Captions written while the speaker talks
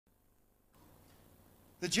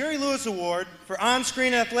The Jerry Lewis Award for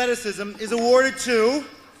on-screen athleticism is awarded to...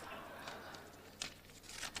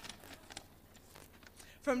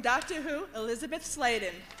 From Doctor Who, Elisabeth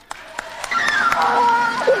Sladen.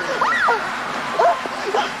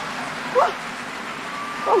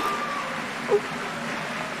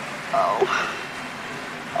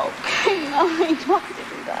 Okay, Mummy, why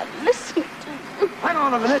didn't God listen to you? Hang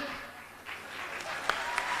on a minute.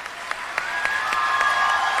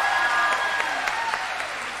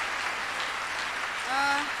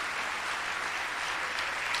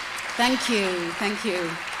 Thank you, thank you.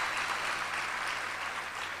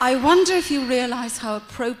 I wonder if you realize how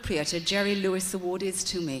appropriate a Jerry Lewis Award is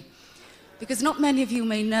to me. Because not many of you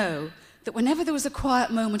may know that whenever there was a quiet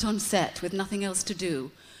moment on set with nothing else to do,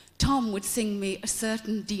 Tom would sing me a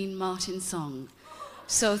certain Dean Martin song.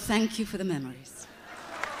 So thank you for the memories.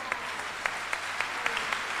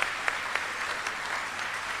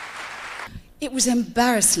 It was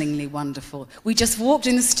embarrassingly wonderful. We just walked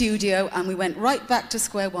in the studio and we went right back to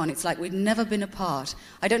square one. It's like we'd never been apart.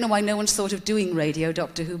 I don't know why no one's thought of doing Radio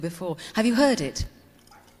Doctor Who before. Have you heard it?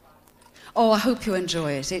 Oh, I hope you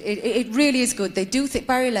enjoy it. It really is good. They do think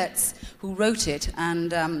Barry Letts, who wrote it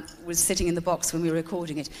and was sitting in the box when we were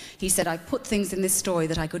recording it, he said, I put things in this story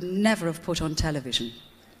that I could never have put on television.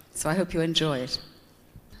 So I hope you enjoy it.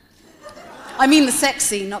 I mean the sex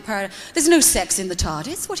scene, not paradise. There's no sex in the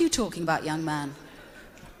TARDIS. What are you talking about, young man?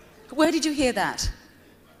 Where did you hear that?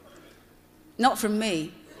 Not from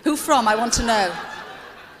me. Who from? I want to know.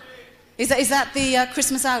 Is that the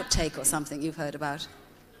Christmas outtake or something you've heard about?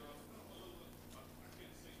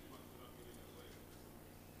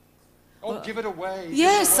 Oh, give it away.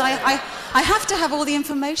 Yes, I have to have all the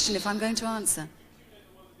information if I'm going to answer.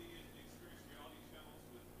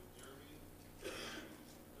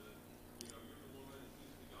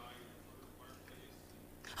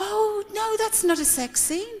 Oh, no, that's not a sex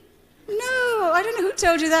scene. No, I don't know who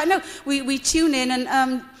told you that. No, we tune in and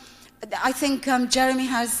I think Jeremy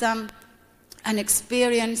has an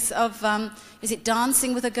experience of, is it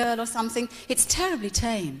dancing with a girl or something? It's terribly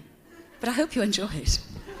tame, but I hope you enjoy it.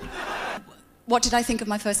 What did I think of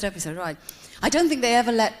my first episode? Right. I don't think they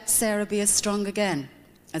ever let Sarah be as strong again,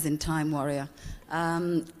 as in Time Warrior.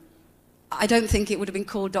 I don't think it would have been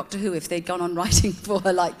called Doctor Who if they'd gone on writing for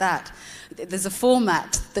her like that. There's a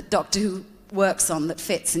format that Doctor Who works on that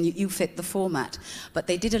fits, and you fit the format. But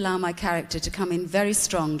they did allow my character to come in very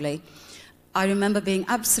strongly. I remember being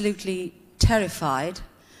absolutely terrified.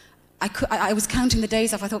 I was counting the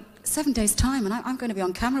days off. I thought, 7 days' time, and I'm going to be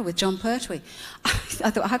on camera with John Pertwee. I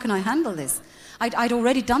thought, how can I handle this? I'd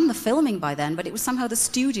already done the filming by then, but it was somehow the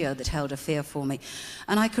studio that held a fear for me.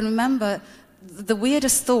 And I can remember the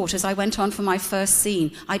weirdest thought as I went on for my first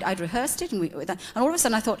scene. I'd rehearsed it, and all of a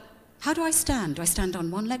sudden I thought, how do I stand? Do I stand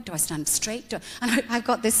on one leg? Do I stand straight? And I've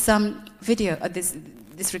got this video,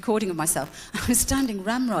 this recording of myself. I was standing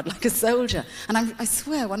ramrod like a soldier, and I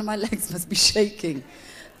swear one of my legs must be shaking.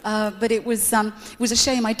 But it was a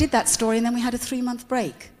shame. I did that story, and then we had a 3-month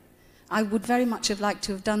break. I would very much have liked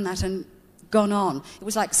to have done that and gone on. It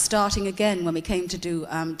was like starting again when we came to do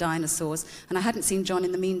dinosaurs, and I hadn't seen John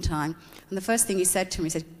in the meantime. And the first thing he said to me, he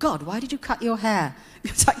said, God, why did you cut your hair?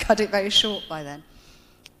 Because I cut it very short by then.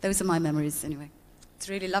 Those are my memories, anyway. It's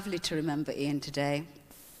really lovely to remember Ian today,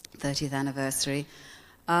 30th anniversary.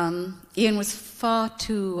 Ian was far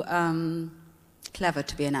too clever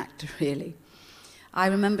to be an actor, really. I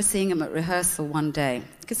remember seeing him at rehearsal one day,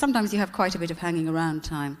 because sometimes you have quite a bit of hanging around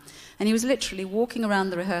time, and he was literally walking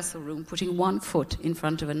around the rehearsal room, putting one foot in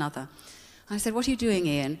front of another. I said, what are you doing,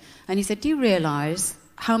 Ian? And he said, do you realise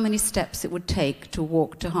how many steps it would take to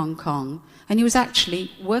walk to Hong Kong? And he was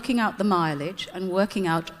actually working out the mileage and working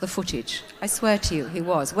out the footage. I swear to you, he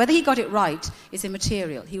was. Whether he got it right is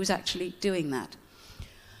immaterial. He was actually doing that.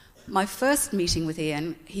 My first meeting with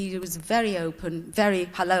Ian, he was very open, very,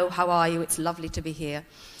 hello, how are you? It's lovely to be here.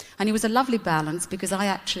 And he was a lovely balance, because I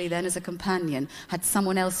actually then, as a companion, had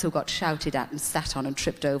someone else who got shouted at and sat on and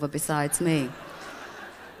tripped over besides me.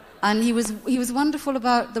 And he was wonderful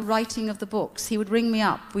about the writing of the books. He would ring me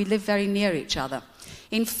up. We live very near each other.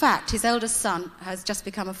 In fact, his eldest son has just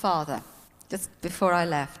become a father, just before I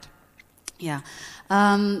left. Yeah.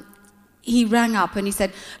 He rang up and he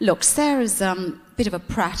said, look, Sarah's a bit of a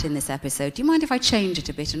prat in this episode. Do you mind if I change it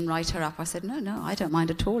a bit and write her up? I said, no, I don't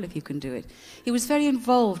mind at all if you can do it. He was very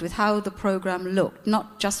involved with how the programme looked,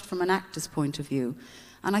 not just from an actor's point of view.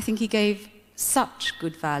 And I think he gave such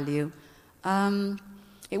good value.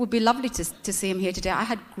 It would be lovely to see him here today. I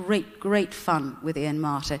had great fun with Ian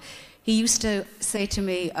Marter. He used to say to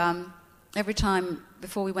me every time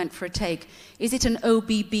before we went for a take, is it an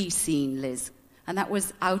OBB scene, Liz? And that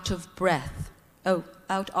was out of breath.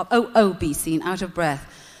 OOB scene, out of breath.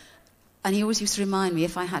 And he always used to remind me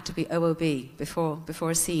if I had to be OOB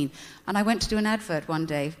before a scene. And I went to do an advert one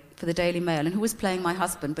day for the Daily Mail, and who was playing my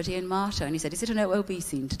husband but Ian Marter? And he said, "Is it an OOB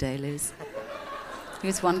scene today, Liz?" He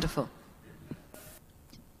was wonderful.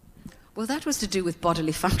 Well, that was to do with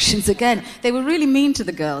bodily functions again. They were really mean to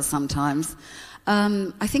the girls sometimes.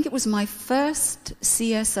 I think it was my first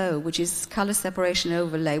CSO, which is colour separation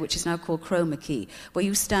overlay, which is now called chroma key, where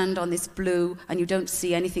you stand on this blue and you don't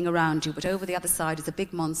see anything around you, but over the other side is a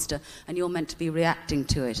big monster and you're meant to be reacting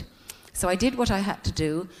to it. So I did what I had to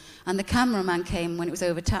do, and the cameraman came when it was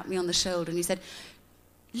over, tapped me on the shoulder, and he said,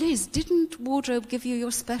 "Liz, didn't wardrobe give you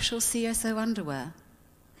your special CSO underwear?"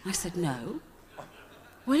 I said, "No."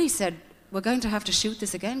 Well, he said, "We're going to have to shoot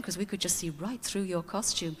this again because we could just see right through your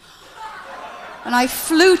costume." And I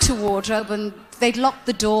flew to wardrobe, and they'd locked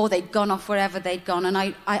the door, they'd gone off wherever they'd gone, and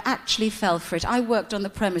I actually fell for it. I worked on the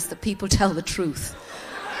premise that people tell the truth.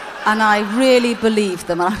 And I really believed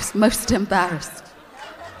them, and I was most embarrassed.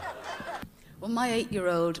 Well, my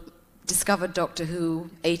 8-year-old discovered Doctor Who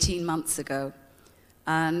 18 months ago,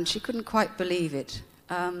 and she couldn't quite believe it.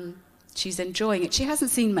 She's enjoying it. She hasn't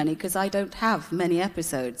seen many, because I don't have many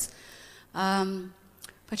episodes.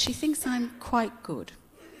 But she thinks I'm quite good.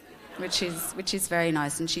 Which is very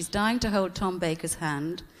nice, and she's dying to hold Tom Baker's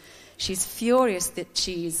hand. She's furious that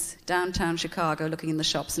she's downtown Chicago looking in the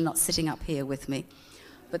shops and not sitting up here with me.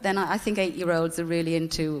 But then I think 8-year-olds are really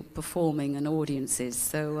into performing and audiences,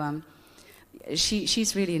 so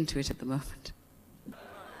she's really into it at the moment.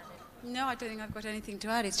 No, I don't think I've got anything to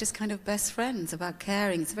add. It's just kind of best friends, about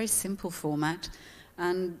caring. It's a very simple format.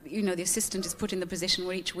 And, you know, the assistant is put in the position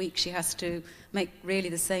where each week she has to make really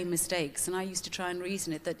the same mistakes. And I used to try and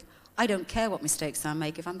reason it that I don't care what mistakes I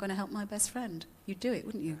make if I'm going to help my best friend. You'd do it,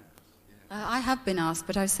 wouldn't you? I have been asked,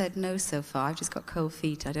 but I've said no so far. I've just got cold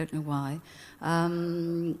feet. I don't know why.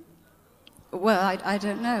 Well, I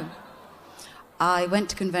don't know. I went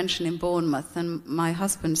to convention in Bournemouth, and my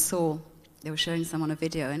husband saw they were showing some on a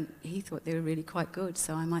video, and he thought they were really quite good,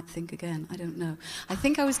 so I might think again. I don't know. I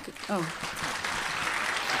think I was...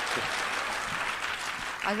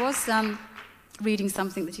 I was reading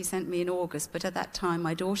something that he sent me in August, but at that time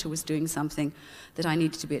my daughter was doing something that I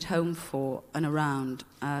needed to be at home for and around,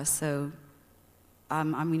 so I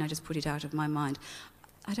mean, I just put it out of my mind.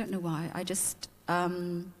 I don't know why. I just...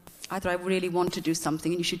 either I really want to do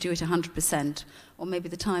something and you should do it 100%, or maybe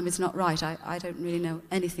the time is not right. I don't really know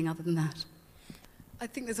anything other than that. I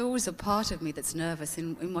think there's always a part of me that's nervous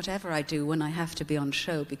in whatever I do when I have to be on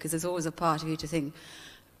show, because there's always a part of you to think,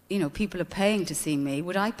 you know, people are paying to see me.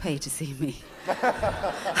 Would I pay to see me?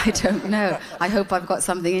 I don't know. I hope I've got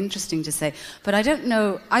something interesting to say. But I don't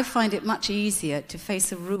know. I find it much easier to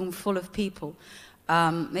face a room full of people.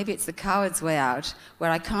 Maybe it's the coward's way out,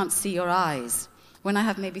 where I can't see your eyes. When I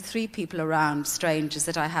have maybe 3 people around, strangers,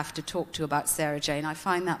 that I have to talk to about Sarah Jane, I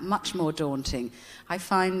find that much more daunting. I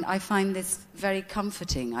find this very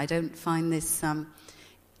comforting. I don't find this...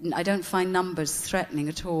 I don't find numbers threatening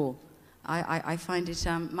at all. I find it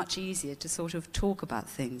much easier to sort of talk about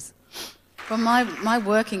things. Well, my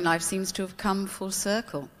working life seems to have come full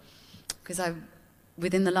circle, because I've,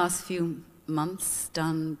 within the last few months,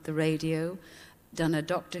 done the radio, done a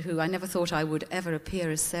Doctor Who. I never thought I would ever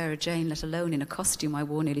appear as Sarah Jane, let alone in a costume I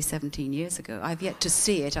wore nearly 17 years ago. I've yet to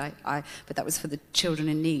see it, but that was for the children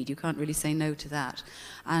in need. You can't really say no to that.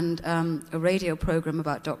 And a radio programme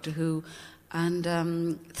about Doctor Who, and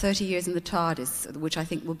 30 Years in the TARDIS, which I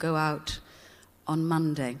think will go out on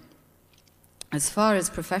Monday. As far as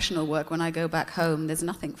professional work, when I go back home, there's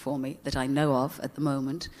nothing for me that I know of at the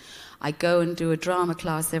moment. I go and do a drama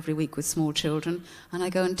class every week with small children, and I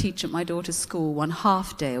go and teach at my daughter's school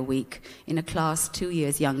 1/2 day a week in a class 2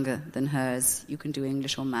 years younger than hers. You can do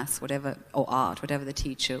English or maths, whatever, or art, whatever the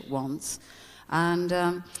teacher wants. And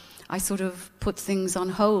I sort of put things on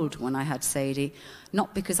hold when I had Sadie,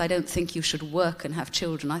 not because I don't think you should work and have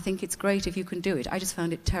children. I think it's great if you can do it. I just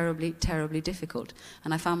found it terribly, terribly difficult.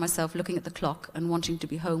 And I found myself looking at the clock and wanting to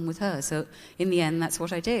be home with her. So in the end, that's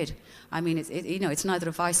what I did. I mean, it's neither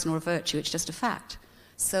a vice nor a virtue, it's just a fact.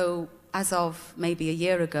 So as of maybe a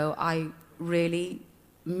year ago, I really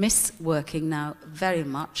miss working now very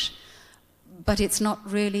much, but it's not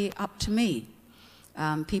really up to me.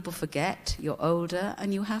 People forget, you're older,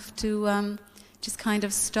 and you have to just kind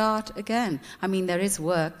of start again. I mean, there is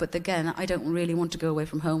work, but again, I don't really want to go away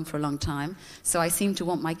from home for a long time, so I seem to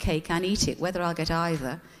want my cake and eat it. Whether I'll get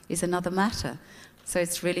either is another matter. So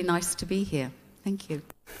it's really nice to be here. Thank you.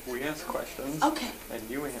 We ask questions. Okay. And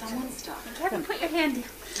you answer. Someone start. Kevin, put your hand down.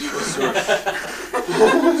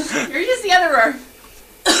 You're just the other row.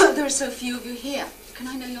 There are so few of you here. Can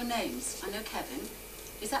I know your names? I know Kevin.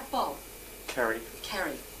 Is that Bob? Kerry.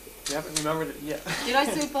 Kerry. You haven't remembered it yet. Did I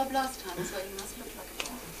say Bob last time as well? You must look like a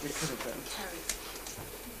Bob. It could have been. Kerry.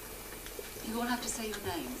 You all have to say your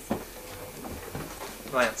names.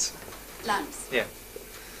 Lance. Lance. Yeah.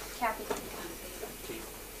 Kathy.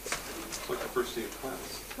 It's like the first day of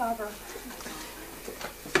class. Barbara.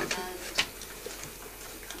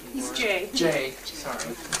 And He's Jay. Jay.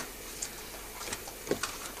 Sorry.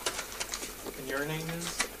 And your name is?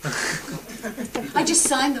 I just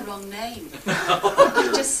signed the wrong name.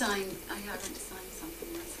 I just signed, I went to sign something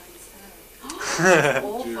and I signed Sarah.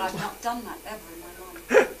 Awful, I've not done that ever in my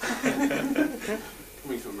life.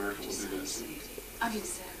 Coming to America will do this. I mean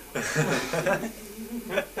Sarah.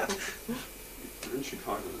 You're in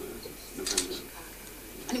Chicago, it's November.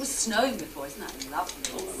 And it was snowing before, isn't that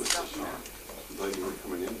lovely? Oh, that was a Stuff shock. now. I'm glad you weren't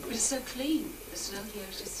coming in. But it's so clean. The snow here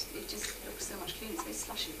is just, it just looks so much cleaner. It's very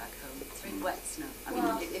slushy back home. It's very wet snow. I mean,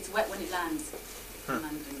 Wow. it's wet when it lands in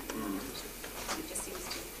London. It just seems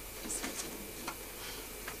to be so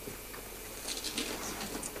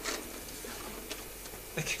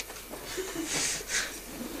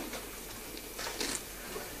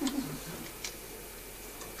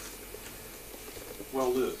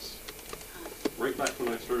Well, Liz, right back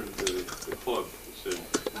when I started the club, you said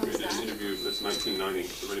When you was did an that? interview, that's 1990,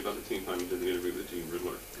 so right about the same time you did an interview with Gene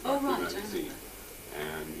Riddler for Oh, Doctor right, I magazine. remember.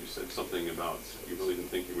 And you said something about you really didn't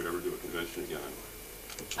think you would ever do a convention again.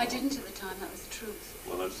 I didn't at the time, that was the truth.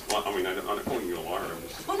 Well, that's, well, I mean, I'm not calling you a liar, I'm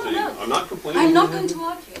just Oh, no, saying, no. I'm not complaining. I'm not going to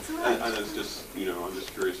argue, it's all And right. it's just, you know, I'm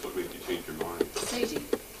just curious what made you change your mind. Sadie.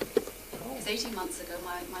 It was 18 months ago,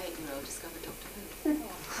 my 8-year-old discovered Doctor Who.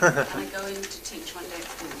 And I go in to teach one day at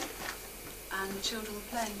school, and the children were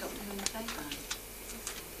playing Doctor Who in the playground.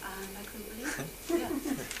 And I couldn't believe it. Yeah.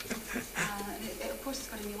 And of course, it's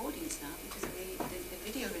got a new audience now because of the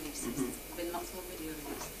video releases. There's been lots more video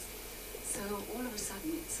releases. So all of a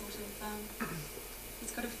sudden, it's sort of,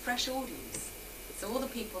 it's got a fresh audience. So all the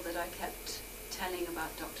people that I kept telling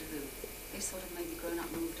about Doctor Who, they've sort of maybe grown up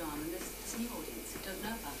and moved on, and there's a new audience who don't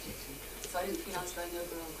know about it. So I didn't feel I was going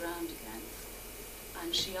over old ground again.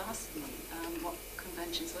 And she asked me what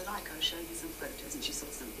conventions were like. I was showing her some photos, and she saw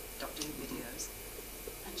some Doctor Who videos.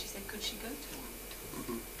 And she said, could she go to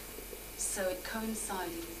one? So it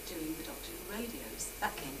coincided with doing the Doctor Who radios.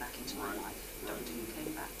 That came back into my life. Doctor Who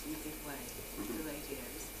came back in a big way with the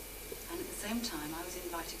radios. And at the same time, I was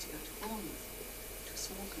invited to go to Bournemouth, to a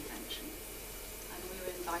small convention. And we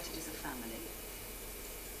were invited as a family.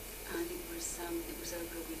 And it was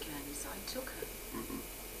over a weekend, so I took her.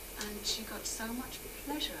 And she got so much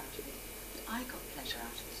pleasure out of it. But I got pleasure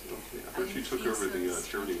out of it. Okay. I thought she took over the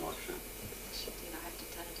charity auction. She did. I had to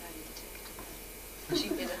tell her daddy to take it to bed.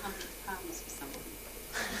 She bid £100 for something.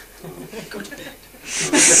 Go to bed.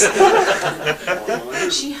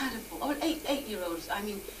 She had a ball. Oh, 8-year-olds. I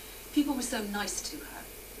mean, people were so nice to her.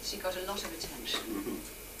 She got a lot of attention.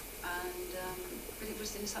 And but it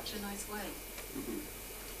was in such a nice way.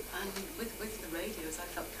 And with the radios, I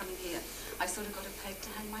felt coming here, I sort of got a peg to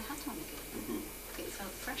hang my hat on again. It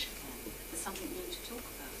felt fresh again. There's something new to talk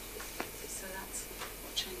about. So that's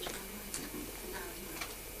what changed my mind. And now, anyway.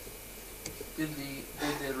 Did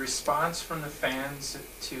the response from the fans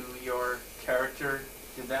to your character,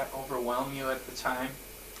 did that overwhelm you at the time?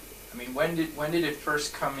 I mean, when did it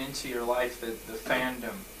first come into your life, the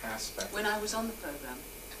fandom aspect? When I was on the program,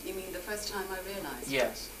 you mean the first time I realised?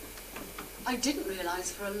 Yes. I didn't realise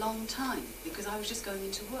for a long time because I was just going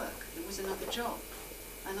into work. It was another job.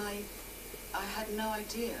 And I had no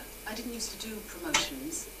idea. I didn't used to do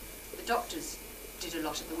promotions. The doctors did a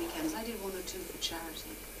lot at the weekends. I did 1 or 2 for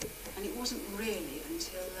charity. And it wasn't really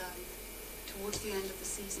until towards the end of the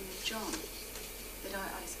season with John that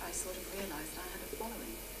I sort of realised I had a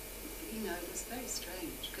following. You know, it was very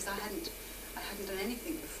strange because I hadn't done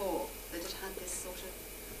anything before that had this sort of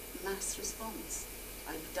mass response.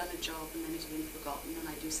 I'd done a job and then it had been forgotten, and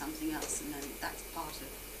I do something else, and then that's part of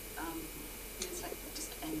it's like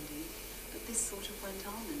just ending. But this sort of went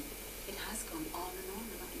on, and it has gone on, and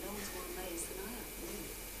no one's more amazed than I am,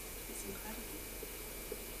 really. It's incredible.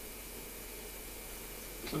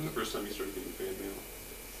 Was that the first time you started getting fan mail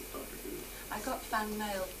with Dr. Who? I got fan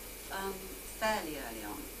mail fairly early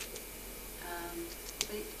on,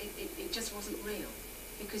 but it just wasn't real,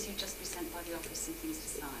 because you'd just be sent by the office some things to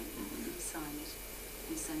sign, and you sign it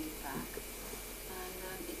and send it back.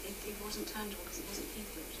 And it wasn't tangible because it wasn't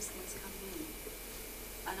people, it was just things coming in.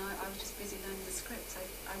 And I was just busy learning the scripts.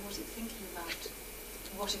 I wasn't thinking about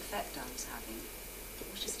what effect I was having. It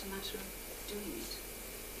was just a matter of doing it.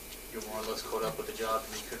 You're more or less caught up with the job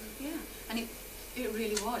and you couldn't... Yeah, and it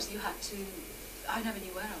really was. You had to... I never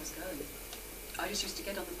knew where I was going. I just used to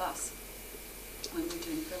get on the bus when we were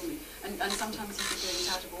doing filming, and sometimes you'd be doing it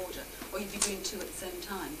out of order, or you'd be doing two at the same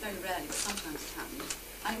time. Very rarely, but sometimes it happened.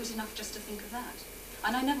 And it was enough just to think of that.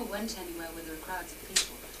 And I never went anywhere where there were crowds of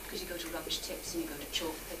people, because you go to rubbish tips and you go to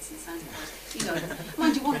chalk pits and sandbars. You know,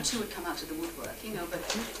 mind you, one or two would come out of the woodwork, you know, but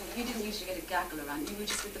you didn't usually get a gaggle around. You were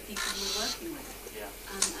just with the people you were working with. Yeah.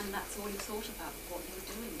 And that's all you thought about, what you were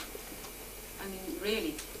doing. I mean,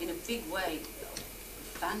 really, in a big way,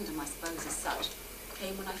 fandom, I suppose, as such,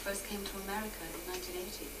 came when I first came to America in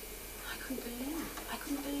 1980. I couldn't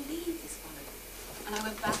believe this followed. And I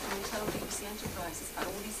went back and I told BBC Enterprises about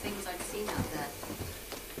all these things I'd seen out there.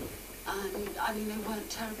 And, I mean, they weren't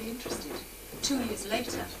terribly interested. 2 years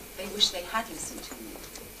later, they wished they had listened to me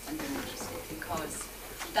and been interested, because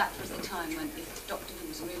that was the time when, if Doctor Who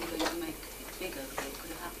was really going to make it bigger, it could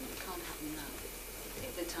have happened. It can't happen now.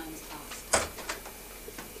 The time's passed.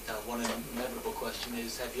 One inevitable question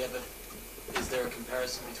is, is there a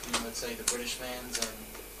comparison between, let's say, the British fans and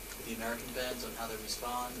the American fans on how they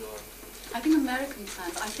respond, or? I think American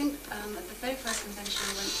fans, at the very first convention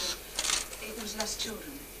I went to, it was less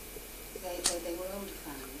children. They were older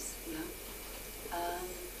fans, you know.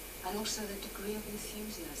 And also the degree of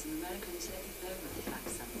enthusiasm. Americans let you know when they like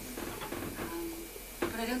something.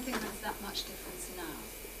 But I don't think there's that much difference now.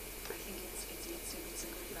 I think it's a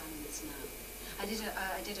good balance now. I did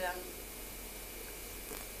an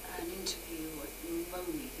interview at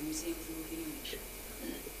MOMI, the Museum of the Moving Image.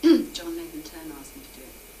 John Nathan Turner asked me to do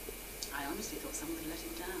it. I honestly thought someone had let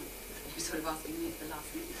him down. He was sort of asking me at the last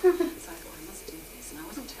minute. So I thought, I must do this. And I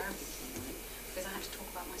wasn't terribly keen on it, because I had to talk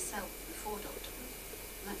about myself before Doctor Who.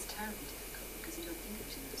 And that's terribly difficult, because you don't think of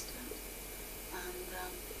it in those terms. And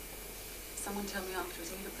someone told me afterwards,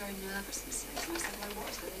 you look very nervous, Miss Sladen. And I said, well, I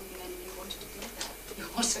was. I didn't think anyone wanted to do that. You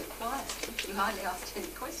were so quiet. You hardly asked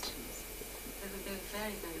any questions. They were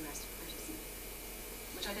very, very reticent,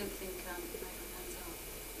 which I don't think American fans are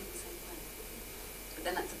in the same way. But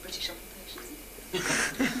then that's a British occupation, isn't it?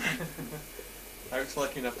 I was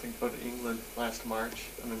lucky enough to go to England last March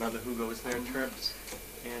on another Who Goes There trip.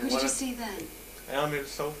 And Who did you see then? I met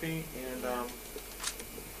Sophie and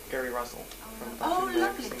Gary Russell from Oh, Buffy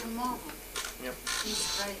lovely, magazine. from Marvel. Yep.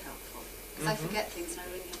 He's very helpful. Because I forget things and I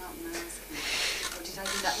ring him up and I ask him, or did I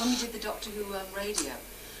do that? When we did the Doctor Who radio,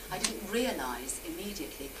 I didn't realise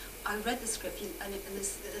immediately. I read the script and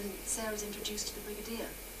Sarah's introduced to the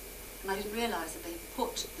Brigadier. And I didn't realise that they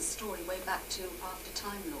put the story way back to after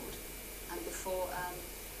Time Lord and before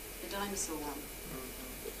the dinosaur one.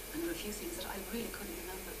 And there were a few things that I really couldn't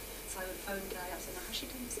remember. So I would phone Gary up and say, now, has she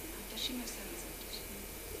done this? Does she know so-and-so? Does she know?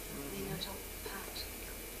 And he knows all Pat.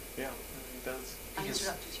 Yeah, he does. I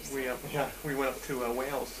interrupted you. We went up to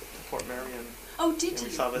Wales, to Port Marion. Oh, did and you?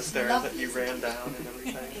 we saw the It's stairs that lovely, you isn't ran it? down and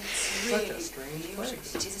everything. It's Such really a strange beautiful.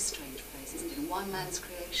 place. It is a strange place, isn't it? One man's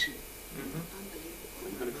creation. Unbelievable.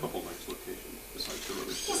 We had a couple nice locations besides the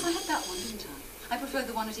rubbish. Yes, I had that one, didn't I? I preferred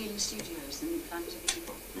the one at Ealing Studios in Planet of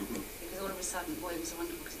Evil. Because all of a sudden, well, it was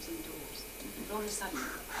wonderful because it was indoors. But all of a sudden,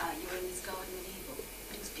 you were in this garden of evil.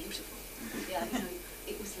 But it was beautiful. Yeah, you know,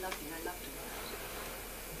 it was lovely. I loved it.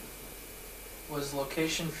 Was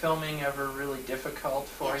location filming ever really difficult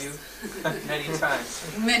for Yes. you? Many times.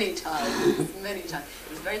 Many times. Many times.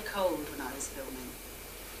 It was very cold when I was filming.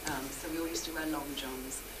 So we all used to wear long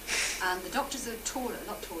johns. And the doctors are taller, a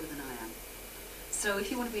lot taller than I am. So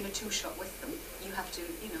if you want to be in a two-shot with them, you have to,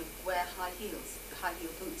 you know, wear high heels, high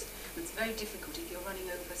heel boots. And it's very difficult if you're running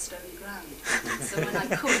over stony ground. So when I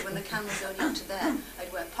could, when the camera's only up to there,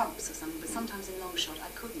 I'd wear pumps or something, but sometimes in long shot I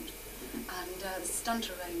couldn't. And the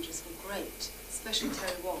stunt arrangers were great, especially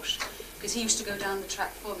Terry Walsh, because he used to go down the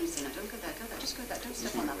track for me and say, no, don't go there, just go there, don't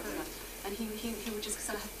step on that, go there. And he would just,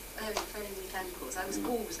 because I had fairly weak ankles, I was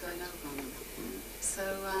always going over on them. So,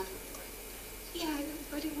 yeah,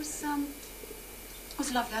 but it was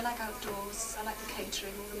lovely. I like outdoors, I like the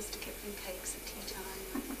catering, all the Mr. Kipling cakes at tea time.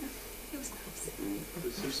 It was nice.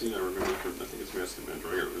 The same scene I remember from, I think it's Mask of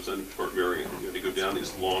Mandragora, it was in Port Marion. You had to go down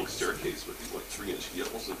these long staircase with these like 3-inch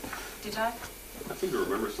heels. And Did I? I think I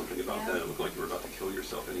remember something about that. It looked like you were about to kill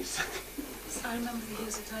yourself any second. So I remember the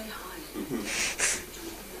heels are very high.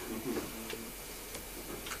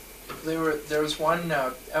 There was one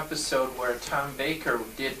episode where Tom Baker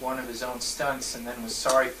did one of his own stunts and then was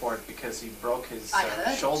sorry for it because he broke his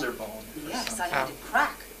shoulder bone. Yes, I had it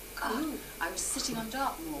crack. God, I was sitting on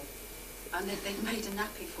Dartmoor, and they'd made a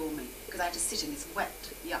nappy for me because I had to sit in this wet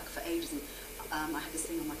yuck for ages, and I had this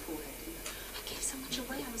thing on my forehead. I gave so much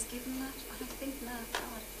away. I was given that. I think now,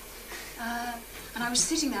 God. And I was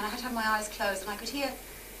sitting there, and I had to have my eyes closed, and I could hear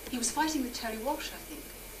he was fighting with Terry Walsh, I think,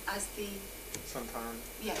 as the. Sometime.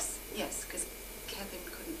 Yes, because Kevin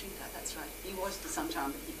couldn't drink that, that's right. He was for some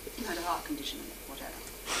time, but he had a heart condition and whatever.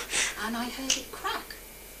 And I heard it crack.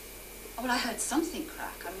 Well, I heard something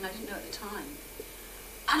crack. I mean, I didn't know at the time.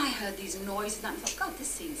 And I heard these noises, and I thought, God, this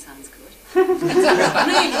scene sounds good. It's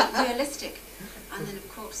really realistic. And then, of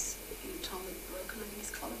course, Tom had broken his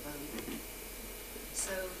collarbone.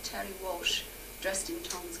 So Terry Walsh dressed in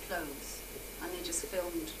Tom's clothes, and they just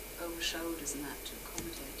filmed over shoulders and that to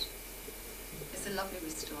accommodate. It's a lovely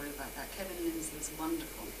story about that. Kevin Lindsay was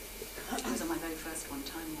wonderful. He was on my very first one,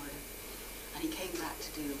 Time Warrior. And he came back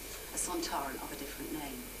to do a Sontaran of a different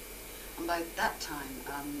name. And by that time,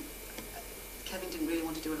 Kevin didn't really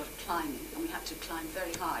want to do a lot of climbing, and we had to climb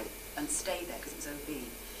very high and stay there because it was OB.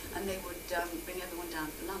 And they would bring everyone down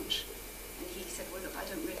for lunch. And he said, well, look, I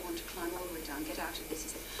don't really want to climb all the way down, get out of this. He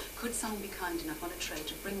said, could someone be kind enough on a tray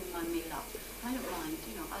to bring me my meal up? I don't mind,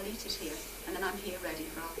 I'll eat it here, and then I'm here ready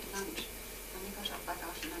for after lunch. And we got up back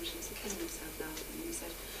after lunch, and he was killing himself laughing. And he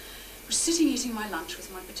said, I was sitting eating my lunch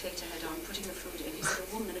with my potato head on, putting the food in. He said, a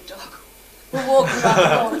woman and a dog were walking around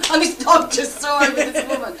the corner, and his dog just saw him with this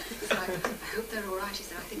woman. He's like, I hope they're all right. He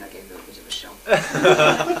said, I think I gave them a bit of a shock.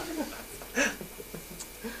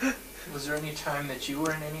 Was there any time that you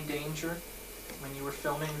were in any danger when you were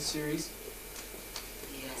filming the series?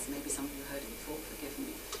 Yes, maybe some of you heard it before, forgive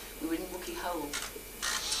me. We were in Wookie Hole,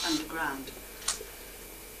 underground.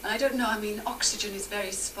 And I don't know, I mean, oxygen is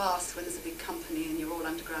very sparse when there's a big company and you're all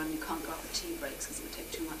underground and you can't go up at tea breaks because it would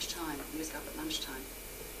take too much time. You just go up at lunchtime.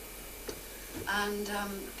 And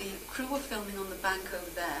the crew were filming on the bank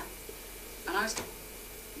over there, and I was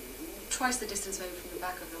twice the distance maybe from the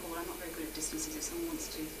back of the hall. I'm not very good at distances. If someone wants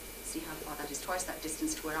to see how far that is, twice that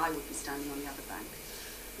distance to where I would be standing on the other bank.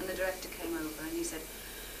 And the director came over and he said,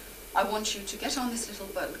 I want you to get on this little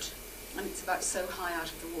boat, and it's about so high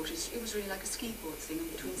out of the water. It was really like a ski board thing,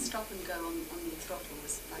 and between stop and go on the throttle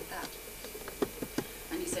was like that.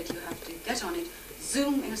 And he said, you have to get on it,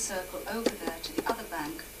 zoom in a circle over there to the other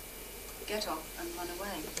bank, get off and run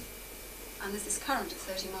away. And there's this current at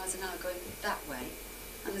 30 miles an hour going that way,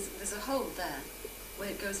 and there's a hole there where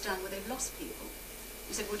it goes down where they've lost people.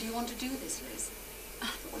 He said, well, do you want to do this, Liz?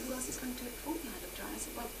 I thought, well, who else is going to do it for me? I looked around and I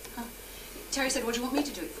said, well, Terry said, well, do you want me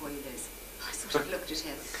to do it for you, Liz? I sort of looked at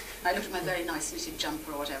him. I looked at my very nice knitted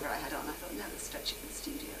jumper or whatever I had on. I thought, no, let's stretch it for the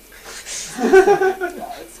studio.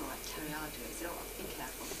 No, it's all right, Terry, I'll do it. He said, oh, be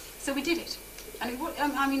careful. So we did it. And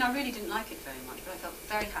I mean, I really didn't like it very much, but I felt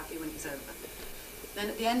very happy when it was over. Then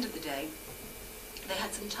at the end of the day, they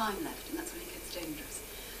had some time left, and that's when it gets dangerous.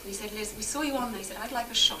 And he said, Liz, we saw you on there. He said, I'd like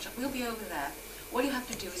a shot. We'll be over there. All you have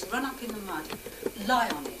to do is run up in the mud, lie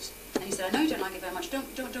on it. And he said, I know you don't like it very much. Don't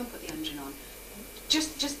put the engine on.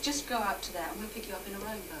 Just go out to there, and we'll pick you up in a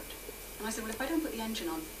rowing boat. And I said, well, if I don't put the engine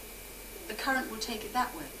on, the current will take it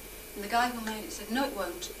that way. And the guy who made it said, no, it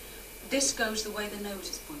won't. This goes the way the nose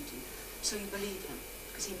is pointing. So you believe him,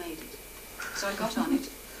 because he made it. So I got on it,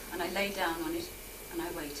 and I lay down on it, and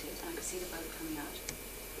I waited, and I could see the boat coming out.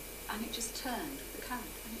 And it just turned, the current,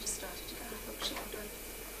 and it just started to go. I thought, shit,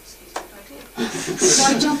 excuse me, what do I do? So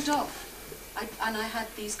I jumped off, and I had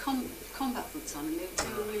these combat boots on, and they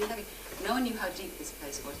were really heavy. No one knew how deep this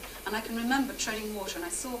place was. And I can remember treading water, and I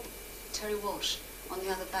saw Terry Walsh on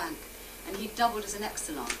the other bank, and he doubled as an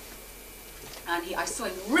Exelon. And I saw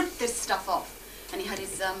him rip this stuff off, and he had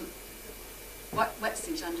his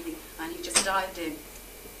wetsuit underneath, and he just dived in,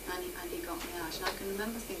 and he got me out. And I can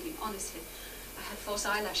remember thinking, honestly, I had false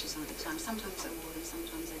eyelashes on at the time. Sometimes I wore them,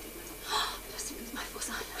 sometimes I didn't. I thought, oh, I must lose my false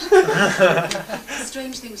eyelashes.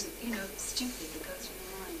 Strange things, stupid that go through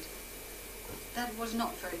your mind. That was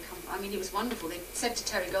not very comfortable. I mean, it was wonderful. They said to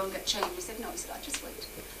Terry, go and get changed. He said, no. He said, I'll just wait.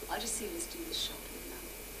 I'll just see Liz do this shot.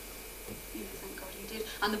 Thank God he did.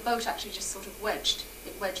 And the boat actually just sort of wedged.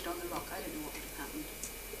 It wedged on the rock. I don't know what would have happened.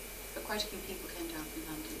 But quite a few people came down from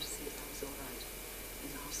London to see if I was all right in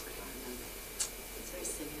the hospital, I remember. It's very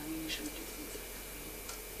silly. I mean, you shouldn't do things like that,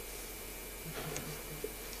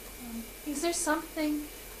 really. Is there something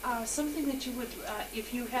that you would,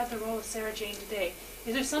 if you had the role of Sarah Jane today,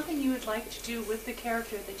 is there something you would like to do with the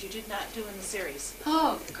character that you did not do in the series?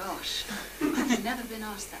 Oh, gosh. I've never been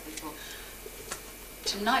asked that before.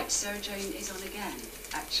 Tonight, Sarah Jane is on again,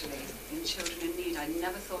 actually, in Children in Need. I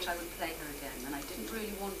never thought I would play her again, and I didn't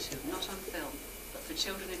really want to, not on film. But for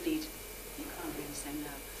Children in Need, you can't really say no.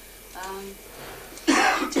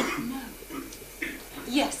 I don't know.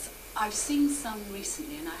 Yes, I've seen some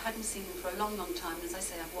recently, and I hadn't seen them for a long, long time. And as I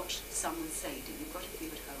say, I've watched some with Sadie. We've got a few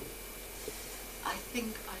at home. I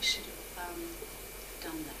think I should have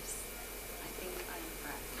done less. I think I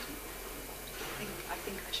bragged. I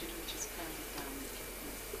think I should have just pared it down.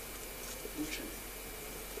 In truth,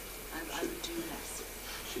 I would do less.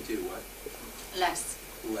 Should do what? Less.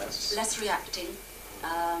 less reacting.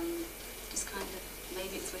 Just kind of,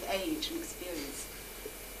 maybe it's with age and experience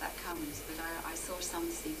that comes. But I saw some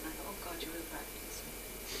scenes and I thought, oh God, you're overacting. So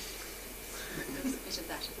there was a bit of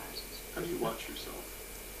that about it. How do you watch yourself?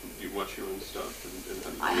 Do you watch your own stuff?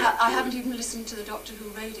 And I haven't even listened to the Doctor Who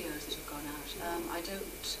radios that have gone out. I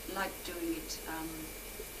don't like doing it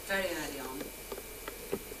very early on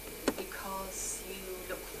because you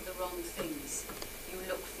look for the wrong things. You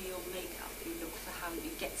look for your makeup. You look for how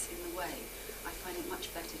it gets in the way. I find it much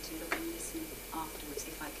better to look and listen afterwards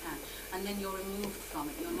if I can. And then you're removed from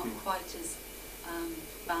it. You're not quite as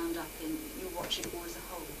bound up in, you watch it more as a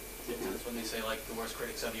whole. That's when they say, like, the worst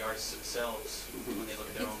critics are the artists themselves, when they look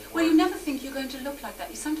at their own work. Well, you never think you're going to look like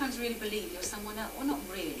that. You sometimes really believe you're someone else. Well, not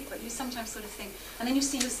really, but you sometimes sort of think. And then you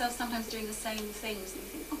see yourself sometimes doing the same things, and you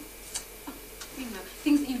think, you know,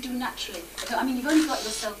 things that you do naturally. I mean, you've only got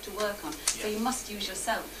yourself to work on, so you must use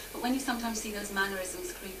yourself. But when you sometimes see those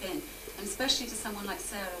mannerisms creep in, and especially to someone like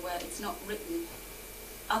Sarah, where it's not written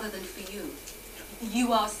other than for you.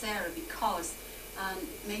 You are Sarah because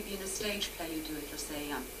maybe in a stage play you do it. You'll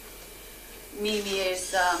say, Mimi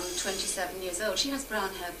is 27 years old. She has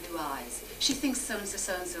brown hair, blue eyes. She thinks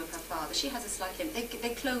so-and-so of her father. She has a slight limp.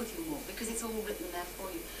 They clothe you more because it's all written there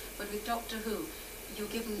for you. But with Doctor Who,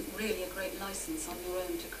 you're given really a great license on your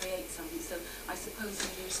own to create something. So I suppose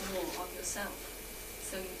you use more of yourself.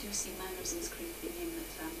 So you do see mannerisms creeping in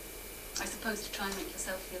that, I suppose, to try and make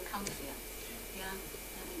yourself feel comfier. Yeah,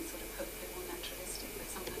 and sort of hopefully more naturalistic,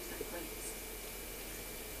 but sometimes that breaks.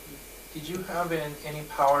 Did you have any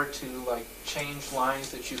power to like change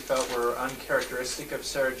lines that you felt were uncharacteristic of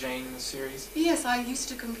Sarah Jane in the series? Yes, I used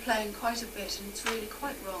to complain quite a bit, and it's really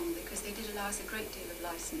quite wrong because they did allow us a great deal of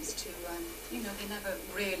license to, you know, they never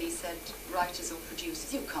really said writers or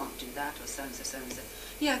producers, you can't do that, or so-and-so, so-and-so.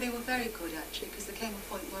 Yeah, they were very good actually, because there came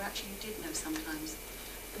a point where actually you did know sometimes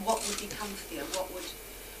what would be comfier,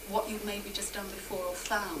 what you'd maybe just done before or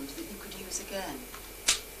found that you could use again.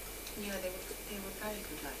 Yeah, they were very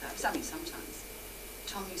good like that. I mean, sometimes.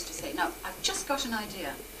 Tom used to say, now, I've just got an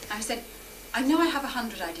idea. And I said, I know I have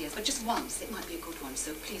 100 ideas, but just once, it might be a good one,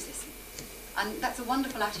 so please listen. And that's a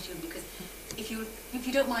wonderful attitude because if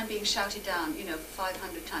you don't mind being shouted down, you know,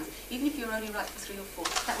 500 times, even if you're only right for 3 or 4,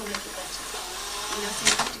 that will make it better. You know, so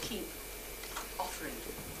you have to keep offering.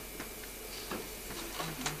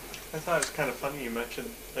 I thought it was kind of funny you mentioned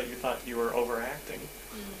that you thought you were overacting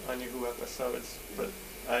on your Who episodes, but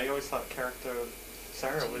I always thought character of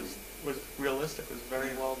Sarah was realistic, was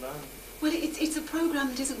very well done. Well, it's a program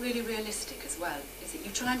that isn't really realistic as well, is it?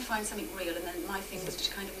 You try and find something real, and then my thing was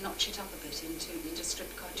to kind of notch it up a bit into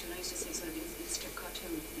strip cartoon. I used to see it sort of in strip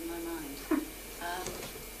cartoon in my mind.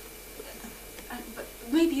 But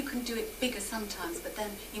maybe you can do it bigger sometimes, but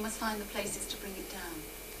then you must find the places to bring it down.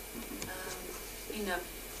 You know,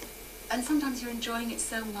 and sometimes you're enjoying it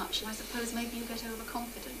so much, and I suppose maybe you get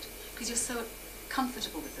overconfident because you're so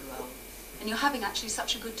comfortable with the role, and you're having actually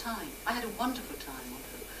such a good time. I had a wonderful time on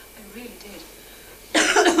Who. I really did.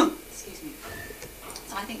 Excuse me.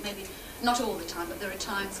 So I think maybe, not all the time, but there are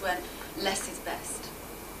times when less is best.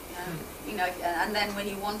 You know, and then when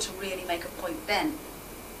you want to really make a point, then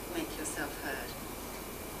make yourself heard.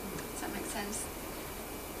 Does that make sense?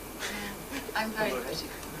 Yeah. I'm very critical,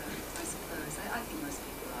 I suppose. I think most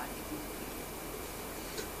people are. I think more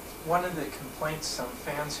people. One of the complaints some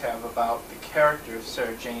fans have about the character of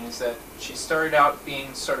Sarah Jane is that she started out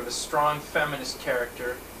being sort of a strong feminist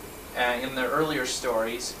character in the earlier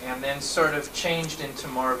stories, and then sort of changed into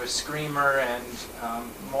more of a screamer and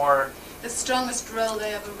more... The strongest role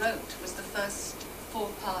they ever wrote was the first 4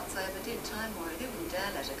 parts I ever did, Time Warrior. They wouldn't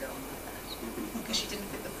dare let her go on like that, because she didn't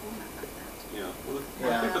fit the format like that. Yeah, well,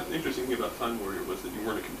 I think the interesting thing about Time Warrior was that you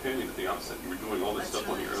weren't a companion at the outset. You were doing all this stuff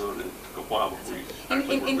on your own, and it took a while before you actually worked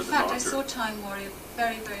with the Doctor. In fact, I saw Time Warrior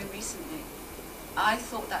very, very recently. I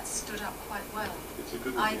thought that stood up quite well. It's a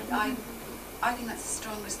good one. I think that's the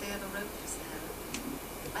strongest they ever wrote for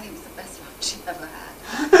Sarah. I think it's the best one she ever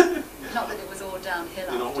had. Not that it was all downhill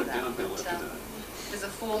after that. It all went downhill after that. There's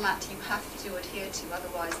a format you have to adhere to,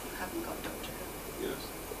 otherwise you haven't got Doctor Who. Yes.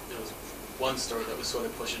 There was one story that was sort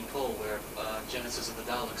of push and pull, where Genesis of the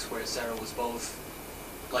Daleks, where Sarah was both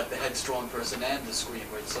like the headstrong person and the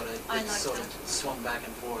screamer. It sort of swung back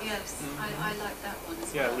and forth. Yes, I like that one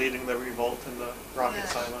as well. Yeah, leading the revolt in the rocket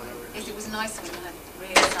silo and everything. It was nice when you had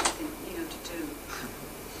really something, you know, to do.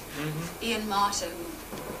 Ian Marter,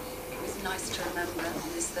 who was nice to remember on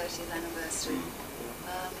this 30th anniversary,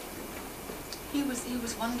 he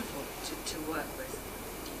was wonderful to work with.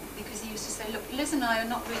 Because he used to say, look, Liz and I are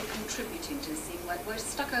not really contributing to the scene. We're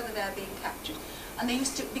stuck over there being captured. And they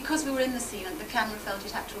used to, because we were in the scene and the camera felt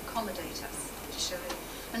it had to accommodate us to show it.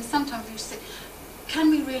 And sometimes we say, can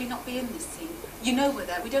we really not be in this scene? You know we're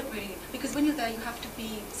there, we don't really, because when you're there you have to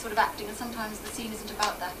be sort of acting, and sometimes the scene isn't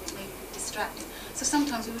about that, and it may be distracting. So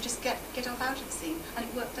sometimes we would just get off out of the scene, and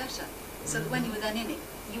it worked better. So that when you were then in it,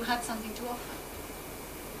 you had something to offer.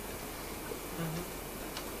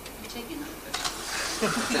 I'm taking that question.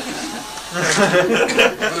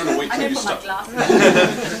 I didn't put my glasses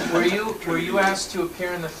on. Were you asked to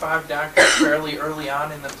appear in the Five Doctors fairly early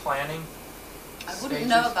on in the planning? I wouldn't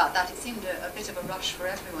know about that. It seemed a bit of a rush for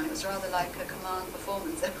everyone. It was rather like a command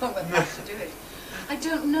performance. Everyone went back to do it. I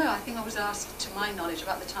don't know. I think I was asked, to my knowledge,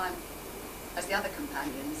 about the time as the other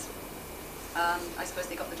companions. I suppose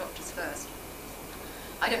they got the Doctors first.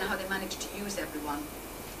 I don't know how they managed to use everyone,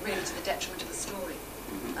 really to the detriment of the story.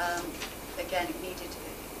 Again, it needed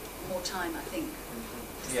more time, I think,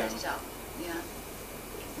 to set it up. Yeah.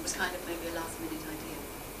 It was kind of maybe a last-minute idea.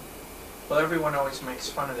 Well, everyone always makes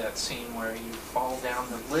fun of that scene where you fall down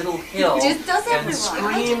the little hill and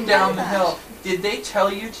scream down the hill. Did they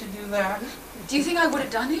tell you to do that? Do you think I would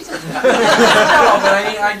have done it? No,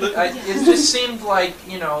 but I mean, it just seemed like,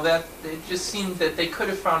 you know, that it just seemed that they could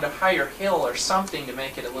have found a higher hill or something to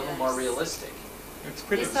make it a little more realistic. It's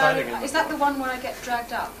pretty exciting. Is that the one where I get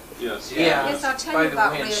dragged up? Yes. Yeah. Yes, I'll tell you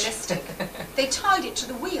about realistic. They tied it to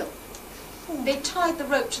the wheel. They tied the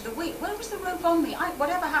rope to the wheel. Where was the rope on me?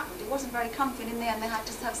 Whatever happened, it wasn't very comfy, and in the end they had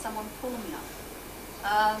to have someone pull me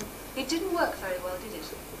up. It didn't work very well, did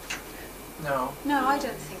it? No. No, I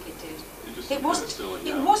don't think it did. It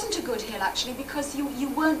wasn't a good hill, actually, because you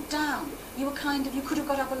weren't down. You were kind of, you could have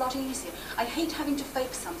got up a lot easier. I hate having to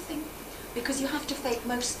fake something, because you have to fake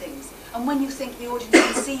most things. And when you think the audience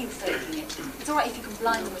can see you faking it, it's all right if you can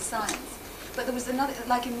blind them with science. But there was another,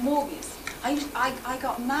 like in Morbius, I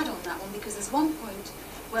got mad on that one, because there's one point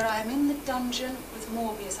where I am in the dungeon with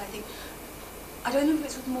Morbius, I think. I don't know if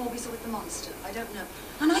it's with Morbius or with the monster, I don't know.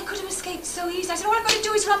 And I could have escaped so easily. I said, all I've got to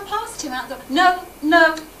do is run past him. And I thought,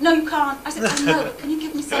 no, you can't. I said, I know, but can you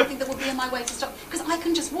give me something that will be in my way to stop? Because I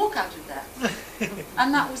can just walk out of there.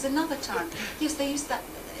 And that was another time. Yes, they used that,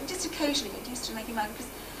 just occasionally, it used to make you mad, because,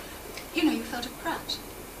 you know, you felt a prat,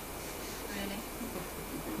 really.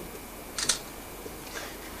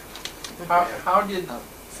 How did...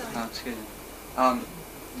 Sorry. Oh, excuse me.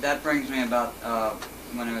 That brings me about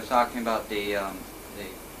when I was talking about the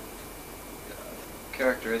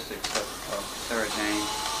characteristics of Sarah Jane,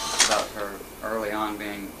 about her early on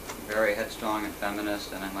being very headstrong and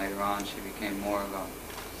feminist, and then later on she became more of a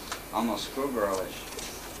almost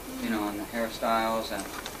schoolgirlish, you know, in the hairstyles and.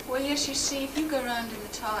 Well, yes, you see, if you go around in the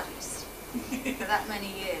TARDIS for that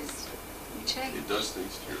many years, you change. It does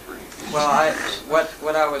things to your brain. Well,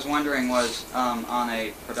 what I was wondering was, on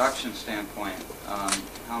a production standpoint,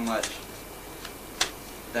 how much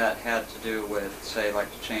that had to do with, say, like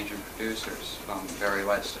the change in producers from Barry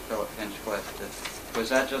Letts to Philip Hinchcliffe. Was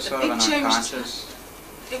that just sort of an unconscious?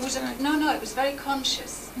 It was no, it was very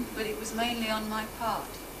conscious, but it was mainly on my part,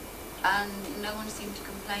 and no one seemed to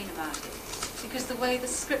complain about it. Because the way the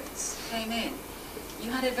scripts came in,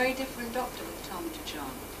 you had a very different Doctor with Tom to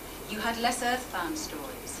John. You had less earthbound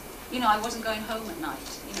stories. You know, I wasn't going home at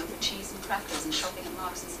night, you know, for cheese and crackers and shopping at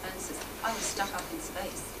Marks and Spencer's. I was stuck up in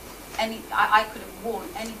space. I could have worn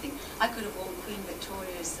anything. I could have worn Queen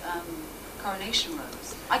Victoria's coronation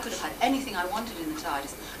robes. I could have had anything I wanted in the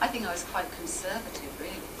TARDIS. I think I was quite conservative,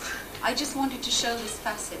 really. I just wanted to show this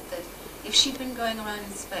facet that if she'd been going around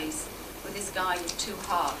in space with this guy with two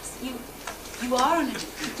hearts, you are on a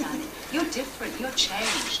different planet. You're different. You're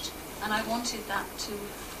changed. And I wanted that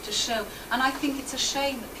to show. And I think it's a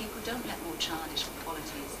shame that people don't let more childish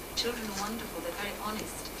qualities. Children are wonderful. They're very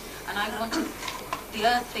honest. And I wanted the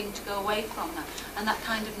Earth thing to go away from that, and that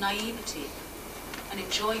kind of naivety and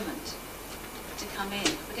enjoyment to come in.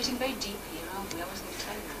 We're getting very deep here, aren't we? I wasn't going to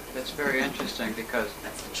tell you that. That's very interesting, because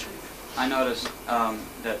That's the truth. I noticed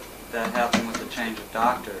that happened with the change of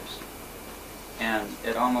doctors, and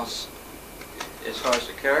it almost, as far as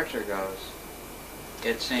the character goes,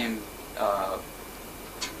 it seemed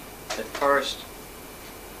at first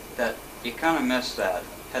that you kind of miss that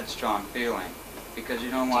headstrong feeling, because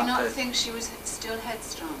you don't want to... Do you not think she was still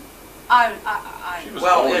headstrong? She was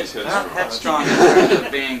well, always it's not headstrong in terms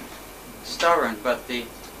of being stubborn, but the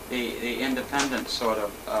independent sort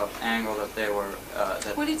of angle that they were...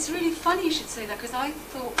 Well, it's really funny you should say that, because I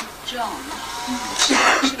thought with John, she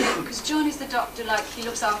actually, because John is the doctor, like, he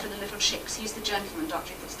looks after the little chicks. He's the gentleman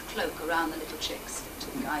doctor. He puts the cloak around the little chicks to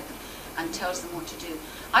guide them and tells them what to do.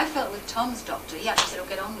 I felt with Tom's doctor, he actually said, oh,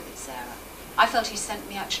 get on with it, Sarah. I felt he sent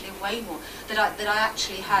me actually way more, that I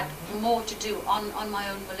actually had more to do on my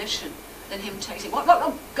own volition than him saying, what,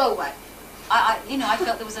 go away. I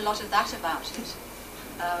felt there was a lot of that about it.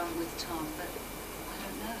 with Tom, but I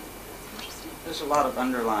don't know. That's interesting. There's a lot of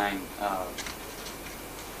underlying,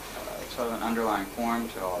 sort of an underlying form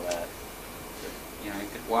to all that. You know, you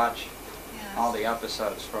could watch all the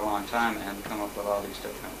episodes for a long time and come up with all these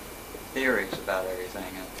different theories about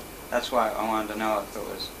everything. And that's why I wanted to know if it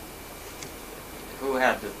was, who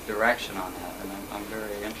had the direction on that. And I'm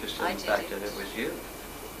very interested in the fact that it was you.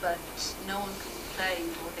 But no one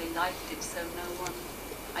complained or they liked it, so no one...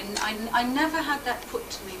 I never had that put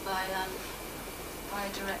to me by a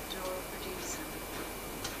director or a producer.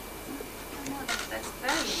 No, that's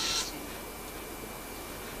very interesting.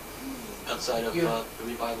 Outside of the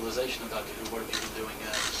revitalization of Doctor Who, what have you been doing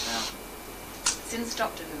now? Since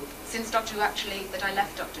Doctor Who. Since Doctor Who, actually, that I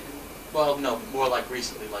left Doctor Who. Well, no, more like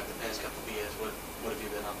recently, like the past couple of years. What have you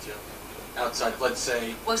been up to? Outside, let's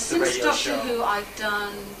say, well, the since radio Doctor show. Who, I've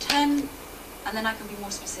done 10, and then I can be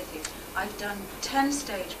more specific. I've done 10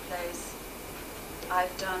 stage plays.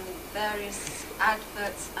 I've done various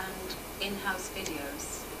adverts and in-house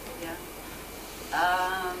videos. Yeah.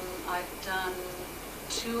 I've done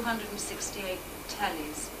 268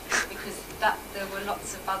 tellies, because there were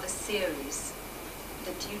lots of other series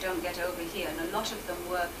that you don't get over here, and a lot of them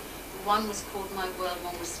were, one was called My World,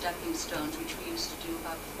 one was Stepping Stones, which we used to do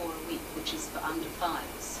about 4 a week, which is for under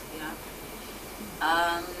 5s, yeah.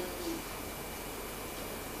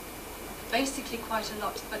 Basically quite a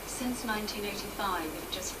lot, but since 1985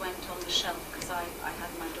 it just went on the shelf because I had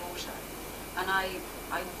my daughter, and I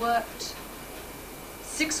worked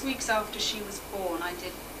 6 weeks after she was born. I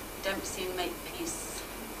did Dempsey and Makepeace,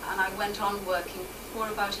 and I went on working for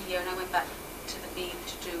about a year, and I went back to the Beeb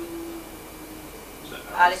to do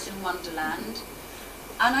Alice in Wonderland,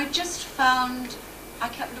 and I just found, I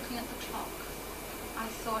kept looking at the clock. I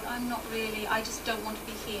thought, I just don't want to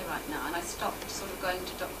be here right now, and I stopped sort of going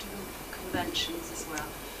to Doctor Who conventions as well,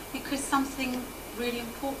 because something really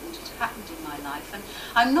important had happened in my life. And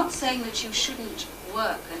I'm not saying that you shouldn't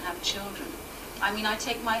work and have children. I mean, I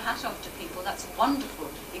take my hat off to people. That's wonderful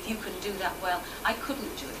if you can do that well. I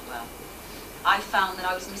couldn't do it well. I found that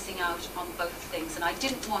I was missing out on both things, and I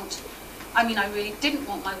didn't want, I really didn't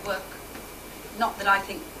want my work, not that I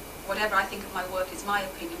think, whatever I think of my work is my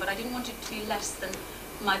opinion, but I didn't want it to be less than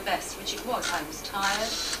my best, which it was. I was tired,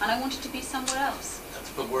 and I wanted to be somewhere else. Not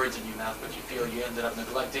to put words in your mouth, but you feel you ended up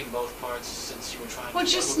neglecting both parts since you were trying well,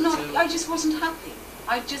 to just juggle not, the two? I just wasn't happy.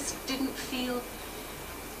 I just didn't feel,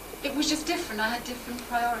 it was just different. I had different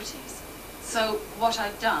priorities. So what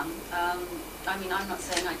I've done, I'm not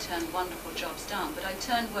saying I turned wonderful jobs down, but I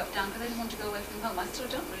turned work down because I didn't want to go away from home. I still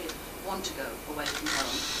don't really want to go away from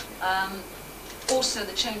home. Also,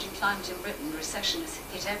 the changing climate in Britain, the recession has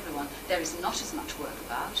hit everyone. There is not as much work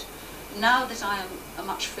about. Now that I am a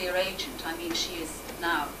much freer agent, she is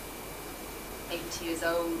now 80 years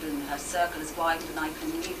old and her circle is widened and I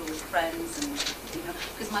can leave her with friends, and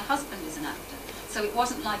because my husband is an actor. So it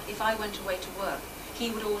wasn't like if I went away to work, he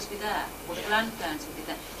would always be there, or the grandparents would be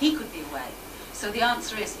there. He could be away. So the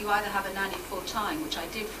answer is you either have a nanny full time, which I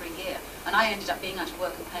did for a year, and I ended up being out of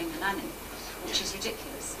work and paying the nanny, which is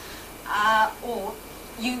ridiculous. Or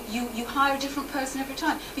you hire a different person every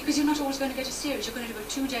time, because you're not always going to get a series. You're going to do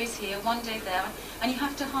 2 days here, 1 day there, and you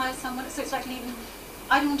have to hire someone. So it's like leaving,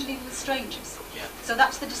 I don't want to leave with strangers. Yeah. So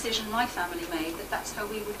that's the decision my family made, that's how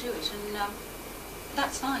we would do it, and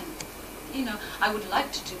that's fine. I would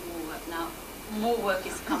like to do more work now. More work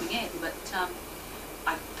is coming in, but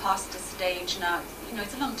I've passed a stage now.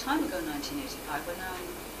 It's a long time ago, 1985. We're now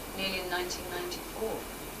nearly in 1994.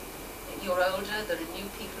 You're older, there are new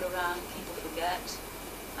people around, people forget,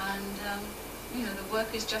 and the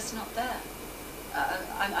work is just not there.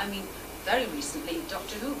 Very recently,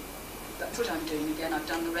 Doctor Who. That's what I'm doing again. I've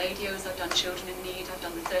done the radios, I've done Children in Need, I've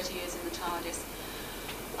done the 30 Years in the TARDIS.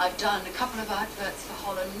 I've done a couple of adverts for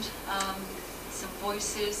Holland, some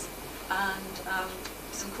voices, and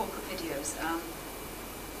some corporate videos.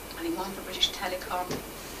 One for British Telecom.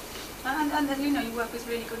 And then you work with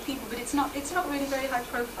really good people, but it's not really very high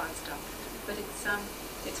profile stuff. But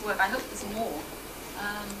it's work. I hope there's more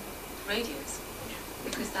radios,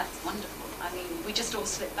 because that's wonderful. We just all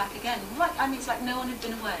slipped back again. Right? It's like no one had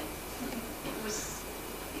been away. It was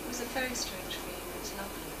a very strange feeling. It was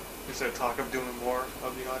lovely. Is there talk of doing more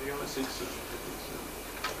of the audio? I think so.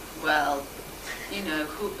 Well,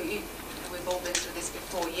 we've all been through this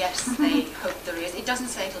before. Yes, they hope there is. It doesn't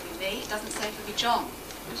say it'll be me. It doesn't say it'll be John.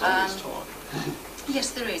 There's always talk.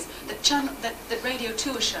 Yes, there is. That Radio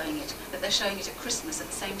 2 are showing it. That they're showing it at Christmas at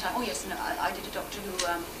the same time. Oh yes, no, I did a Doctor Who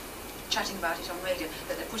chatting about it on radio.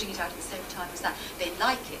 That they're putting it out at the same time as that. They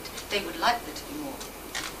like it. They would like there to be more.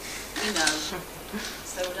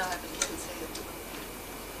 So would I, but he didn't say it.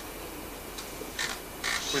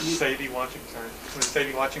 With Sadie watching, with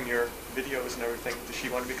Sadie watching your videos and everything, does she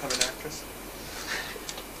want to become an actress?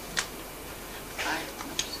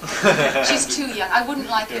 She's too young. I wouldn't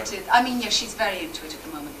like her to. I mean, yes, she's very into it at the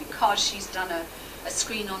moment because she's done a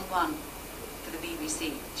screen-on-one for the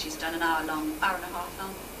BBC. She's done an hour and a half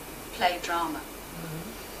long play drama.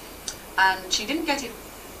 And she didn't get it.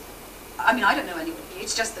 I mean, I don't know anybody.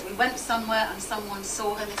 It's just that we went somewhere and someone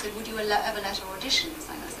saw her and they said, would you ever let her audition for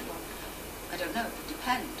something? I said, well, I don't know. It would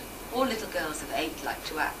depend. All little girls of 8 like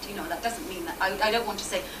to act. You know, that doesn't mean that. I don't want to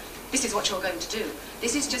say, this is what you're going to do.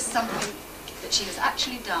 This is just something that she has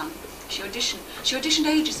actually done. She auditioned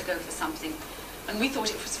ages ago for something, and we thought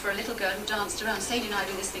it was for a little girl who danced around. Sadie and I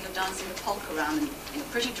do this thing of dancing the polka around in a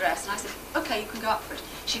pretty dress, and I said, okay, you can go up for it.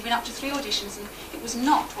 She'd been up to 3 auditions, and it was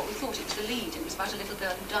not what we thought. It was the lead. It was about a little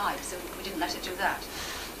girl who died, so we didn't let her do that.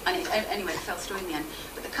 And anyway, it fell through in the end.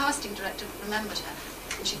 But the casting director remembered her,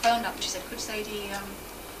 and she phoned up and she said, could Sadie,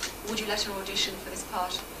 would you let her audition for this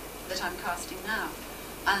part that I'm casting now?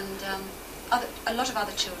 And a lot of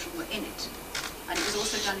other children were in it. And it was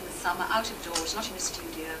also done in the summer, out of doors, not in a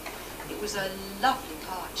studio. It was a lovely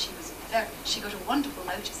part. She got a wonderful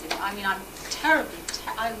notice in it. I mean, I'm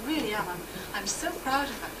I really am. I'm so proud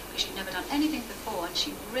of her because she'd never done anything before, and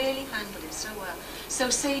she really handled it so well. So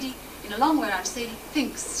Sadie, in a long way around, Sadie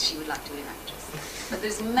thinks she would like to be an actress, but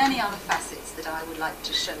there's many other facets that I would like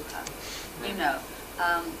to show her. You know,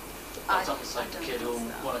 it's almost like a kid who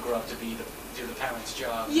want to grow up to do the parents'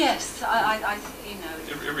 job. Yes, you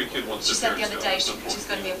know. Every kid wants to. She said the other day she's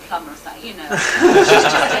going to be a plumber or something, you know. She's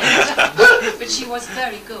just but she was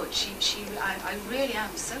very good. I really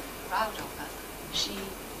am so proud of her. She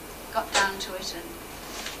got down to it, and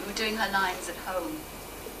we were doing her lines at home.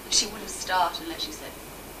 And she wouldn't start unless she said,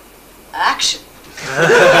 action.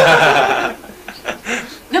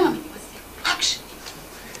 No, Mummy, you must say, action.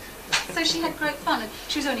 So she had great fun, and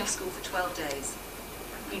she was only off school for 12 days.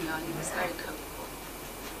 You know, and it was very comical.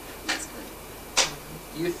 That's good.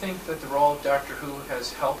 Do you think that the role of Doctor Who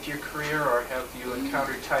has helped your career, or have you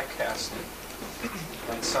encountered typecasting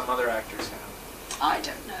like some other actors have? I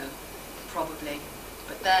don't know. Probably.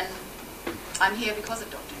 But then, I'm here because of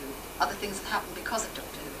Doctor Who. Other things have happened because of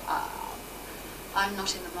Doctor Who. I'm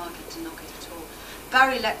not in the market to knock it at all.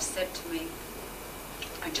 Barry Letts said to me,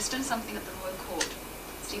 I'd just done something at the Royal Court,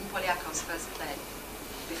 Stephen Polyakov's first play,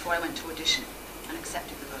 before I went to audition and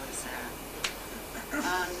accepted the role of Sarah.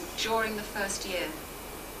 And during the first year,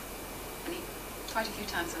 and quite a few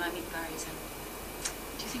times when I meet Barry, he said,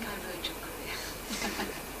 do you think I ruined your career?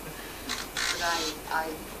 But I,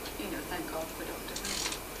 you know, thank God for Doctor Who.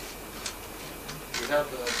 Do you have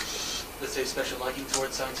let's say, special liking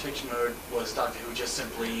towards science fiction, or was Doctor Who just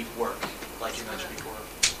simply work, like you mentioned before?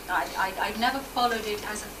 I never followed it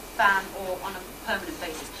as a fan or on a permanent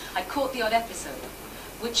basis. I caught the odd episode,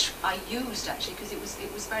 which I used actually because it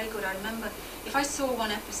was very good. I remember if I saw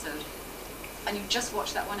one episode and you just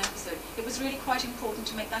watched that one episode, it was really quite important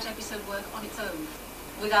to make that episode work on its own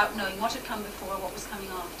without knowing what had come before or what was coming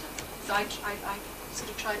after. So I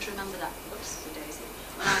sort of tried to remember that. Whoops, the daisy,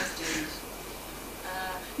 when I was doing it.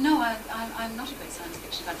 No, I'm not a great science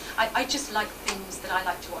fiction fan. I just like things that I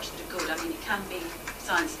like to watch that are good. I mean, it can be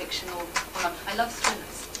science fiction or not. I love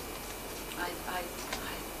thrillers. I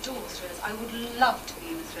adore thrillers. I would love to be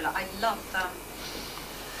in a thriller. I love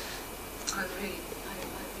I really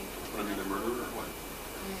Want to be the murderer or what?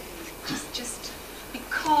 Just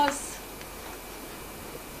because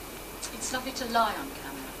it's lovely to lie on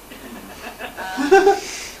camera.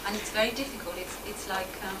 And it's very difficult. It's like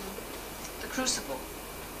The Crucible.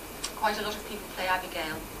 Quite a lot of people play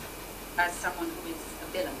Abigail as someone who is a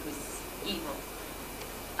villain, who is evil.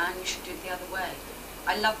 And you should do it the other way.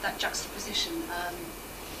 I love that juxtaposition.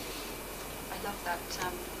 I love that,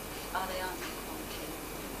 are they on key?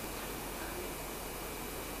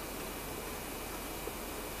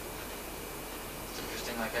 It's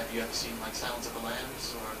interesting, like, have you ever seen, like, Silence of the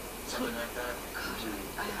Lambs, or something like that? God,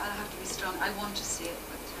 I'll have to be strong. I want to see it,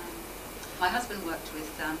 but my husband worked with,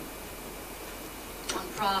 on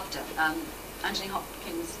Pravda. Anthony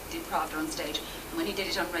Hopkins did Pravda on stage, and when he did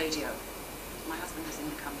it on radio, my husband was in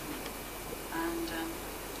the company. And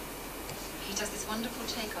he does this wonderful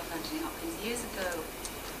take of Anthony Hopkins. Years ago,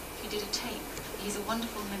 he did a tape. He's a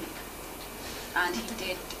wonderful mimic. And he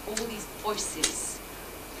did all these voices.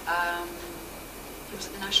 He was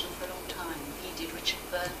at the National for a long time. He did Richard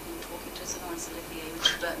Burton talking to Sir Laurence Olivier,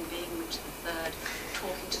 Richard Burton being Richard III,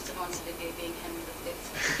 talking to Sir Laurence Olivier being Henry V.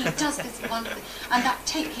 He does this wonderful, and that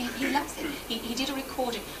tape, he loves it. He did a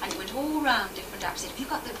recording, and it went all round different acts. He said, have you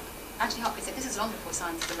got the, Anthony Hopkins said, this is long before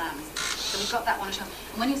Silence of the Lambs, so we've got that one at home.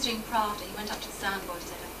 And when he was doing Pravda, he went up to the soundboard and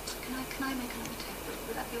said, can I make another tape?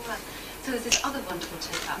 Would that be all right? So there's this other wonderful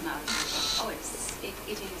take out now. Oh, it is.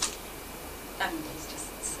 I mean, it's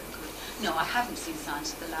just so good. No, I haven't seen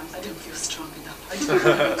Silence of the Lambs. I don't feel strong enough.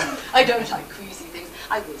 I don't like queasy things.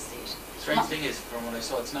 I will see it. Strange thing is, from what I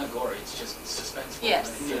saw, it's not gory. It's just suspenseful.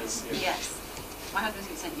 Yes. Yes. Yes. My husband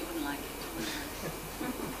said you wouldn't like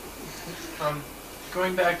it.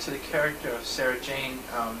 Going back to the character of Sarah Jane,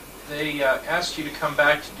 they asked you to come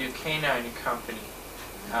back to do Canine and Company,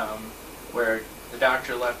 where the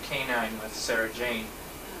doctor left Canine with Sarah Jane.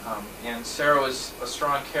 And Sarah was a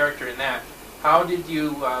strong character in that. How did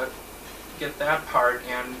you get that part,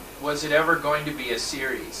 and was it ever going to be a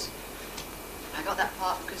series? I got that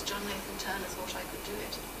part because John Nathan Turner thought I could do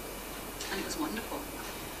it. And it was wonderful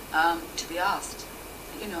to be asked,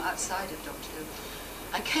 you know, outside of Doctor Who.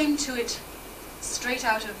 I came to it straight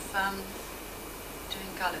out of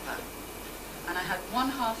doing Gulliver. And I had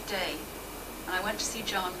 1.5 day, and I went to see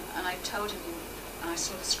John, and I told him, and I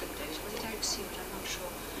saw the script date. Was it Eric Seward? I'm not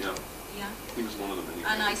sure. Yeah. Yeah? He was one of them.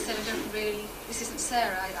 And I said, I don't really, this isn't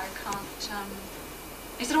Sarah, I can't,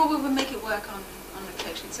 he said, oh, we'll make it work on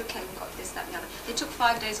location. It's okay, we've got this, that, and the other. They took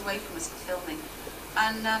 5 days away from us for filming.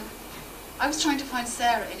 And I was trying to find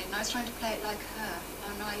Sarah in it, and I was trying to play it like her.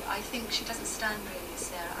 And I think she doesn't stand really as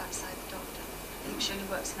Sarah outside the Doctor. I think she only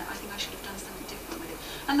works in that. I think I should have done something different with it.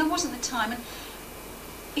 And there wasn't the time. And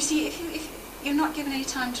you see, if you're not given any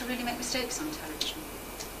time to really make mistakes on television.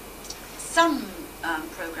 Some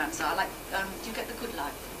programs are, like, do you get The Good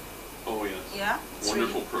Life? Oh, yes. Yeah? It's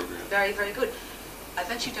Wonderful really program. Very, very good. I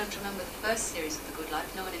bet you don't remember the first series of The Good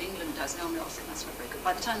Life. No one in England does. No one else, that's not very good.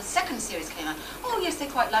 By the time the second series came out, oh yes, they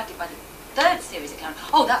quite liked it. By the third series it came out,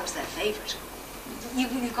 oh, that was their favourite.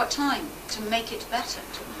 You've got time to make it better,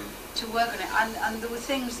 to work on it. And there were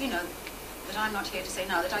things, you know, that I'm not here to say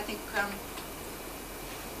now that I think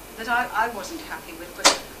that I wasn't happy with, but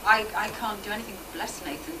I can't do anything but bless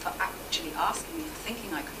Nathan for actually asking me, for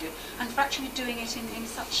thinking I could do it, and for actually doing it in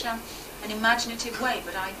such an imaginative way.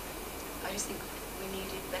 But I just think we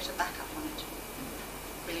needed better backup on it,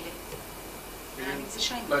 really. And I think it's a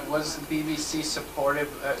shame. But was the BBC supportive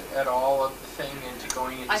at all of the thing into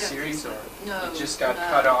going into series, or no, it just got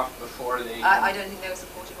cut off before they? I don't think they were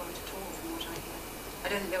supportive of it at all, from what I hear. I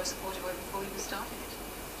don't think they were supportive of it before we even started it.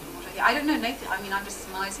 From what I hear, I don't know Nathan. I mean, I'm just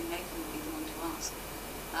surmising Nathan would be the one to ask.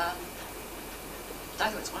 I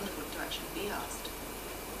thought it's wonderful to actually be asked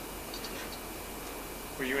to do it.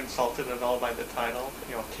 Were you insulted at all by the title?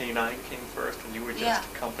 You know, K9 came first and you were just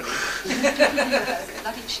Company.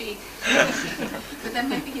 Bloody cheek. But then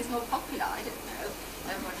maybe he's more popular, I don't know.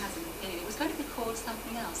 Everyone has an opinion. It was going to be called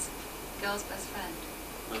something else. Girl's Best Friend.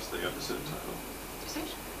 That's the episode title. Is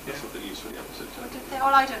it? That's what they used for the episode title. Did they? Oh,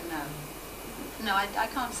 I don't know. No, I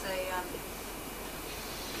can't say that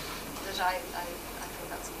I thought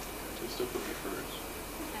that was something good. They still put me first.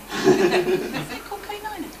 Okay. Is it called K9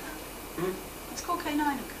 and Girl? It's called K9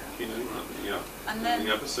 and Girl. K9 Company, yeah. And then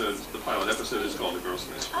the episode, the pilot episode is called The Girl's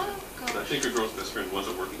Best Friend. Oh, gosh. But I think A Girl's Best Friend was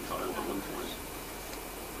a working title at one point.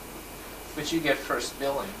 But you get first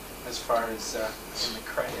billing as far as in the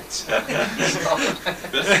credits. Well,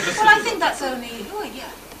 I think that's only. Oh,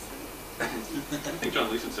 yeah. I think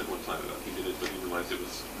John Leeson said one time about he did it, but he realized it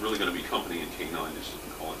was really going to be Company, and K9 just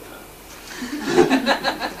didn't call it that.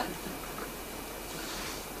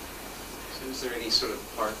 So is there any sort of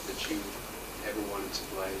part that you ever wanted to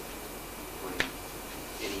play? Or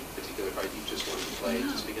any particular part you just wanted to play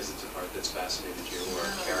just because it's a part that's fascinated you, or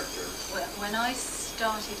a character? When I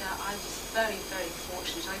started out, I was very, very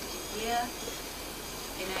fortunate. I did a year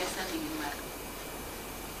in ESIN in Wrexham.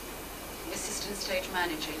 Assistant stage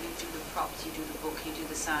manager, you do the props, you do the book, you do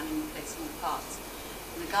the sound, and you play small parts.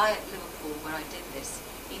 And the guy at Liverpool where I did this,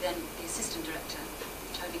 the assistant director,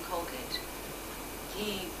 Tony Colgate,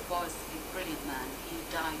 he was a brilliant man. He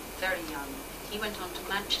died very young. He went on to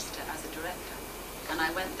Manchester as a director, and I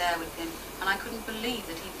went there with him, and I couldn't believe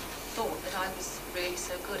that he thought that I was really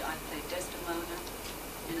so good. I played Desdemona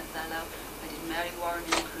in Othello, I did Mary Warren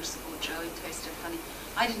in The Crucible, Jo in Taste of Honey.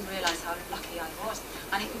 I didn't realise how lucky I was,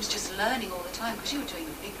 and it was just learning all the time, because you were doing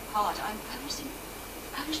a big part. I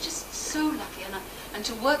was just so lucky, and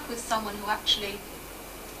to work with someone who actually,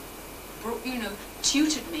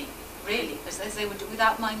 tutored me, really, as they would do,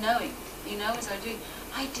 without my knowing, as I do.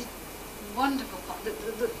 I did wonderful part.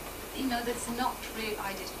 That's not really.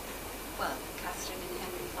 I did, well, Catherine in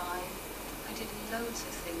Henry V. I did loads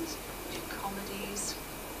of things. I did comedies,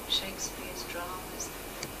 Shakespeare's dramas.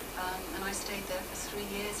 And I stayed there for 3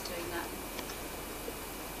 years doing that.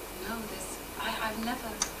 No,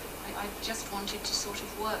 I just wanted to sort of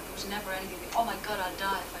work. There was never anything, oh my God, I'll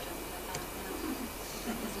die if I don't do that.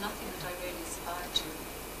 There's nothing that I really aspired to.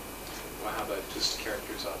 Well, how about just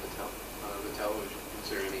characters on the television? Is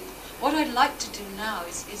there any? What I'd like to do now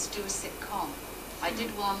is do a sitcom. I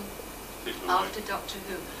did one after Doctor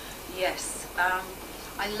Who. Yes.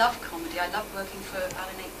 I love comedy. I love working for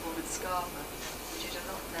Alan Ayckbourn at Scarborough. We did a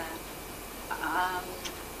lot there.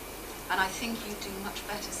 And I think you do much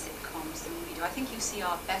better sitcoms than we do. I think you see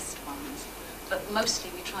our best ones, but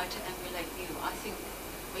mostly we try to emulate you. I think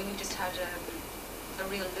we just had a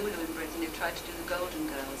real Lulu in Britain who tried to do the Golden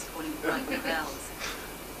Girls, calling it Bright Bells.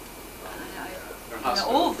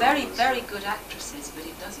 All very, very good actresses, but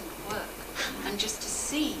it doesn't work. And just to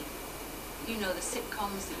see, the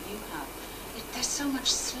sitcoms that you have, they're so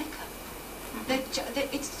much slicker.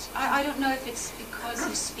 I don't know if it's because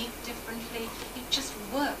you speak differently. It just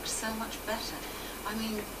worked so much better. I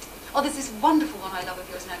mean, there's this wonderful one I love of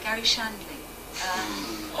yours now, Gary Shandling.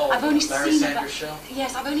 I've only seen about,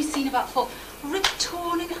 yes, I've only seen about 4. Rip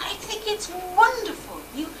Torn, I think it's wonderful.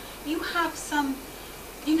 You have some,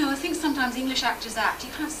 I think sometimes English actors act.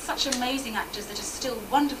 You have such amazing actors that are still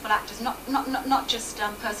wonderful actors, not just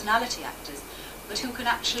personality actors, but who can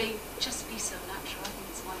actually just be so natural. I think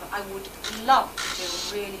it's wonderful. I would love to do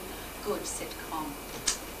a really good sitcom,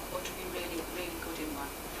 or to be really, really good in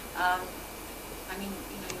one. I mean,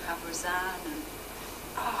 you have Roseanne, and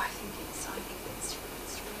I think it's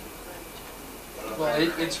really great. Well,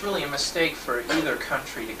 it's really a mistake for either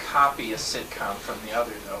country to copy a sitcom from the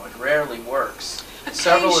other, though. It rarely works.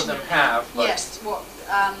 Several of them have. But yes, the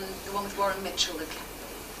one with Warren Mitchell that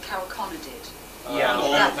Carol Connor did. Yeah,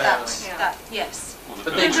 yes.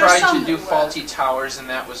 But they tried to do Faulty Towers, and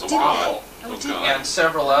that was awful. And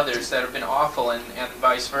several others that have been awful, and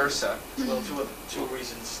vice versa. Well, two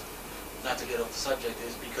reasons not to get off the subject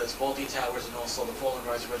is because Faulty Towers and also the Fall and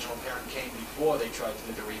Rise original parent came before they tried to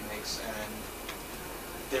do the remakes, and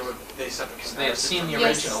they suffered. They had seen the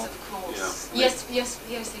original. Yes, of course. Yeah.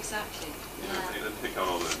 Yes, exactly. Yeah, they take out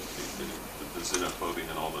all the xenophobia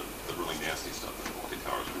and all the really nasty stuff, and Faulty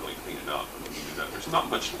Towers really clean it up. And when you do that, there's not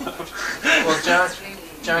much left. Well,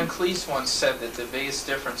 John Cleese once said that the biggest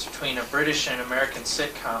difference between a British and American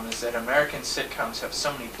sitcom is that American sitcoms have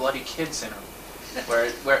so many bloody kids in them.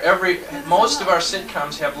 Where most of our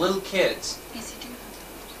sitcoms have little kids. Yes, you do have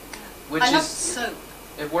that. Which I love Soap.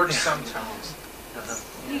 It works sometimes.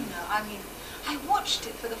 I mean, I watched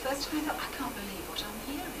it for the first time. I thought, I can't believe what I'm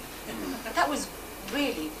hearing. That was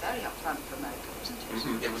really very upfront for America, wasn't it?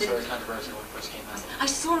 Mm-hmm. It was very controversial when it first came out. I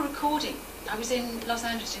saw a recording. I was in Los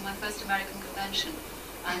Angeles doing my first American convention,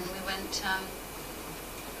 and we went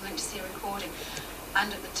to see a recording.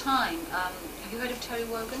 And at the time, have you heard of Terry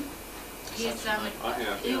Wogan? He was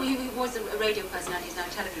a radio personality. He's now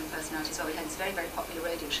a television personality. So he had this very, very popular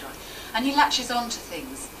radio show, and he latches on to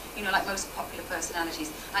things, like most popular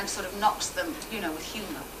personalities, and sort of knocks them, with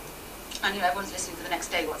humour. And everyone's listening for the next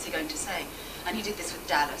day. What's he going to say? And he did this with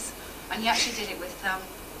Dallas, and he actually did it with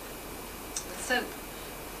Soap.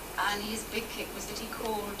 And his big kick was that he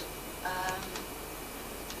called.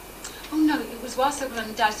 It was while Soap was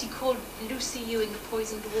on Dallas. He called Lucy Ewing the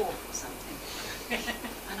poisoned dwarf or something.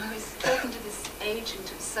 And I was talking to this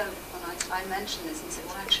agent of Soap, and I mentioned this and said,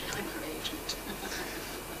 well, actually, I'm her agent.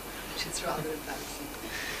 Which is rather embarrassing.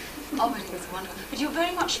 But it was wonderful. But you're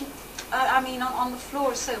very much, on the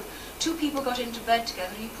floor of Soap, 2 people got into bed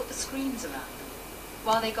together, and you put the screens around them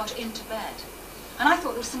while they got into bed. And I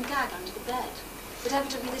thought there was some gag under the bed. But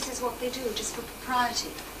evidently this is what they do, just for propriety.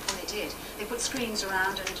 Well, they did. They put screens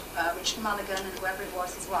around, and Richard Mulligan and whoever it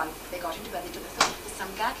was, his wife, they got into bed, they thought, there's some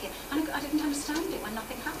gag here. And I didn't understand it when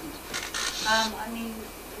nothing happened.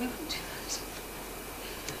 We wouldn't do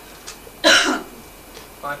that.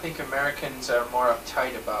 Well, I think Americans are more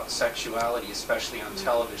uptight about sexuality, especially on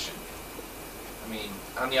television. I mean,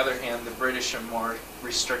 on the other hand, the British are more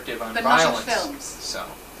restrictive on violence. But not in films. So.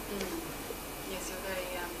 Yes, you're very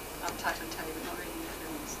uptight on telly, but not really in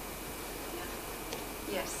films.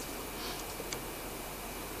 Yeah. Yes.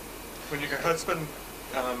 When your husband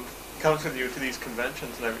comes with you to these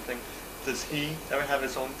conventions and everything, does he ever have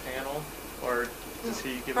his own panel, or does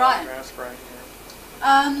he give autographs for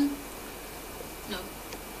anything? No.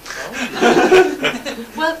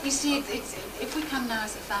 Well, you see, if we come now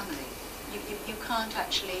as a family, you can't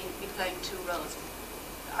actually be playing 2 roles.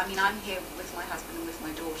 I mean, I'm here with my husband and with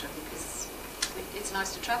my daughter because it's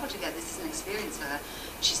nice to travel together. This is an experience for her.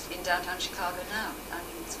 She's in downtown Chicago now. I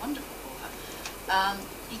mean, it's wonderful for her.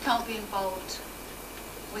 He can't be involved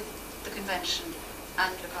with the convention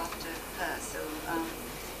and look after her. So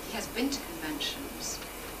he has been to conventions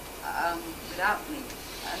without me,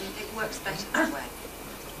 and it works better that way.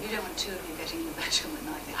 You don't want 2 of you getting in the bedroom at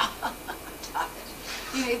night. I'm tired.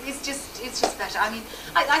 It's just better. I mean,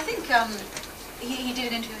 I think He did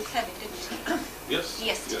an interview with Kevin, didn't he? Yes.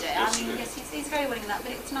 Yesterday. I mean, yes, he's very willing in that,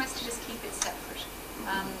 but it's nice to just keep it separate.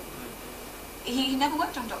 He never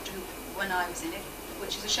worked on Doctor Who when I was in it,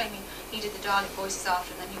 which is a shame. He did the Dalek voices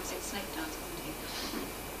after, and then he was in Snake Dance, wasn't he?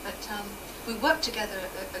 But we worked together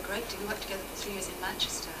a great deal. We worked together for 3 years in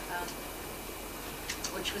Manchester,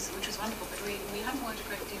 which was wonderful. But we haven't worked a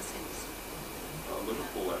great deal since.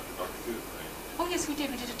 Liverpool after Doctor Who, right? Oh yes, we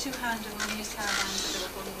did. We did a 2-hander on the news caravans at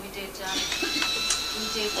Liverpool, and we did.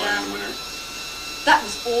 Winner. That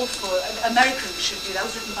was awful. Americans should do that.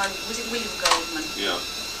 Was written by William Goldman. Yeah.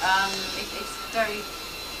 It's very.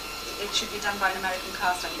 It should be done by an American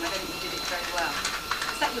cast. I think. I don't think he did it very well.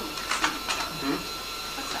 Is that yours?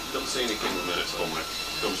 What's that? Don't say anything when it's home. My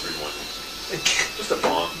film's rewinding. Just a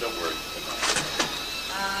bomb. Don't worry.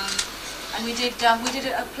 And we did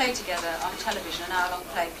a play together on television, an hour-long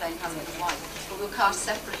play playing husband and wife. But we were cast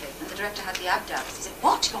separately, and the director had the abdabs. He said,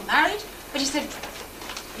 "What? You're married?" But he said,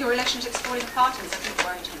 "Your relationship's falling apart," and I think it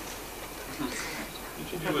worried him. Did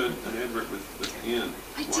you do an advert with Ian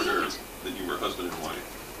Warner that you were husband and wife?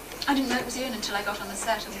 I didn't know it was Ian until I got on the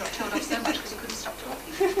set and got told off so much because he couldn't stop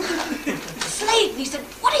talking. Sladen, he said,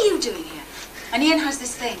 "What are you doing here?" And Ian has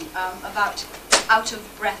this thing about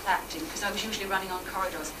out-of-breath acting, because I was usually running on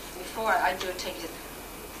corridors. Before I'd do a take it,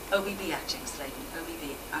 OBB acting, Sladen,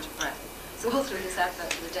 OBB, out of breath. So all through this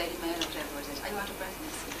advert for the Daily Mail or whatever it is, are you out of breath in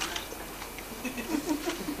this?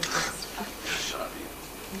 Shut up, Ian.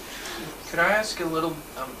 Could I ask a little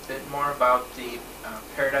bit more about the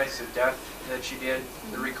Paradise of Death that you did,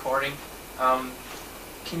 the recording?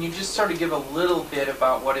 Can you just sort of give a little bit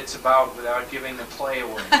about what it's about without giving the play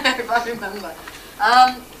away? If I remember.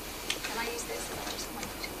 Can I use this?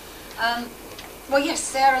 Well, yes,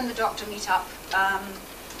 Sarah and the Doctor meet up.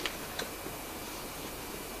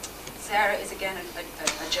 Sarah is again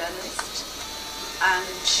a journalist, and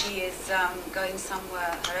she is going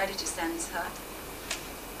somewhere her editor sends her.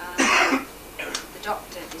 The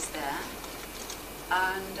Doctor is there,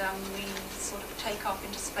 and we sort of take off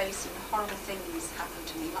into space, and horrible things happen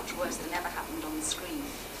to me, much worse than ever happened on the screen,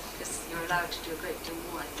 because you're allowed to do a great deal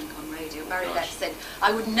more, I think, on radio. Barry Letts said,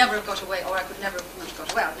 I would never have got away, or I could never have not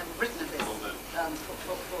got away, I've never written of this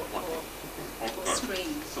for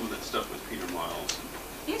screen. Some of that stuff with Peter Miles.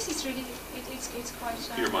 Yes, it's really, it's quite...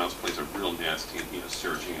 Peter Miles plays a real nasty,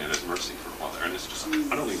 Sarah Jane at his mercy for a while there, and it's just,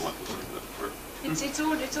 I don't even want to listen to that. It's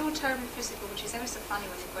all terribly physical, which is ever so funny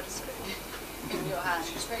when you've got a script in your hand.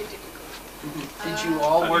 It's very difficult. Did you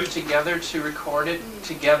all work together to record it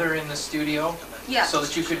together in the studio? Yeah. So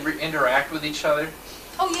that you could interact with each other?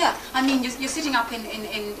 Oh yeah. I mean, you're sitting up in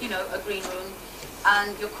a green room,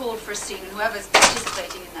 and you're called for a scene, and whoever's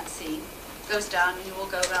participating in that scene goes down, and you all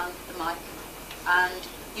go around the mic, and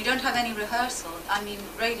you don't have any rehearsal. I mean,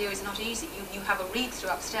 radio is not easy. You have a read-through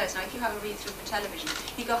upstairs. Now, if you have a read-through for television,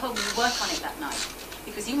 you go home and you work on it that night,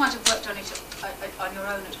 because you might have worked on it on your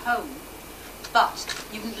own at home, but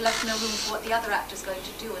you've left no room for what the other actor's going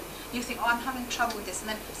to do, and you think, oh, I'm having trouble with this, and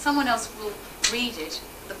then someone else will read it,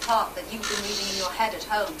 the part that you've been reading in your head at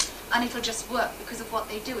home, and it'll just work because of what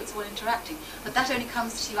they do. It's all interacting. But that only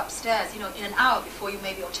comes to you upstairs, in an hour before you,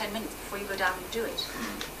 maybe, or 10 minutes before you go down and do it.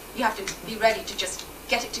 You have to be ready to just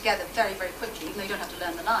get it together very, very quickly, even though you don't have to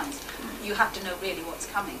learn the lines. You have to know really what's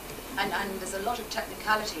coming. And there's a lot of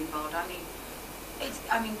technicality involved. I mean,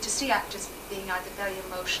 to see actors being either very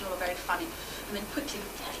emotional or very funny, and then quickly,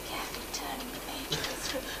 very carefully turning the page.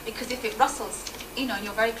 Because if it rustles, and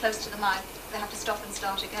you're very close to the mic, they have to stop and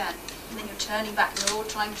start again. And then you're turning back, and you're all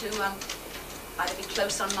trying to either be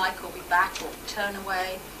close on mic or be back or turn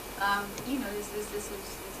away. There's this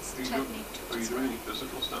technique to it. Are you doing any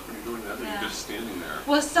physical stuff when you're doing that, or are you just standing there?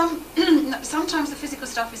 Well, sometimes the physical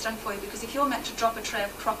stuff is done for you, because if you're meant to drop a tray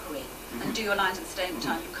of crockery and do your lines at the same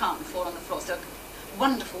time, you can't and fall on the floor. So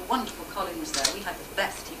wonderful, wonderful Colin was there. We had the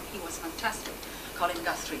best. He was fantastic. Colin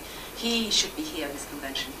Guthrie. He should be here at this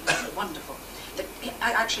convention. He was wonderful.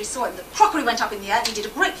 I actually saw him. The crockery went up in the air. He did a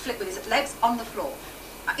great flip with his legs on the floor.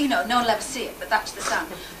 No one will ever see it, but that's the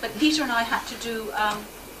sound. But Peter and I had to do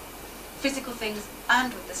physical things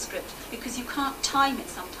and with the script, because you can't time it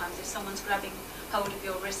sometimes if someone's grabbing hold of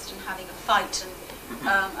your wrist and having a fight,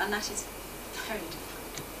 and that is very difficult.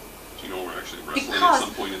 So we're actually wrestling at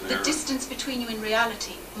some point in there. The distance between you in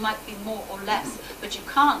reality might be more or less, but you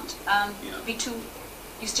can't be too.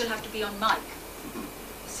 You still have to be on mic,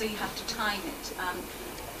 so you have to time it.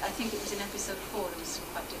 I think it was in episode 4 it was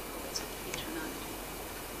quite difficult. It's Peter and I.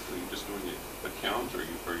 So you're just doing a count, or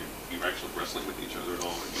are you actually wrestling with each other at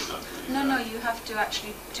all? No, you have to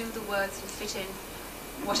actually do the words and fit in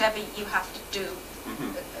whatever you have to do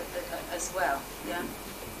as well. Yeah.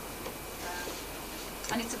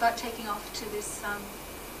 And it's about taking off to this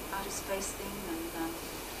outer space thing, and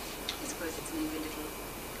I suppose it's maybe a little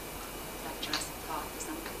like Jurassic Park or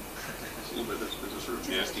something. But there's a sort of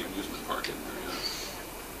nasty amusement park in there, yeah.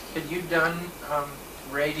 Had you done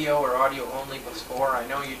radio or audio only before? I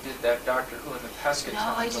know you did that Doctor Who and the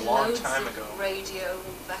Pescatons a long time ago. No, I did loads of radio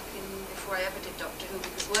back in, before I ever did Doctor Who,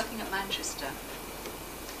 because working at Manchester,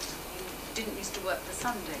 you didn't used to work the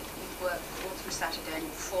Sunday. You'd work all through Saturday and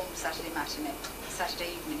perform Saturday matinee,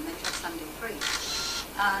 Saturday evening, and then you had Sunday free.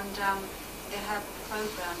 And they had a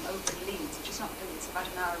program over in Leeds, which is not really, it's about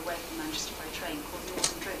an hour away from Manchester by train, called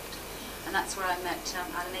Northern Drift. And that's where I met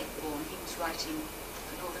Alan Ayckbourn. He was writing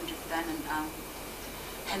for Northern Drift then, and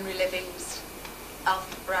Henry Livings,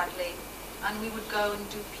 Alfred Bradley, and we would go and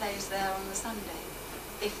do plays there on the Sunday,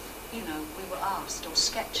 if we were asked, or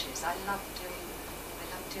sketches. I love doing.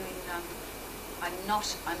 I'm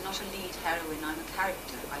not a lead heroine. I'm a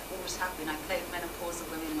character. I always have been. I played menopausal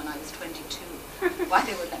women when I was 22. Why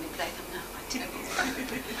they wouldn't let me play them now, I don't know.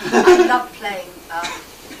 I love playing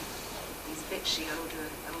these bitchy older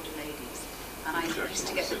ladies, and I used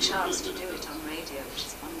to get the chance to do it on radio, which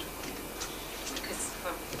is wonderful. Because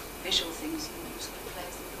for visual things, you sort of play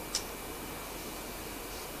as a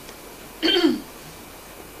book.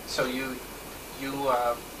 So you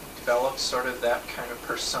developed sort of that kind of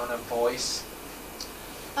persona voice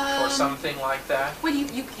for something like that? Well,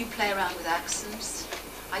 you play around with accents.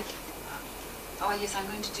 Oh yes, I'm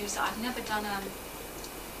going to do so. I've never done a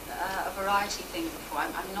variety thing before.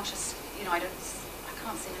 I'm not a, I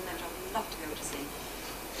can't sing a note. I would love to be able to sing.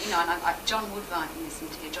 And John Wood writing this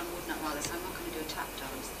into here, John Woodnut rather, so I'm not going to do a tap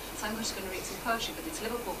dance. So I'm just going to read some poetry, but it's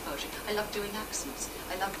Liverpool poetry. I love doing accents.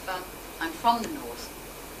 I'm from the north,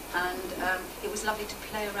 and it was lovely to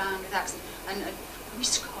play around with accents. And we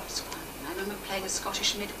Scots, I remember playing a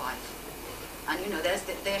Scottish midwife, and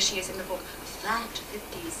there she is in the book, a flat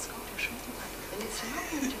 50s Scottish midwife, and it's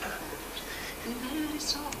lovely to do that, and very, very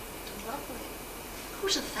soft and lovely.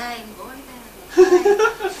 Who's a fine boy then?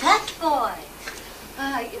 Fat boy.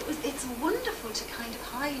 It's wonderful to kind of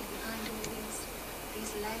hide behind all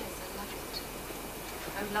these layers. I love it.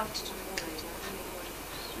 I would love to do more radio, I really would.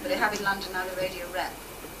 But they have in London now the radio rep,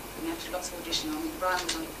 and you have to do lots of auditioning. Brian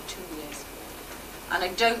was on it for 2 years. And I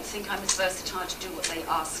don't think I'm as versatile to do what they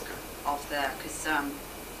ask of there, because,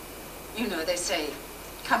 they say,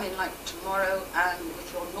 come in like tomorrow and with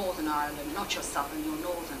your Northern Ireland, not your Southern, your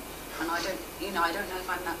Northern. And I don't know if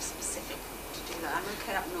I'm that specific to do that. I'm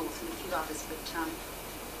okay up north and a few others, but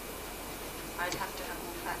I'd have to have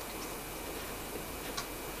more practice.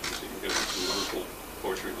 So you're going to do some wonderful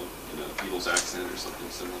poetry in a Beatles accent or something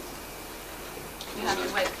similar. You have to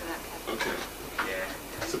wait for that, Kevin. Okay. Yeah.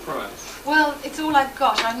 Surprise. Well, it's all I've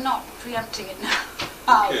got. I'm not preempting it now.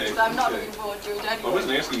 Okay, I'm not looking forward to it anyway. I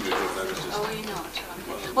wasn't asking you to do that. I was just... Oh, are you not?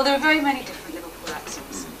 Okay. Well, there are very many different Liverpool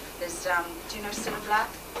accents. There's, do you know Cilla Black?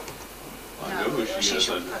 I know who she is.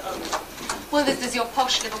 Well, there's your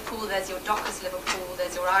posh Liverpool, there's your Dockers Liverpool,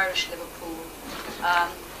 there's your Irish Liverpool.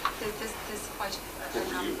 There's quite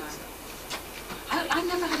a number. I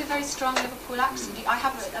never had a very strong Liverpool accent. I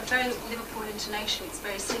have a very Liverpool intonation. It's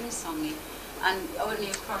very sing-songy. And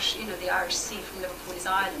only across, the Irish Sea from Liverpool is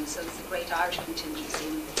Ireland, so there's a great Irish contingency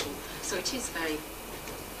in Liverpool. So it is very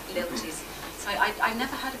lilty. So I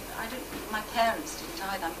never had, my parents didn't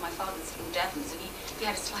either. I mean, my father's from Devon, so he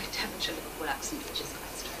had a slight Devonshire Liverpool accent, which is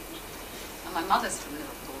quite strange. And my mother's from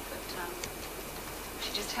Liverpool, but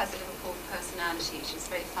she just has a Liverpool personality, which is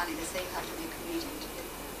very funny. They say you have to be a comedian to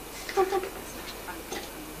live there. It's not funny.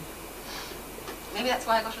 Maybe that's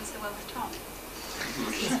why I got on so well with Tom.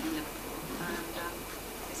 He's from Liverpool.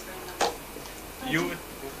 It's very nice.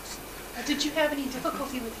 Did you have any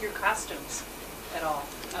difficulty with your costumes at all?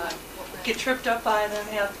 Get tripped up by them,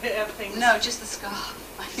 have things? No, just the scarf.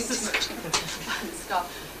 I think too much by the scarf.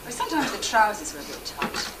 But sometimes the trousers were a bit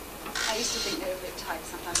tight. I used to think they were a bit tight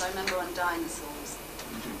sometimes. I remember on Dinosaurs,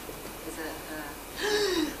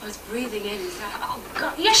 I was breathing in and saying, oh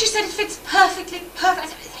God, yes, she said it fits perfectly,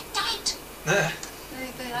 perfect. I said, they're tight. I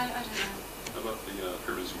don't know. How about the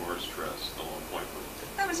Curtis Moore's dress, the long white one?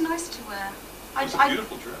 That was nice to wear. It was a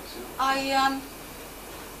beautiful dress, yeah.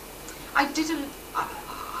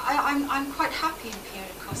 I'm quite happy in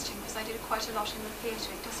period costume because I did quite a lot in the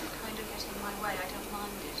theatre. It doesn't kind of get in my way. I don't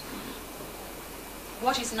mind it.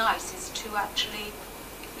 What is nice is to actually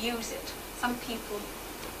use it. Some people,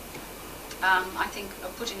 I think,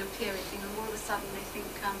 are putting a period thing, and all of a sudden they think,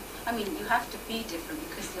 you have to be different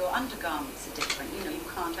because your undergarments are different. You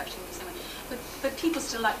can't actually use them. But people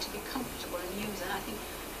still like to be comfortable and use it. And I think,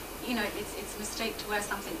 it's a mistake to wear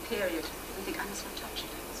something period and think, I must not touch it.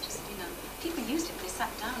 I must just you know. People used it when they sat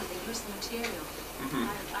down and they used the material.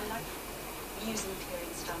 I like using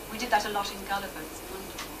period stuff. We did that a lot in Gulliver. It's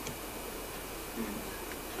wonderful.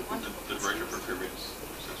 The director for Periods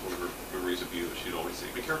says one of her memories of you, she'd always say,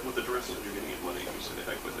 be careful with the dress if you're getting it money. You say, the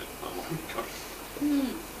heck with it. I'm on the cover.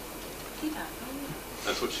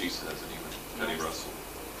 That's what she says anyway. Penny Russell.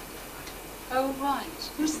 Oh, right.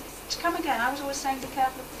 Who's come again? I was always saying be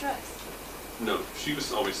careful with the dress. No, she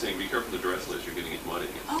was always saying, be careful with the dress, Liz, you're getting it muddy.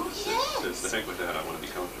 Oh, yes. Says, the heck with that, I want to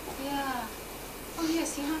be comfortable. Yeah. Oh,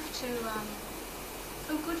 yes, you have to,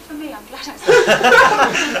 oh, good for me. I'm glad I said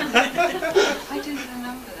that. I didn't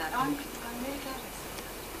remember that. I'm really glad I said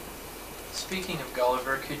that. Speaking of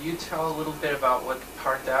Gulliver, could you tell a little bit about what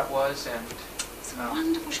part that was? And it's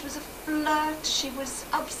wonderful. She was a flirt. She was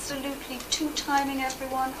absolutely two-timing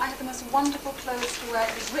everyone. I had the most wonderful clothes to wear.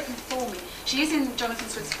 It was written for me. She is in Jonathan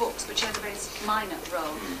Swift's books, but she has a very minor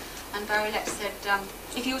role. And Barry Letts said,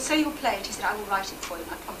 if you would say you'll play it, he said, I will write it for you.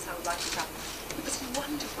 And I promise I will write it up. It was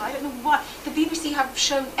wonderful. I don't know why. The BBC have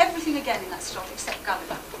shown everything again in that slot except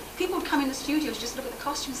Gulliver. People would come in the studios just look at the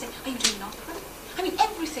costume and say, are you doing an opera? I mean,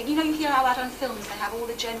 everything. You know, you hear how out on films they have all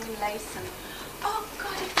the genuine lace and... Oh,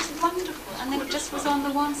 God, it was wonderful. And then it just was on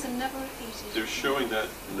the once and never repeated. They're showing that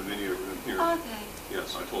in the video room here. Are they?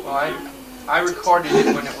 Yes, I told them well, I recorded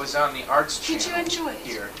it when it was on the Arts Channel. Did you enjoy it?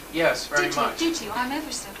 Here. Yes, very much. Did you? I'm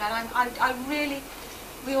ever so glad. I really...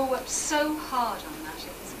 We all worked so hard on that. It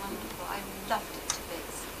was wonderful. I loved it to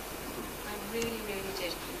bits. I really, really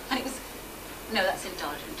did. And it was... No, that's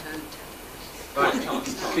indulgent, don't But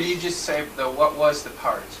could you just say, though, what was the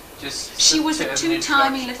part? Just she was a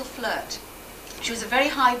two-timing little flirt. She was a very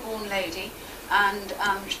high-born lady and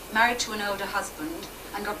married to an older husband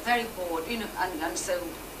and got very bored, you know, and so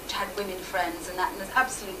had women friends and that, and was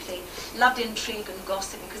absolutely loved intrigue and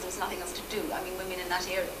gossip because there was nothing else to do. I mean, women in that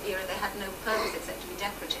era they had no purpose except to be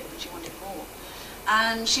decorative, and she wanted more.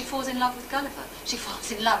 And she falls in love with Gulliver. She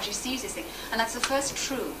falls in love, she sees this thing, and that's the first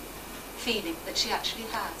true feeling that she actually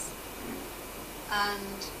has.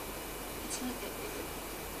 And it's,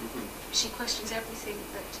 she questions everything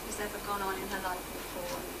that has ever gone on in her life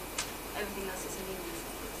before, and everything else is meaningless.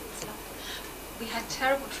 It's lovely. We had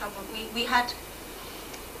terrible trouble. We had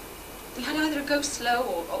either a go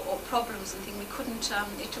slow or problems and things. We couldn't.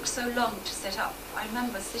 It took so long to set up. I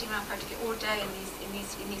remember sitting around practically all day in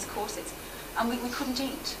these corsets, and we couldn't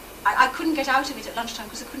eat. I couldn't get out of it at lunchtime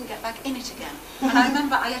because I couldn't get back in it again. And I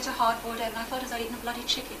remember I ate a hard-boiled egg, and I felt as I'd eaten a bloody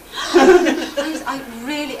chicken. I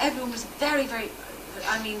really, everyone was very, very.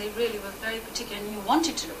 I mean, they really were very particular, and you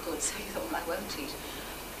wanted to look good, so you thought, well, I won't eat.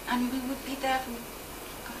 And we would be there from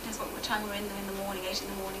God knows what time we were in there in the morning, 8 in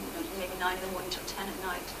the morning, maybe 9 in the morning till 10 at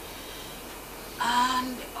night.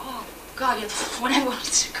 And, oh, God, when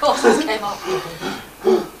everyone's courses came off.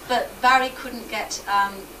 But Barry couldn't get,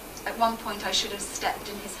 at one point I should have stepped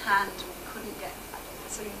in his hand and couldn't get,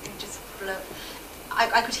 so he just blurred.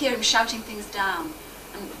 I could hear him shouting things down,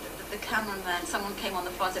 and the cameraman, someone came on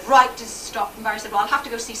the floor and said, right, just stop. And Barry said, well, I'll have to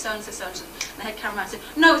go see so-and-so, so-and-so. And the head cameraman said,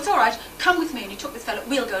 no, it's all right, come with me. And he took this fellow,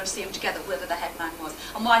 we'll go and see him together, whoever the head man was.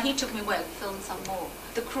 And while he took me away, we filmed some more.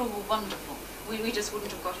 The crew were wonderful. We just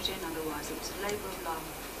wouldn't have got it in otherwise. It was a labour of love.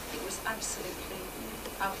 It was absolutely,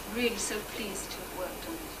 I'm really so pleased to have worked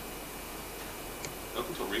on it. Up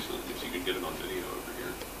until recently, you could get it on video over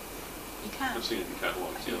here. You can? I've seen it in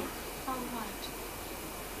catalogs, yeah. Oh, right.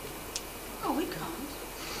 Oh, we can't.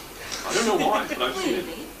 I don't know why, but I've seen it.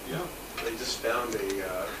 Yeah. They just found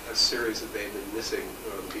a series that they'd been missing,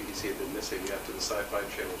 or the BBC had been missing after the Sci-Fi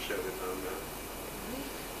channel showed it on.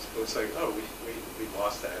 So it's like, oh, we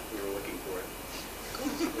lost that. We were looking for it.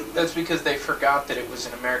 That's because they forgot that it was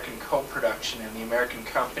an American co-production, and the American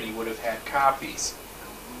company would have had copies.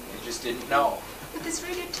 They just didn't know. But there's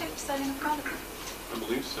really a tape selling of Gulliver. I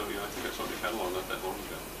believe so, yeah. I think I saw the catalog not that long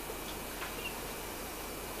ago.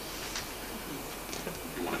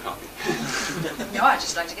 You want a copy? No, I'd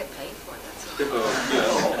just like to get paid for it, that's all.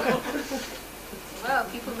 Yeah. Well,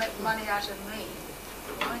 people make money out of me.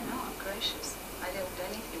 Why not? Gracious. I don't do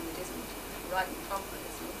anything that isn't right and proper.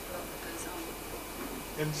 There's an awful lot that goes on.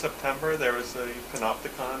 In September, there was a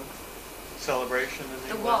Panopticon celebration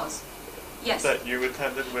in England. There was. Yes. That you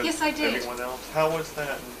attended with yes, I did. everyone else. How was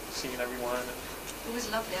that, and seeing everyone? It was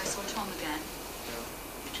lovely. I saw Tom again,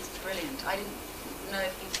 which was brilliant. I didn't know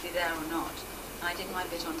if he'd be there or not. I did my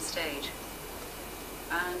bit on stage.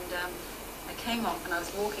 And I came off and I was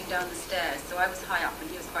walking down the stairs, so I was high up and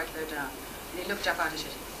he was quite low down. And he looked up at it. It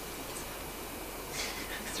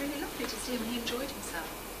was really lovely to see him, and he enjoyed himself.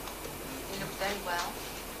 He looked very well.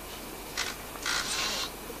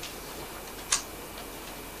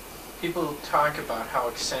 People talk about how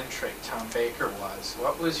eccentric Tom Baker was.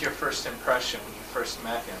 What was your first impression when you first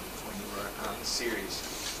met him when you were on the series?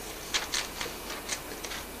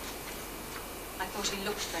 I thought he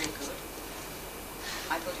looked very good.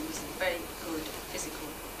 I thought he was a very good physical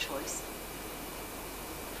choice.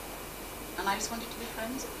 And I just wanted to be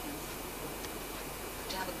friends with him.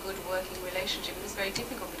 To have a good working relationship. It was very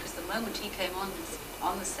difficult because the moment he came on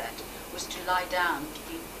the set was to lie down to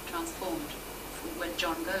be transformed when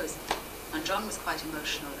John goes. And John was quite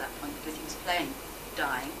emotional at that point because he was playing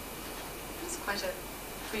dying. It was quite a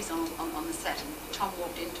freeze on the set, and Tom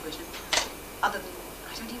walked into it, and other than,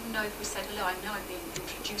 I don't even know if we said hello. I know I'd been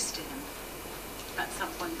introduced to him at some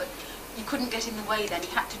point, but you couldn't get in the way then. He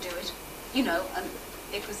had to do it, you know, and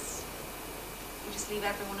it was, you just leave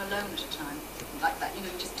everyone alone at a time like that, you know,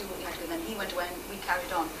 you just do what you had to do. And then he went away and we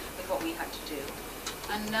carried on with what we had to do.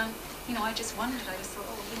 And, you know, I just wondered, I just thought,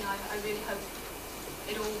 oh, you know, I really hope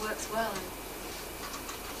it all works well.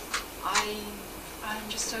 And I'm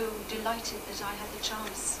just so delighted that I had the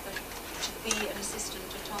chance to be an assistant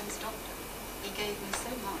to Tom's doctor. He gave me so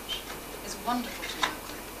much. It was wonderful to work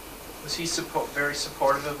with. Was he very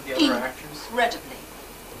supportive of the other actors? Incredibly.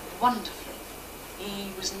 Wonderfully.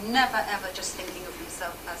 He was never ever just thinking of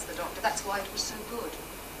himself as the doctor. That's why it was so good.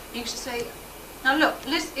 He used to say, now look,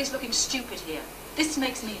 Liz is looking stupid here. This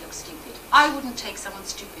makes me look stupid. I wouldn't take someone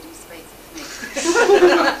stupid in space with me.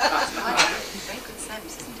 That's very good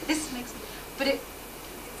sense, isn't it? This makes me... But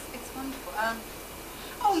it's wonderful.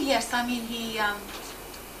 Oh yes, I mean he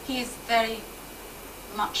is very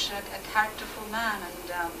much a characterful man,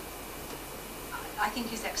 and I think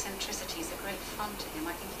his eccentricity is a great fun to him.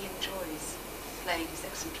 I think he enjoys playing his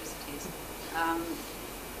eccentricities.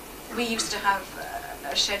 We used to have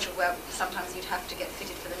a schedule where sometimes you'd have to get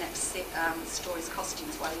fitted for the next story's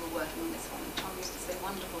costumes while you were working on this one. And Tom used to say a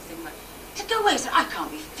wonderful thing like, he said, go away. He said, I can't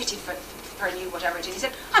be fitted for a new whatever it is. He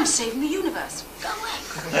said, I'm saving the universe. Go away.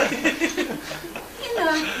 You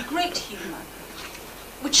know, great humour,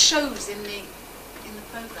 which shows in the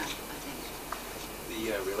programme, I think.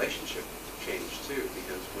 The relationship changed too,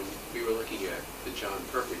 because when we were looking at the John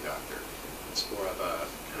Pertwee doctor, it's more of a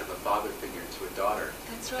kind of a father figure to a daughter.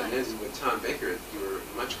 That's right. And then with Tom Baker, you were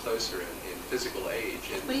much closer in physical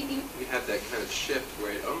age, and we had that kind of shift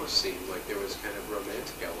where it almost seemed like there was kind of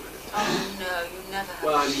romantic element. Oh no, you never have.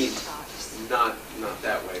 Well, I mean, not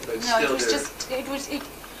that way, but no, still. No, it was just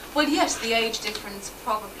well, yes, the age difference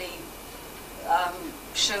probably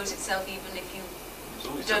shows itself even if you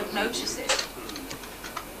don't notice it.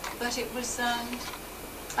 But it was,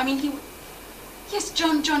 I mean, yes,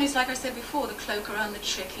 John is, like I said before, the cloak around the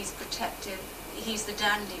trick. He's protective. He's the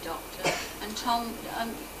dandy doctor. And Tom,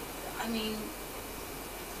 I mean,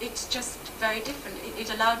 it's just very different.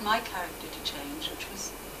 It allowed my character to change,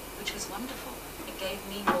 which was wonderful. It gave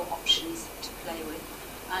me more options to play with.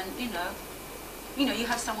 And, you know, you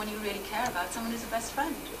have someone you really care about, someone who's a best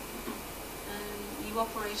friend. And you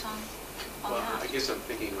operate on well, that. I guess I'm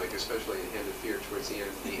thinking, like, especially in Hand of Fear towards the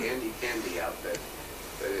end, the Andy Pandy outfit.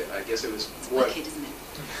 I guess it was more. It's wicked, isn't it?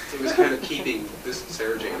 It was kind of keeping this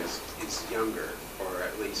Sarah Jane is younger, or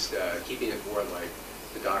at least keeping it more like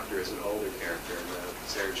the Doctor is an older character and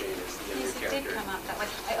Sarah Jane is the younger character. Yes, it did come out that way.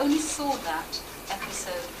 I only saw that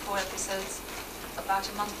episode, 4 episodes, about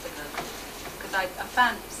a month ago, because a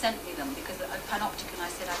fan sent me them because Panopticon, I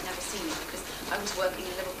said I'd never seen it because I was working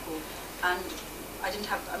in Liverpool and I didn't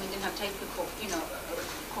have tape record, a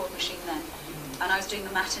record machine then. And I was doing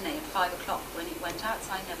the matinee at 5 o'clock when it went out,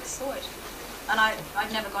 so I never saw it. And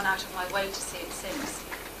I'd never gone out of my way to see it since.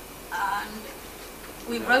 And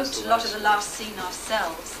we wrote a lot of the last scene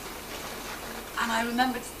ourselves. And I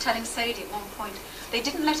remember telling Sadie at one point, they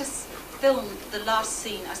didn't let us film the last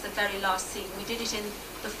scene as the very last scene. We did it in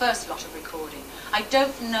the first lot of recording. I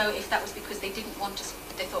don't know if that was because they didn't want us,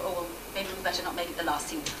 they thought, oh, well, maybe we better not make it the last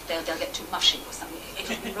scene. They'll get too mushy or something.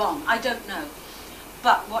 It'll be wrong. I don't know.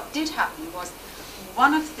 But what did happen was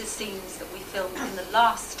one of the scenes that we filmed in the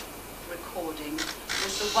last recording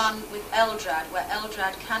was the one with Eldrad, where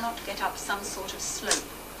Eldrad cannot get up some sort of slope.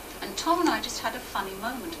 And Tom and I just had a funny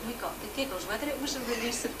moment, and we got the giggles. Whether it was a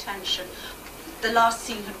release of tension, the last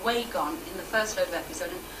scene had way gone in the first load of episode,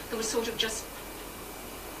 and there was sort of just,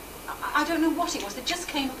 I don't know what it was, there just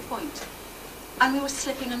came a point. And we were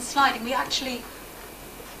slipping and sliding. We actually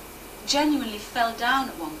genuinely fell down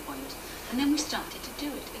at one point, and then we started to do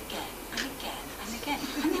it again and again and again.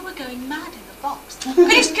 And they were going mad in the box. Can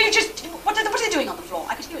you just, what are they doing on the floor?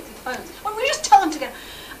 I could hear it through the phones. Well, we just tell them to get.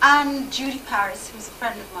 And Judy Paris, who's a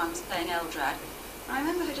friend of mine, was playing Eldrad. And I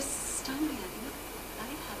remember her just standing there thinking, what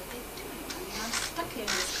the hell are they doing? I mean, I'm stuck here in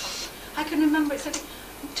this costume. I can remember it so.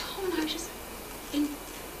 And Tom and I were just in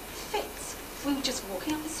fits.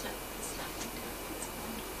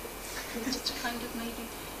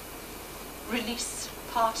 release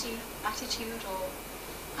party attitude, or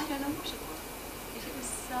I don't know what it was.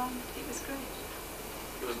 It was great.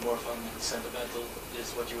 It was more fun than sentimental,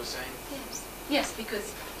 is what you were saying? Yes. Yes,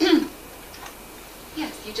 because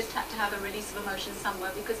yes, you just had to have a release of emotion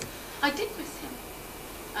somewhere, because I did miss him.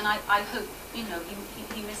 And I hope, you know,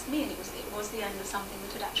 he missed me, and it was the end of something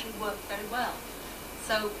that had actually worked very well.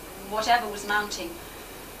 So whatever was mounting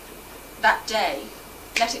that day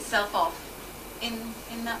let itself off in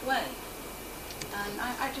that way. And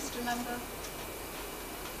I just remember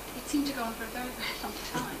it seemed to go on for a very, very long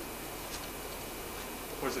time.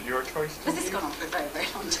 Was it your choice? Has this gone on for a very, very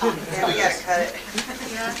long time? Yeah, we gotta cut it.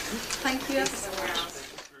 Yeah. Thank you ever so much.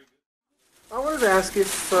 I wanted to ask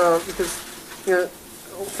if, because, you know,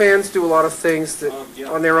 fans do a lot of things that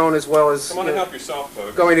on their own, as well as Come on and help yourself,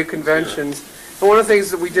 folks. going to conventions. And one of the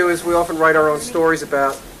things that we do is we often write our own stories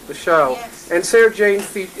about the show. And Sarah Jane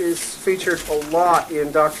is featured a lot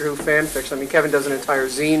in Doctor Who fan fiction. I mean, Kevin does an entire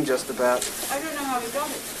zine just about. I don't know how he got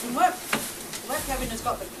it. And where Kevin has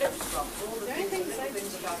got the clips from, all the things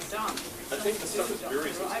that I've done. I think the stuff is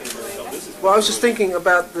very sustainable. This is Well, I was just thinking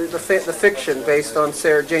about the fiction based on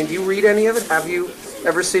Sarah Jane. Do you read any of it? Have you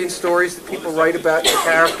ever seen stories that people write about your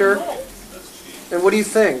character? And what do you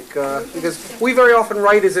think? Because we very often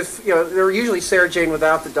write as if, you know, they're usually Sarah Jane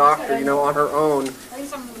without the Doctor, you know, on her own. I think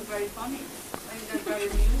some of them are very funny. I think they're very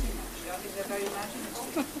amusing, actually. I think they're very imaginative.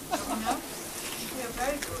 You know? They're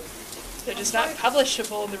very good. They're just not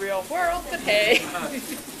publishable in the real world, but hey.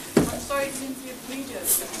 I'm sorry, Cynthia Breeder.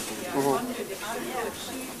 I wondered if I don't know if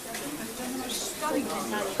she's done much stunning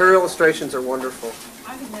on Her illustrations are wonderful.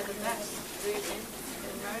 I think they're the best, really,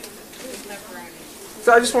 in America.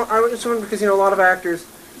 So I just wonder, because, you know, a lot of actors,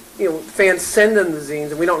 you know, fans send them the zines,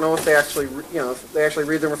 and we don't know if they actually, you know, if they actually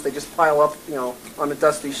read them, or if they just pile up, you know, on a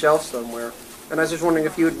dusty shelf somewhere. And I was just wondering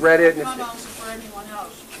if you had read it. And I can't answer for anyone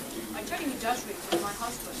else. I tell you who does read them, my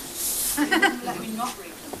husband. He wouldn't let me not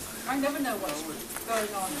read them. I never know what's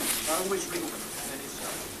going on. I always read them.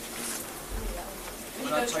 He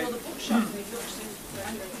goes to all the bookshops and he looks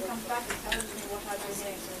and he comes back and tells me what I've been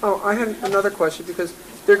saying. Oh, I had another question, because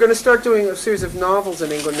they're going to start doing a series of novels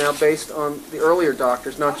in England now based on the earlier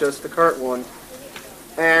Doctors, not just the current one.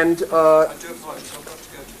 And I do apologize, I've got to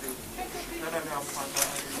go to the... No, I'm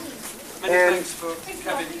fine. Many thanks for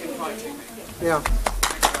Kevin inviting me. Yeah.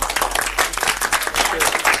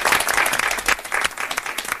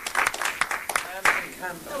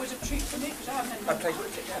 That was a treat for me because I haven't had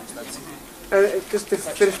I played And just to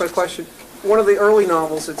finish my question, one of the early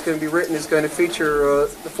novels that's going to be written is going to feature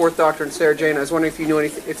the Fourth Doctor and Sarah Jane. I was wondering if you knew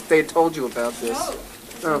anything, if they had told you about this.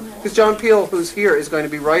 No. Because John Peel, who's here, is going to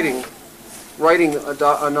be writing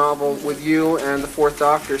a novel with you and the Fourth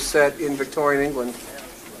Doctor set in Victorian England.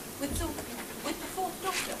 With the Fourth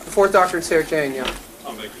Doctor? The Fourth Doctor and Sarah Jane, yeah.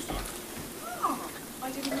 Tom Baker's Doctor. Oh,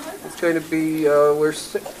 I didn't know that. It's going to be where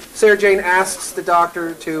Sarah Jane asks the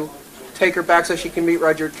Doctor to take her back so she can meet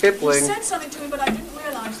Rudyard Kipling. He said something to me, but I didn't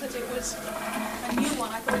realise that it was a new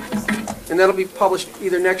one. I thought it was... And that'll be published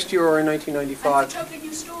either next year or in And it's a 1995. totally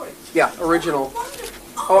new story. Yeah, original.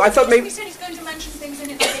 Oh, I thought maybe... He said he's going to mention things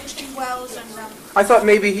in it like H.G. Wells and... I thought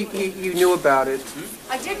maybe you knew about it.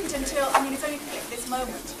 I didn't until, I mean, it's only clicked this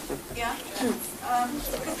moment. Yeah?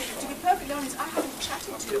 Because to be perfectly honest, I haven't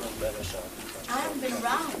chatted to him. I haven't been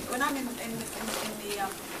around. When I'm in the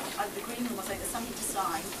green room, I'll say there's something to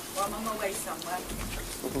sign, or I'm on my way somewhere.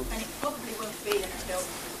 And it probably won't be until,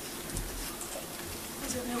 I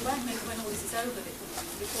don't know when all this is over,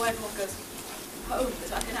 before everyone goes home,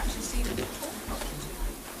 that I can actually see them talk properly to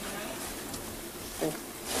me, you know?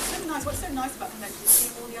 It's so nice. What's so nice about conventions is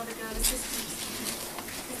seeing all the other girl assistants.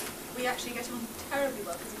 We actually get on terribly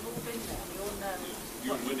well because we've all been there. We all know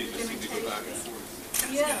You and Wendy just seem to go back and forth.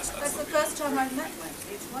 Yeah, that's the first time I've met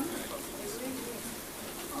Wendy. It's wonderful. It really is.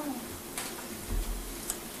 Oh.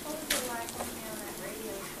 What was it like working on that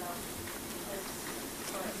radio show?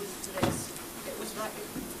 It was like,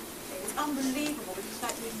 it was unbelievable because it's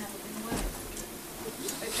like we'd never been away.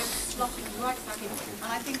 It just slotted right back in. And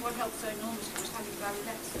I think what helped so enormously was having Barry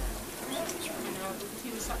Letts there. You know, because he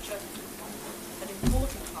was such an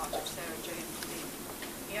important part of Sarah Jane's theme.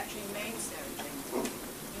 He actually made Sarah Jane.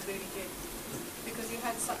 He really did. Because he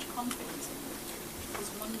had such confidence in her. It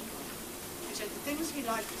was wonderful. He said the things he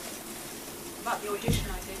liked about the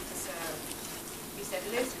audition I did for Sarah, he said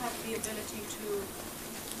Liz had the ability to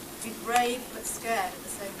be brave but scared at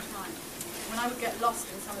the same time. When I would get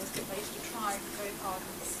lost in some of the scripts, I used to try very hard to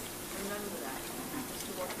remember that as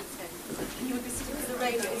to what he said. And you would be sitting at the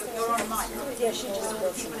radio, you're on mic, yeah, she just all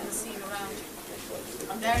the people in the scene around you.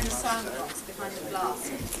 And they're in the sound box behind the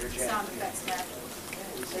glass, sound effects there.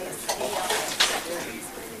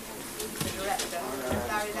 The director,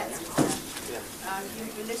 Barry Letts was there. You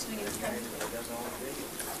were listening intently.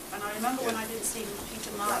 And I remember when I did a scene with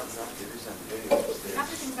Peter Miles, you have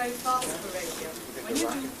to think very fast for radio. When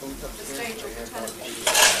you do the stage or the television,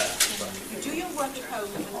 you do your work at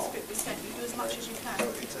home when the script is sent, you do as much as you can.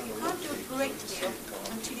 You can't do a great deal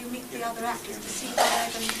until you meet the other actors to see how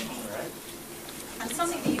they're going to be. And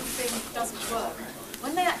something that you think doesn't work,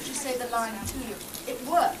 when they actually say the line to you, it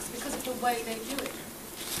works because of the way they do it.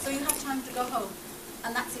 So you have time to go home,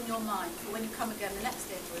 and that's in your mind for when you come again the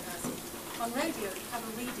next day to rehearsal. On radio, you have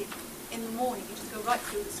a reading in the morning, you just go right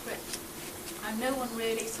through the script. And no one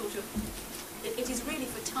really sort of, it is really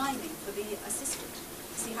for timing for the assistant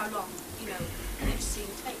to see how long, each scene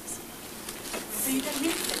takes. So you get an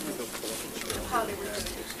inkling of how they will do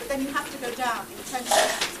it. But then you have to go down in 20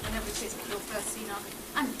 seconds, whenever it is your first scene up,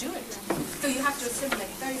 and do it. So you have to assimilate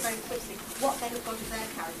very, very quickly what they have got of their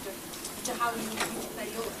character to how you play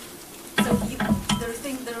yours. So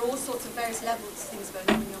there are all sorts of various levels of things going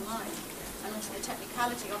on in your mind. And also the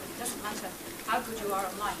technicality of it. It doesn't matter how good you are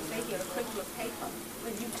on mic. If they hear a crinkle of paper,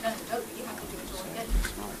 when you turn it over, you have to do it all again.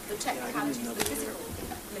 The technicalities, the physical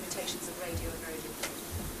limitations of radio are very different.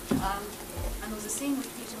 And there was a scene with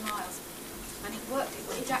Peter Miles, and it worked.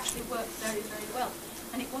 It actually worked very, very well.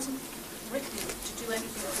 And it wasn't written to do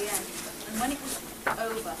anything at the end. And when it was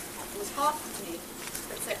over, it was half of me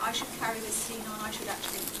that said, I should carry this scene on, I should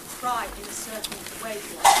actually cry in a certain way.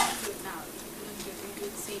 I can't do it now. You can only do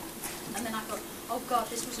the scene. And then I thought, oh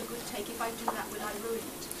God, this was a good take. If I do that, will I ruin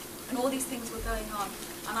it? And all these things were going on.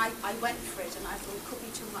 And I went for it, and I thought, it could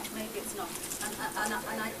be too much, maybe it's not. And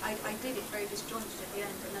I did it very disjointed at the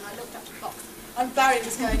end. And then I looked up to Fox, and Barry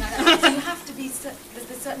was going like that. So you have to be,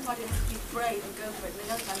 there's a certain part you have to be brave and go for it.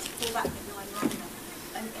 And the other times, pull back and think, no, I'm wrong now.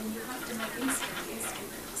 And you have to make instant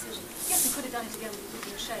decisions. Yes, we could have done it again, but it would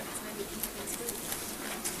be a shame. It's maybe a things good.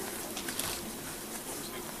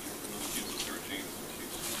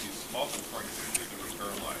 Often targeted because she's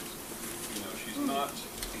paralyzed. She's not,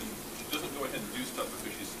 she doesn't go ahead and do stuff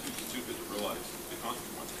because she's too stupid to realize the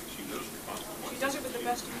consequences. She knows the consequences. She does it with the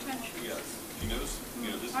best intention. Yes. She knows,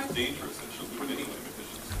 this is dangerous, and she'll do it anyway because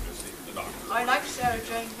she's going to see the doctor. I like Sarah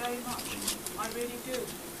Jane very much. I really do.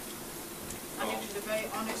 I think she's a very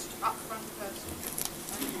honest, upfront person.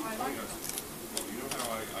 I like her. Well, you know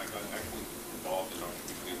how I got actually involved in Dr.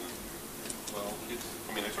 Between them? Well,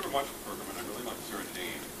 I sort of watched the program, and I really liked Sarah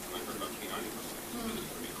Jane. I heard about K90 for a second. This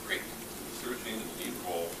is going to be great. Sarah Jane in the lead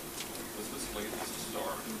role. Elisabeth Sladen as a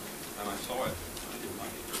star. And I saw it. I didn't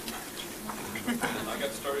like it very much. And I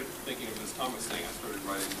started thinking of this Thomas thing. I started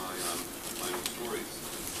writing my own stories.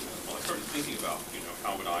 Well, I started thinking about,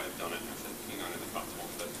 how would I have done it? And I said, K9 in the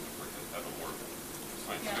Cotswolds, that's going to have a more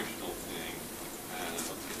science fictional thing. And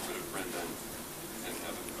let's get rid of Brendan and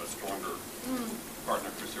have a stronger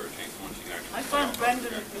partner for Sarah Jane, someone she can actually I found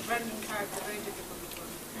the Brendan character very difficult.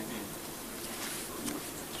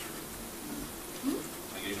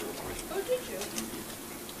 Oh, did you?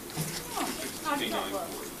 Oh, how did that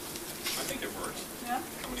work? I think it works. Yeah?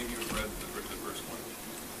 How many of you have read the first one?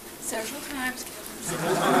 Several times.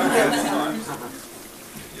 Several times.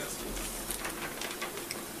 Yes.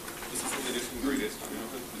 This is the latest and greatest.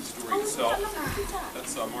 The story itself.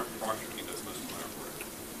 That's Martin Proctor. He does most of my artwork.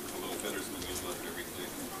 There's a little letters in the newsletter and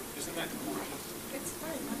everything. Isn't that gorgeous? It's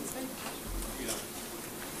very nice, very beautiful. Yeah.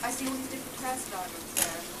 I see all these different hairstyles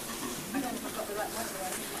there. I don't know if I've got the right one, but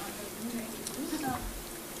I think I'm going to change it.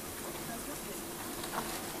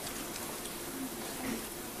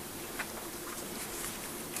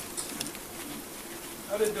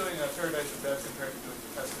 How did doing Paradise at Best compare to doing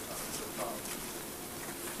the Pescatons?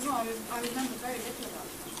 No, I remember very little about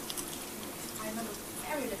it. I remember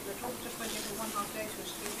very little at all. Just went into 1.5 days to a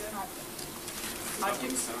studio and I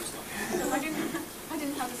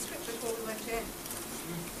didn't have a script before we went in.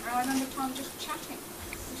 And I remember Tom just chatting.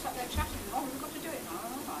 We sat there chatting. Oh, we've got to do it now.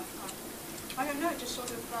 All right. I don't know, it just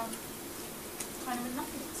sort of kind of a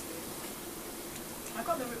nothing experience. I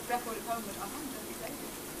got the record at home, but I haven't done it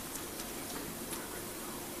lately.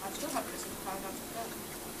 I still haven't listened to Paradise at Best.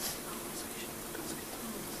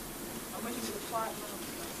 I'm waiting for the quiet moment.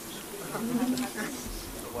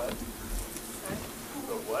 The what? Sorry?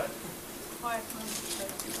 The what? Quiet moment.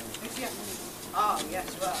 Oh, yes,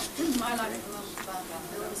 well, my life at the moment is about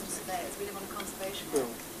builders and surveyors. We live on a conservation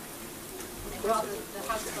land. Rather, the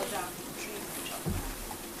house fell down and the trees were chopped down.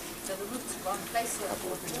 So the roots have gone, they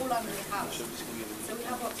circle all under the house. So we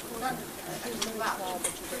have what's called under a move out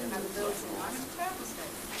and the builders in. I'm in a terrible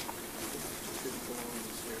state.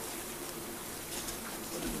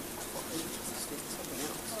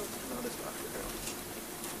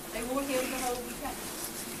 They were all here the whole weekend.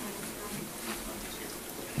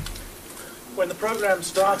 When the program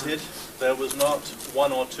started, there was not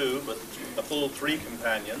one or two, but a full 3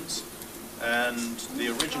 companions, and the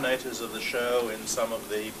originators of the show in some of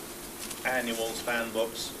the annuals, fan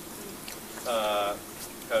books,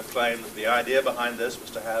 have claimed that the idea behind this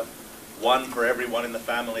was to have one for everyone in the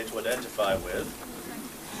family to identify with.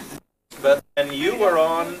 But then you were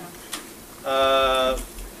on,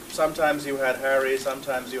 sometimes you had Harry,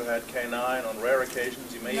 sometimes you had K9, on rare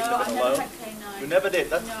occasions you may even have been alone. Had K9. You never did.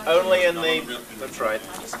 That's No, only in the, that's right.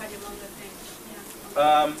 I just had him on the thing,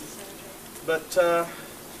 yeah. But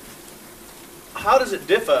how does it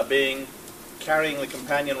differ carrying the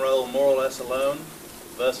companion role more or less alone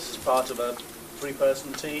versus as part of a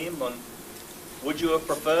 3-person team? And would you have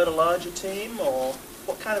preferred a larger team, or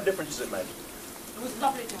what kind of difference does it make? It was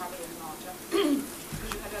lovely to have Ian larger, because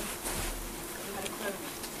you had a crony.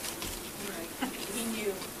 You know, he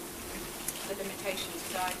knew the limitations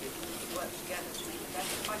that I did, and we worked together to make it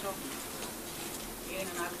better. Quite often, Ian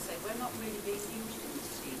and I would say, we're not really being used in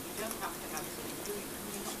this scene. You don't have to have a scene, do you?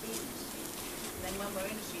 You're not being in the scene. And then when we're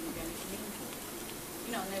in a scene again, it's meaningful.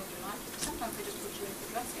 You know, and they would like it. Sometimes they just put you in for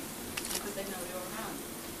dressing, because they know you're around.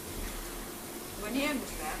 When Ian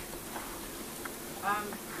was there,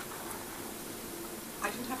 I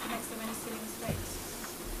didn't have to make so many silly mistakes.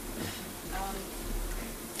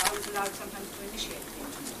 I was allowed sometimes to initiate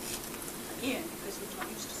things. Ian, because he was not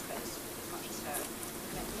used to space as much as her,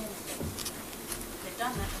 made more mistakes. They've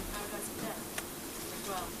done that in Paradise of Death as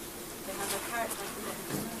well. They have a character like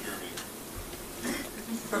the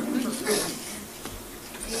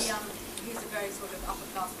he's a very sort of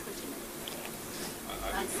upper-class Twitter.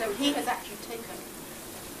 And so he has actually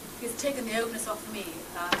taken the onus off me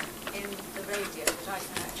in the radio that I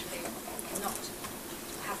can actually not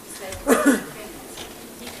have to say all the things.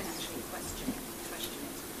 He can actually question it.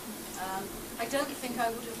 I don't think I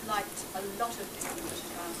would have liked a lot of different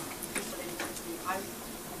people in the interview.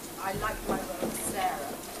 I liked my role as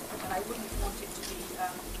Sarah, and I wouldn't want it to be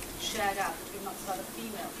shared out between lots of other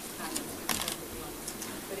female companions, to be perfectly honest.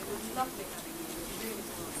 But it was lovely having you. It really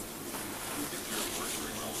was.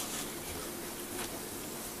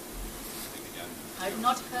 I've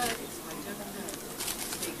not heard it, so I don't know.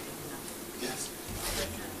 Yes. I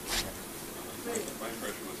don't know. Really? My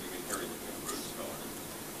impression was he made Harry look like a Rhodes Scholar.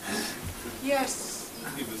 Yes.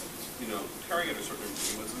 He was, Harry had a certain,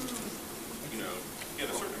 he was, he had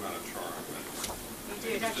a certain amount of charm. And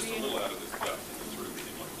he did, was just a little out of his depth, and it sort of made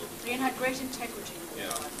him like look. Ian had great integrity.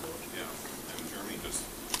 Yeah. Yeah. And Jeremy just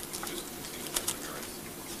seemed to have the merits.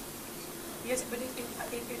 Yes, but it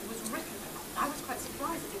was written. I was quite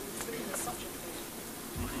surprised that it was written as such a thing.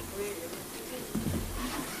 Really.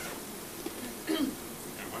 And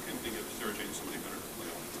why can't they give Sarah Jane somebody better to play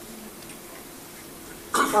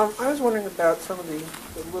on? I was wondering about some of the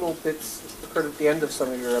little bits that occurred at the end of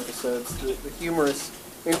some of your episodes, the humorous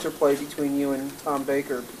interplay between you and Tom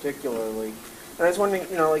Baker particularly. And I was wondering,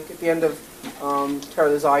 like at the end of Terror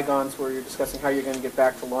of the Zygons, where you're discussing how you're going to get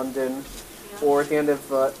back to London, or at the end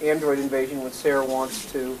of Android Invasion, when Sarah wants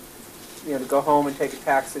to go home and take a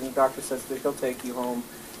taxi, and the doctor says that he'll take you home.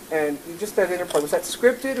 And just that interplay, was that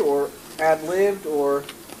scripted or ad-libbed, or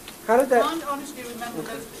how did that... I can't honestly remember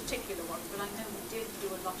those particular ones, but I know we did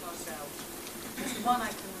do a lot ourselves. There's one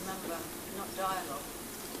I can remember, not dialogue.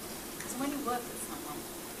 Because when you work with someone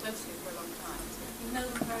closely for a long time, you know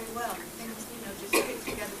them very well, and things, just fit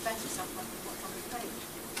together better sometimes than what's on the page.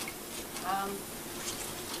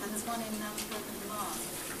 And there's one in Broken Mars.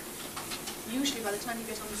 Usually by the time you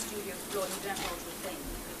get on the studio floor, you don't alter a thing,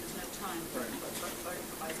 because there's no time for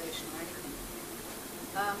improvisation or anything.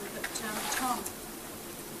 But Tom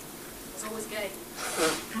was always gay.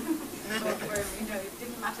 It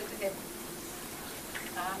didn't matter to him.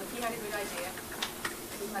 If he had a good idea,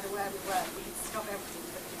 it didn't matter where we were, he'd stop everything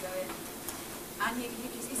for it to go in. And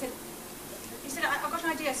he said, I've got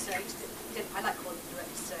an idea, sir. I like calling the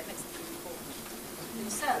director, sir. It makes it really important.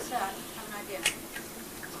 He said, sir, I have an idea.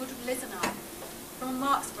 Could Liz and I, from a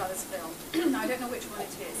Marx Brothers film, I don't know which one it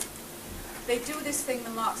is, they do this thing the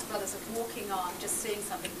Marx Brothers of walking on, just seeing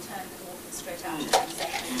something, turn and walking straight out and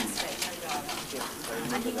saying, no mistake, no dialogue.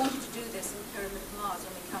 And he wanted to do this in Pyramid of Mars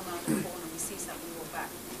when we come around the corner and we see something, we walk back.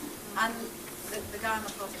 And the guy on the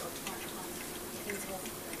floor said, Tom, he's awful.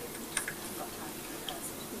 I haven't got time to rehearse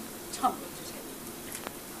it. Tom looked at him.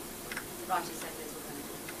 Right, he said, Liz, we're going to do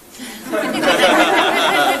it.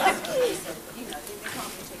 He said, they can't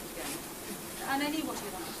be taken again. And I knew what he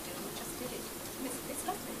wanted to do, and we just did it. It's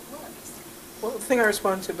lovely, it works. Well, the thing I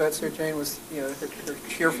responded to about Sarah Jane was, her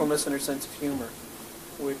cheerfulness and her sense of humor,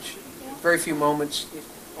 which very few moments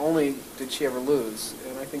only did she ever lose,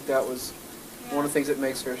 and I think that was one of the things that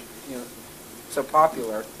makes her, so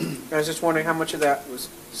popular. And I was just wondering how much of that was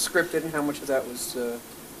scripted and how much of that was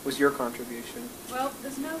your contribution. Well,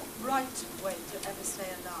 there's no right way to ever stay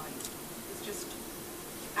alive. It's just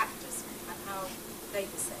actors and how they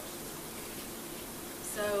say.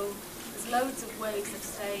 So there's loads of ways of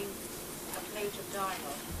saying a page of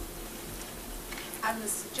dialogue. And the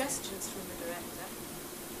suggestions from the director.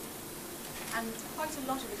 And quite a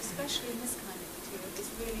lot of it, especially in this kind of material, is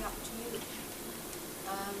really up to you.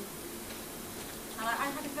 And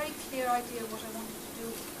I had a very clear idea of what I wanted to do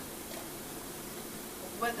with her.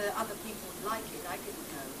 Whether other people would like it, I didn't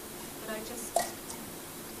know. But I just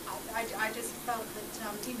felt that,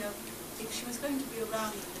 you know, if she was going to be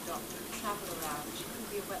around with the doctor and travel around, she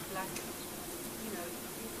couldn't be a wet blanket. You know,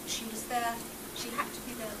 she was there, she had to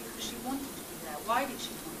be there because she wanted to be there. Why did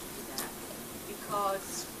she want to be there?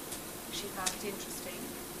 Because she found it interesting,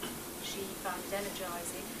 she found it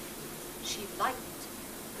energizing, she liked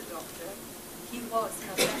the doctor, he was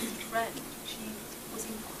her best friend, she was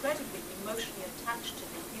incredibly emotionally attached to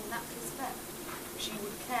him in that respect. She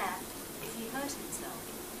would care if he hurt himself,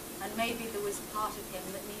 and maybe there was part of him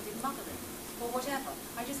that needed mothering, or whatever.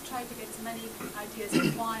 I just tried to get as many ideas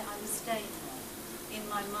of why I was staying there in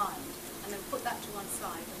my mind, and then put that to one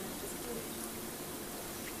side, and then just do it.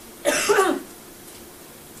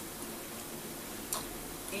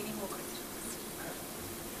 Any more questions?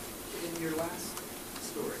 In your last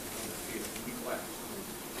story, He Left,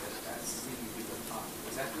 that scene you did with Tom,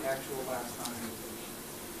 was that the actual last time you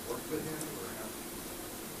worked with him, or how?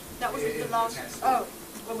 That was the last. Oh,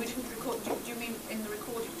 well, we didn't record. Do you mean in the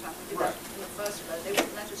recording time? We did that in the first row. They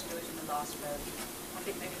wouldn't let us do it in the last row. I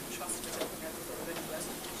think they didn't trust us. I think they were going to worse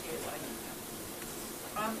than tears. I don't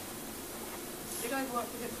know. Did I work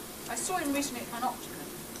with him? I saw him recently at Panopticon,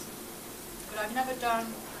 but I've never done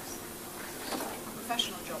a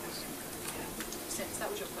professional job with him since.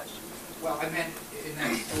 That was your question. Well, I meant in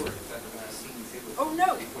that story, that scene you did with Oh,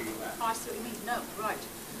 no. before you left. I see what you mean. No, right.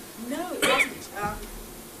 No, it wasn't.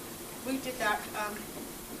 We did that.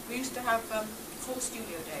 We used to have 4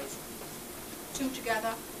 studio days. 2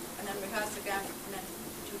 together, and then rehearse again, and then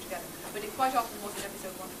 2 together. But it quite often wasn't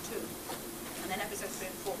episode 1 and 2, and then episode 3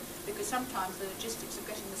 and 4, because sometimes the logistics of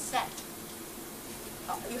getting the set,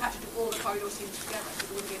 you had to do all the corridor scenes together,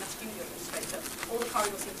 because there wouldn't be enough studio space. So all the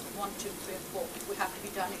corridor scenes from 1, 2, 3 and 4 would have to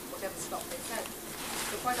be done in whatever slot they said.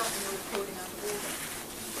 So quite often we were recording out of order.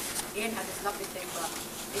 Ian had this lovely thing where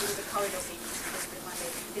it was a corridor scene,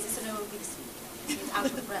 is this an OOB scene? He's out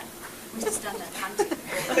of breath. We used to stand there panting.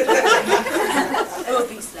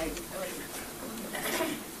 OOB Sladen, OOB.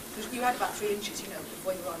 Because you had about 3 inches, you know,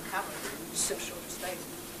 before you were on camera. You were so short of Sladen.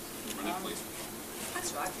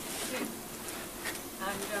 That's right.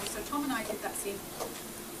 And so Tom and I did that scene.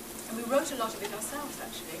 And we wrote a lot of it ourselves,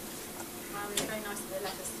 actually. It was very nice that they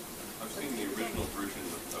let us. I've seen the original version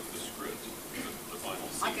of the script, the final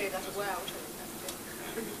scene. I gave that away.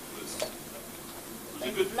 It was a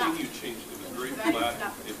good thing you changed. It was very flat.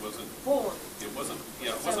 It wasn't boring. It wasn't.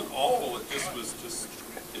 Yeah, it wasn't awful. It just was just.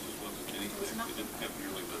 It just wasn't anything. It didn't have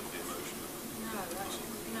nearly the emotion. No, actually,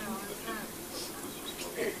 no.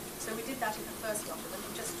 So we did that in the first lot, and we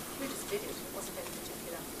just did it. It wasn't any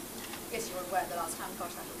particular. Yes, you were aware the last time,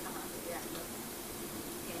 gosh, that would come out at the end, but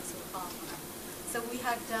sort of half on that. So we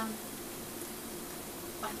had a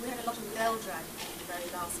lot of bell dragging the very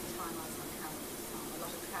last time I was on camera. A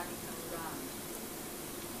lot of carrying her around.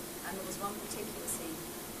 And there was one particular scene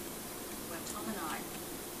where Tom and I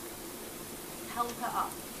held her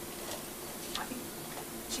up. I think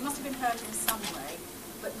she must have been hurt in some way,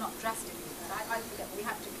 but not drastically hurt. I forget, we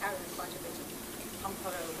had to carry her quite a bit and pump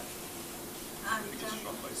her over. And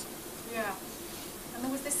yeah. And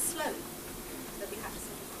there was this slope that we had to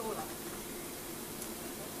sort of crawl up.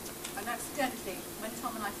 And accidentally, when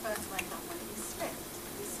Tom and I first went up, when we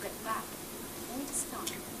slipped back, and we just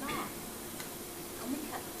started to laugh. And we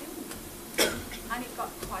kept doing it. And it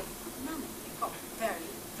got quite manic. It got very,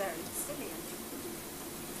 very silly. And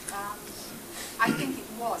I think it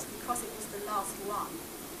was, because it was the last one,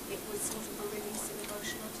 it was sort of a release of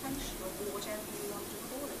emotional tension, or whatever you want to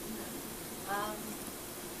call it, you know.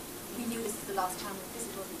 We knew this was the last time, this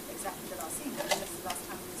wasn't exactly the last scene, but this was the last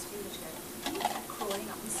time we were studio together. And we kept crawling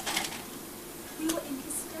up and stuff. We were in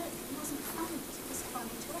hysterics. It wasn't funny, it was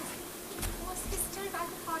funny to us. It was hysterical. I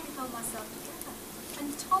could hardly hold myself together.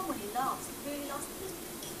 And Tom, when he laughs, really laughs, he was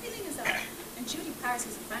killing himself. And Judy Paris,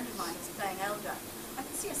 who's a friend of mine, was playing Elder. I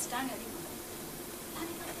could see her standing there,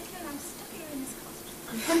 I'm stuck here in this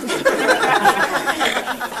costume.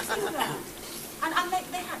 And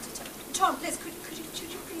they had to tell Tom, Liz, could you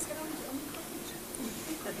please get on with it? Oh,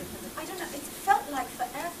 we couldn't. I don't know, it felt like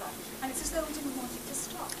forever. And it's as though we didn't want it to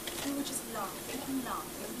stop. We were just laughing.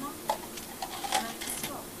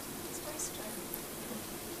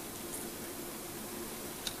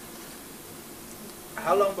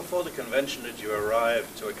 long before the convention did you arrive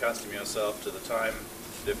to accustom yourself to the time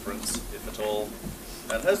difference, if at all?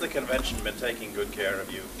 And has the convention been taking good care of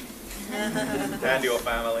you and your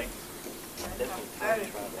family?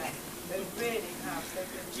 They really have. They've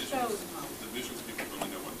been so nice. The visions people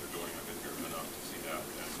really know what they're doing. I've been here enough to see that.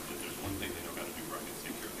 And if there's one thing they know how to do right, it's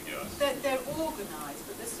take care of the guests. They're organised,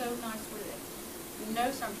 but they're so nice with it. You know,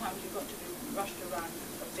 sometimes you've got to be rushed around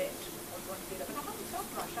a bit. I want to do that, but I haven't felt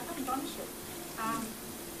rushed. I haven't done shit.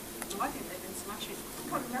 I think they've been smashing. I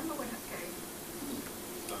can't remember when I came.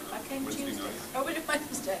 I came Tuesday. Nice. Oh,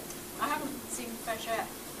 Wednesday. I haven't seen fresh air.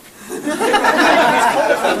 It's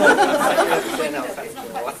not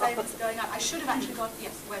quite the same as going out. I should have actually gone,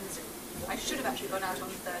 yes, Wednesday. I should have actually gone out on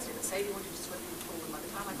Thursday, but Sadie wanted to swim in the pool, and by the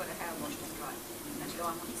time I got her hair washed and dry, and she go,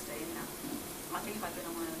 I want to stay in now. I think if I'd been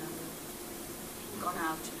on my own, I would have gone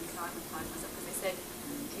out and acclimatized myself, because they said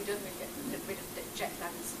you don't really get rid of jet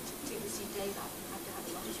lag until you see daylight. You have to have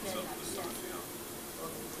a lot of daylight.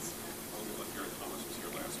 Thomas was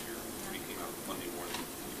here last year. We came out Monday morning.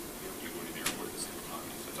 You go to the airport at the same time.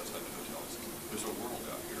 He said, outside the hotels, there's a world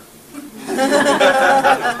out here.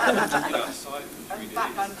 Outside for 3 days. In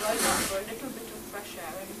fact, I'm going out for a little bit of fresh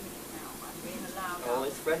air every minute now. I'm being allowed out. Oh,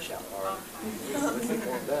 it's fresh out, all right. It's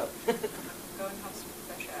warmed up. Go and have some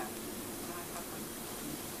fresh air. And I have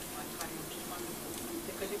my time, which is wonderful.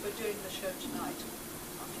 Because if we're doing the show tonight,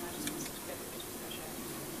 I mean, I just want to get a bit of fresh air.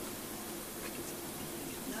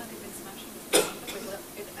 No, they've been smashing it.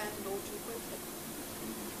 It ended all too quickly.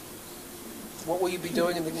 What will you be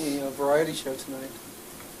doing in the variety show tonight?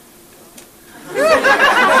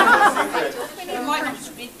 You might not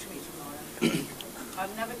speak to me tomorrow.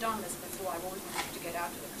 I've never done this before. I've always wanted to get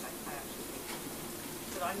out of it because I actually think.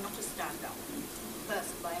 But I'm not a stand-up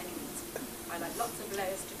person by any means. I like lots of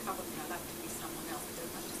layers to cover me. I like to be someone else. I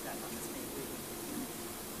don't like to stand up as me.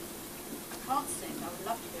 I can't sing. I would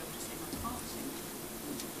love to be able to sing. I can't sing.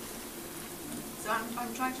 So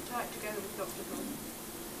I'm trying to tie it together with Dr. Who.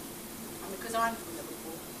 And because I'm from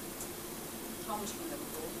Liverpool, Tom's from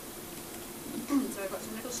Liverpool, so I've got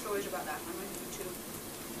some little stories about that. I'm going to do 2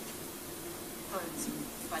 poems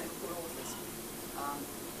by Liverpool authors.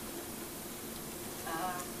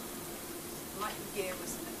 Michael Gear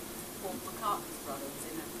was in Paul McCartney's brother was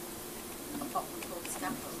in a pop called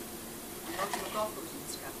Scaffold. And Roger McGough was in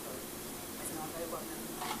Scaffold, as a very well-known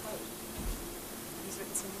poet. And he's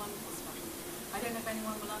written some wonderful stuff. I don't know if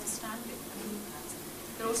anyone will understand it.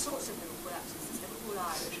 There are all sorts of Liverpool accents. There's Liverpool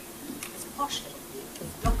Irish, there's posh Liverpool,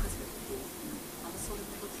 there's Blockers Liverpool, and the sort of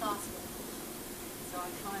middle class Liverpool. So I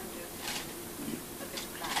try and do a bit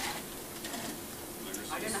of that.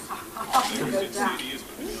 I don't know how to go down.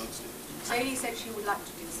 Sadie said she would like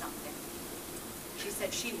to do something. She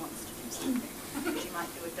said she wants to do something. She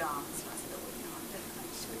might do a dance. And I said, oh, no, I don't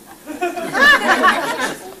like to do that.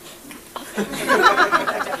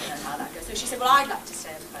 I don't know how that goes. So she said, well, I'd like to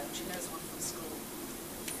say a poem. She knows one from school.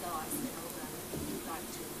 So I said, oh, well, you'd like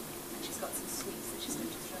to. And she's got some sweets that she's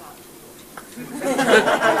going to throw out to the audience.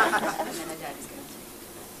 And then her daddy's going to take it.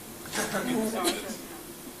 So I don't know.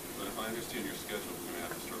 But if I understand your schedule, we're going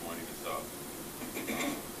to have to start winding this up.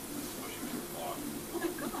 Pushing your clock. Oh, my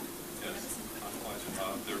God. Yes,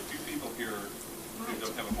 there are a few people here who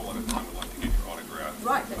don't have a whole lot of time would like to get your autograph.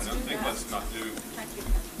 Right, I don't think let's not do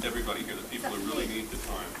everybody here, the people who really need the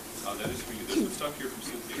time. That is for you. There's some stuff here from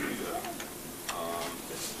Cynthia Rita.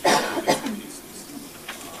 Pieces.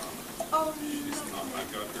 She's not, I've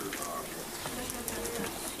got her,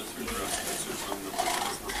 that's her dress, that's her phone number.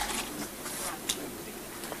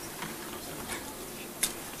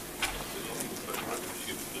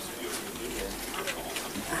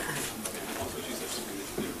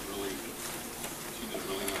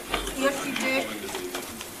 Yes, she did.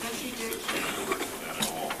 Yes, she did.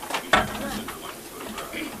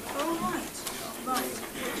 Oh, right. Right.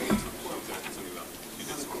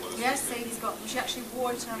 Yes, Sadie's got them. She actually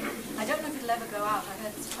wore it. I don't know if it'll ever go out. I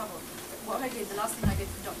heard there's trouble. What I did, the last thing I did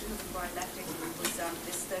for Dr. Who before I left England was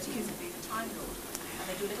this 30 Years of Being a Time Lord. And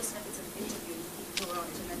they do little snippets of interviews with people who are on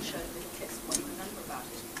it and then show them little clips of what you remember about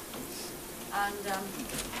it. And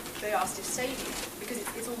they asked if Sadie, because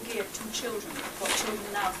it's all geared to children, what children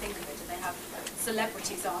now think of it, and they have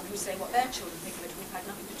celebrities on who say what their children think of it, who've had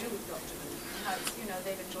nothing to do with Doctor Who, and how it's,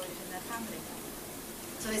 they've enjoyed it in their family.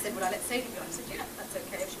 So they said, would I let Sadie be on? I said, yeah, that's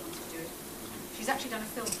okay if she wants to do it. She's actually done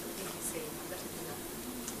a film for the BBC. I'd let her do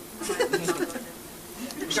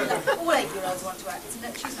that. All 8-year-olds want to act. She's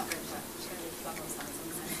not going to act. She's going to be flung or something.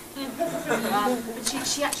 But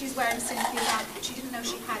she actually is wearing Cynthia's outfit. She didn't know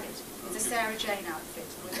she had it. It's a Sarah Jane outfit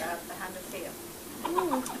with the Hand of Fear.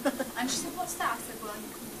 And she said, what's that? I said, well,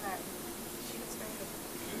 you couldn't wear it. She looks very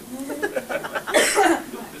good.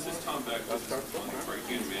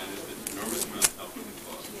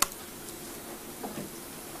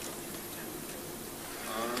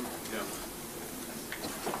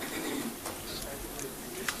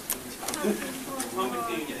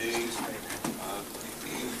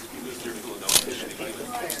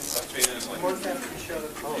 Mark after the show.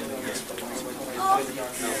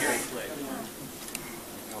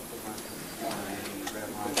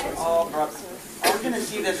 Oh, brother. Are we going to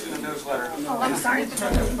see this in the newsletter? Oh, I'm sorry.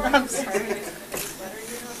 I'm sorry.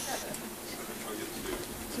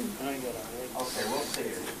 Okay, we'll see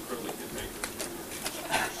it.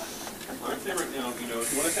 My favorite, if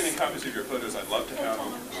you want to send in copies of your photos, I'd love to have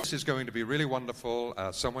them. This is going to be really wonderful,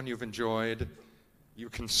 someone you've enjoyed. You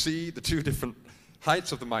can see the two different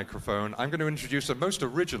heights of the microphone. I'm going to introduce a most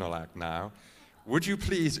original act now. Would you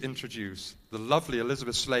please introduce the lovely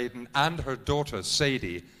Elisabeth Sladen and her daughter,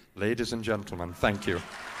 Sadie, ladies and gentlemen. Thank you.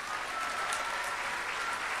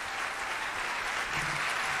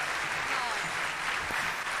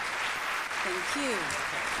 Thank you.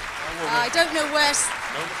 I don't know where...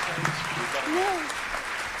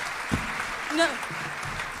 No.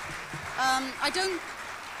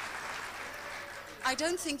 I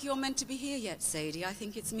don't think you're meant to be here yet, Sadie. I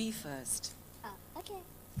think it's me first. Oh, okay.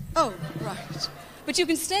 Oh, right. But you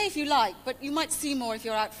can stay if you like, but you might see more if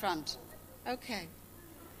you're out front. Okay.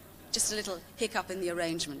 Just a little hiccup in the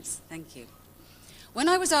arrangements. Thank you. When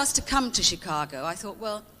I was asked to come to Chicago, I thought,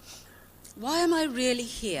 well, why am I really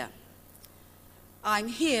here? I'm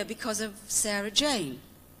here because of Sarah Jane.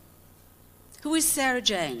 Who is Sarah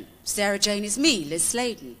Jane? Sarah Jane is me, Liz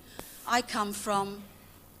Sladen. I come from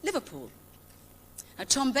Liverpool. Now,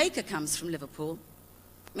 Tom Baker comes from Liverpool.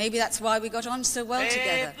 Maybe that's why we got on so well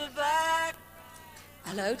together.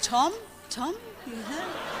 Hello, Tom? Tom? You there?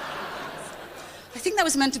 I think that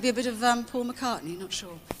was meant to be a bit of Paul McCartney, not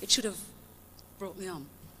sure. It should have brought me on.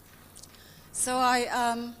 So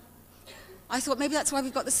I thought maybe that's why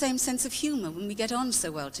we've got the same sense of humour when we get on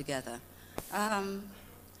so well together.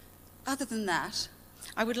 Other than that,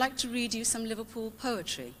 I would like to read you some Liverpool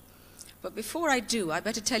poetry. But before I do, I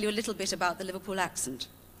better tell you a little bit about the Liverpool accent.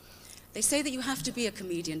 They say that you have to be a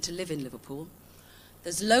comedian to live in Liverpool.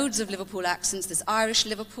 There's loads of Liverpool accents. There's Irish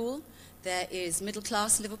Liverpool, there is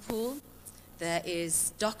middle-class Liverpool, there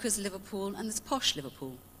is Dockers Liverpool, and there's posh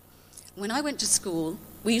Liverpool. When I went to school,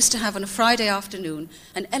 we used to have on a Friday afternoon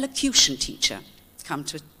an elocution teacher come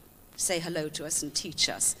to say hello to us and teach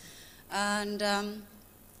us. And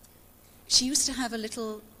she used to have a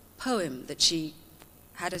little poem that she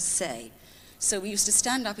had us say. So we used to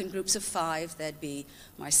stand up in groups of 5. There'd be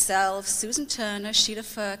myself, Susan Turner, Sheila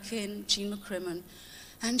Firkin, Jean McCrimmon,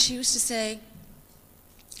 and she used to say,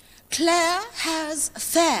 Claire has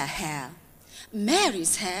fair hair.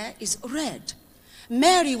 Mary's hair is red.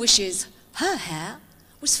 Mary wishes her hair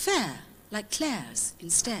was fair, like Claire's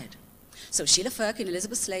instead. So Sheila Firkin,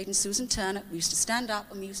 Elisabeth Sladen, Susan Turner, we used to stand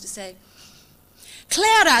up and we used to say,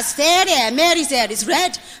 Claire has fair hair, Mary's hair is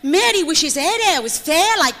red. Mary wishes her hair was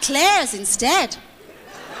fair, like Claire's instead.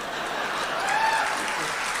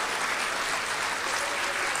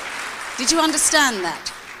 Did you understand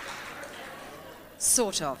that?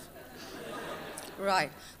 Sort of.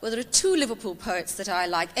 Right. Well, there are 2 Liverpool poets that I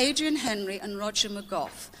like, Adrian Henry and Roger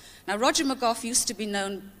McGough. Now, Roger McGough used to be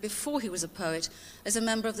known, before he was a poet, as a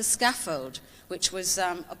member of the Scaffold, which was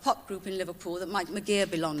a pop group in Liverpool that Mike McGear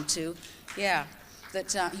belonged to. Yeah,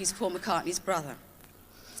 that he's Paul McCartney's brother.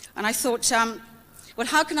 And I thought, well,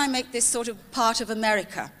 how can I make this sort of part of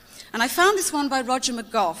America? And I found this one by Roger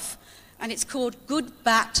McGough, and it's called Good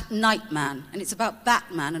Bat Nightman, and it's about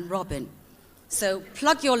Batman and Robin. So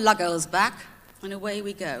plug your luggles back, and away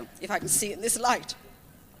we go, if I can see it in this light.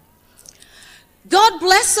 God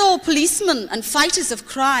bless all policemen and fighters of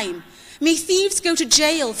crime. May thieves go to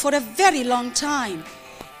jail for a very long time.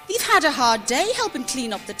 They've had a hard day helping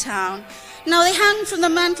clean up the town. Now they hang from the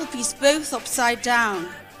mantelpiece both upside down.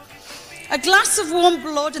 A glass of warm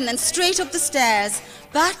blood and then straight up the stairs,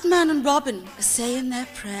 Batman and Robin are saying their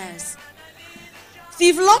prayers.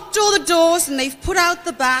 They've locked all the doors and they've put out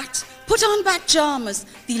the bat, put on bat jammers,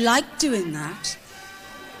 they like doing that.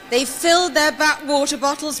 They've filled their bat water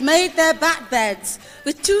bottles, made their bat beds,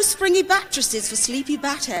 with 2 springy mattresses for sleepy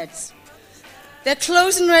bat heads. They're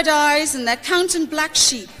closing red eyes and they're counting black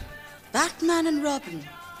sheep. Batman and Robin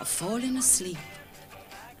are falling asleep.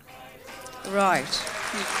 Right.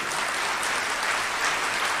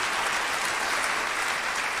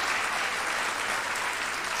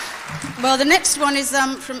 Well, the next one is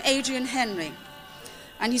from Adrian Henry,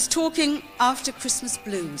 and he's talking after Christmas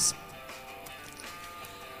blues.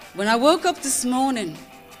 When I woke up this morning,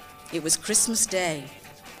 it was Christmas Day,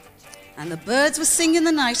 and the birds were singing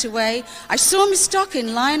the night away. I saw my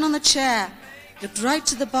stocking lying on the chair, looked right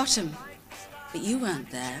to the bottom, but you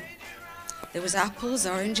weren't there. There was apples,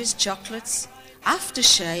 oranges, chocolates,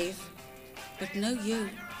 aftershave, but no you.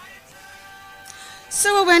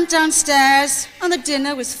 So I went downstairs, and the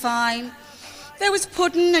dinner was fine. There was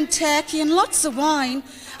pudding and turkey and lots of wine,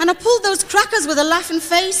 and I pulled those crackers with a laughing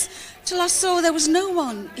face till I saw there was no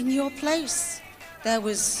one in your place. There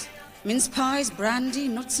was mince pies, brandy,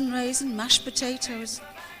 nuts and raisin, mashed potatoes,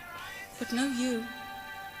 but no you.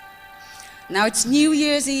 Now it's New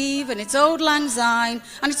Year's Eve and it's Auld Lang Syne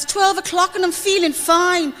and it's 12 o'clock and I'm feeling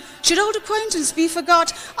fine. Should old acquaintance be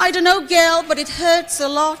forgot? I don't know, girl, but it hurts a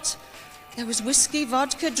lot. There was whiskey,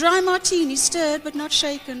 vodka, dry martini, stirred but not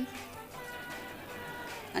shaken.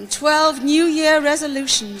 And 12 New Year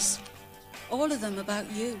resolutions, all of them about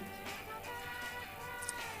you.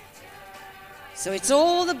 So it's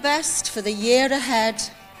all the best for the year ahead.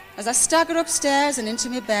 As I stagger upstairs and into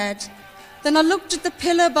my bed, then I looked at the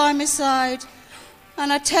pillow by my side,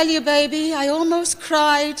 and I tell you, baby, I almost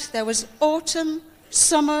cried. There was autumn,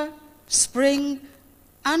 summer, spring,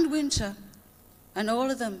 and winter, and all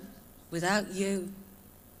of them without you.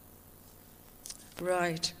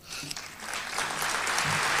 Right.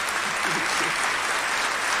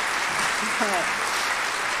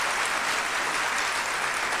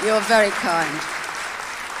 You're very kind.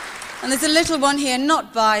 And there's a little one here,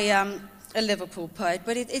 not by a Liverpool poet,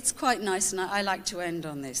 but it's quite nice, and I like to end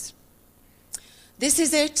on this. This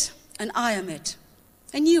is it, and I am it,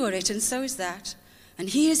 and you are it, and so is that, and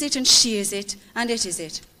he is it, and she is it, and it is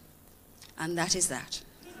it, and that is that.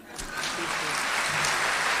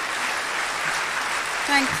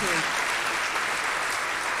 Thank you.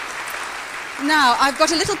 Now, I've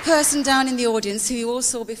got a little person down in the audience who you all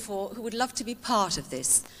saw before who would love to be part of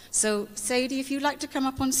this. So, Sadie, if you'd like to come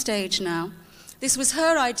up on stage now. This was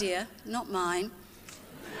her idea, not mine.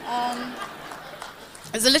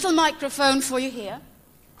 There's a little microphone for you here.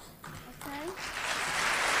 Okay.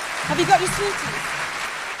 Have you got your sweeties?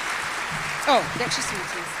 Oh, get your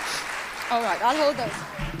sweeties. All right, I'll hold those.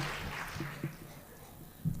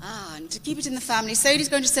 And to keep it in the family, Sadie's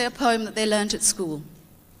going to say a poem that they learnt at school.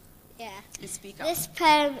 Yeah. Speak up. This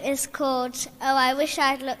poem is called Oh, I Wish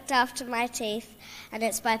I'd Looked After My Teeth, and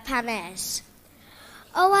it's by Panez.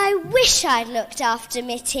 Oh, I wish I'd looked after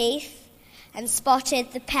my teeth and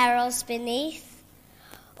spotted the perils beneath.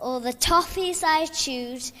 All the toffees I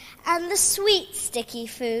chewed and the sweet sticky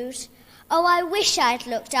food. Oh, I wish I'd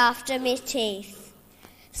looked after my teeth.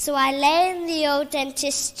 So I lay in the old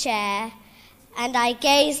dentist's chair and I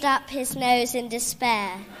gazed up his nose in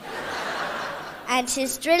despair. And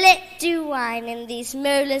his drillet do whine in these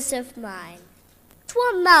molars of mine.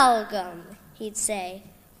 'Twere amalgam, he'd say,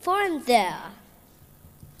 for in there.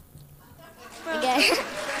 Okay.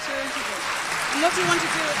 And what do you want to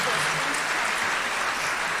do with this?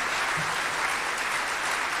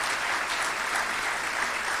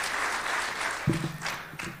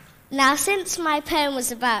 Now, since my poem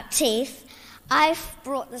was about teeth, I've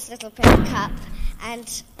brought this little paper cup,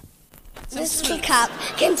 and this little cup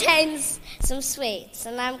contains some sweets,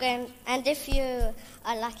 and if you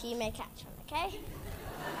are lucky, you may catch one, okay?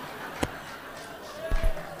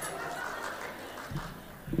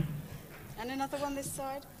 And another one this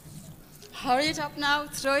side. Hurry it up now,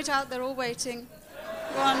 throw it out, they're all waiting.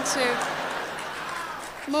 1,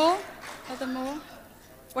 2. More? Are there more?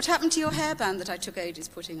 What happened to your hairband that I took ages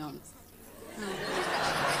putting on?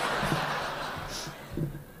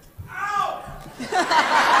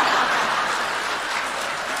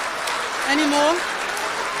 Any more?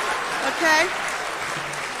 Okay.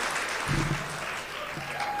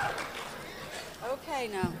 Okay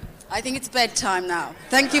now. I think it's bedtime now.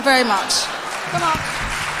 Thank you very much. Come on.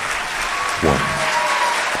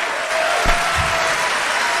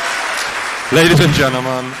 Ladies and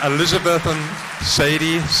gentlemen, Elisabeth and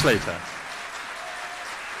Sadie Sladen.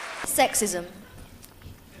 Sexism.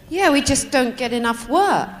 Yeah, we just don't get enough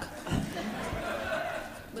work.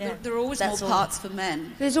 Yeah. There are always more parts for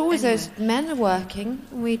men. There's always those men are working.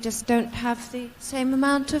 We just don't have the same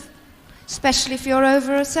amount of, especially if you're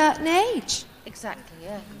over a certain age. Exactly,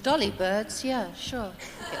 yeah. Dolly birds, yeah, sure.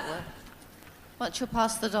 You get work. Once you're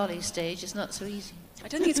past the dolly stage, it's not so easy. I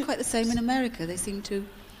don't think it's quite the same in America.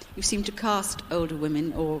 You seem to cast older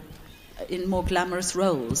women or in more glamorous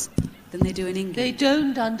roles than they do in England. They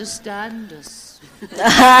don't understand us.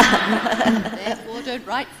 Therefore, don't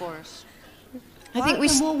write for us. I think we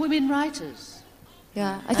more women writers.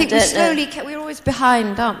 Yeah, I think we slowly we're always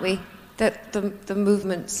behind, aren't we? The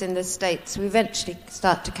movements in the States. We eventually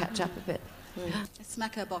start to catch up a bit.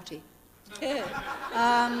 Smack her body.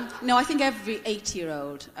 No, I think every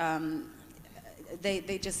 8-year-old,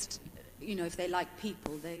 they just, if they like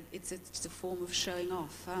people, it's a form of showing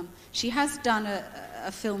off. She has done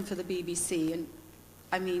a film for the BBC, and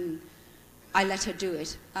I mean, I let her do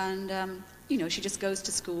it, and you know, she just goes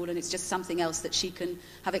to school and it's just something else that she can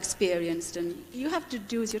have experienced, and you have to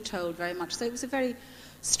do as you're told very much. So it was a very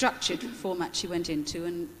structured format she went into,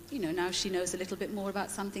 and, you know, now she knows a little bit more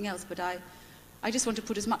about something else, but I just want to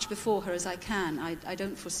put as much before her as I can. I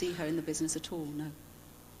don't foresee her in the business at all, no.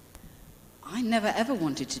 I never ever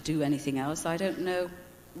wanted to do anything else. I don't know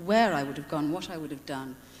where I would have gone, what I would have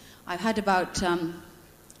done. I've had about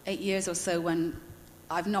 8 years or so when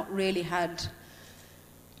I've not really had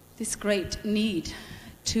this great need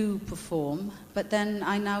to perform, but then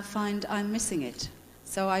I now find I'm missing it.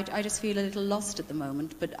 So I just feel a little lost at the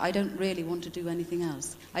moment, but I don't really want to do anything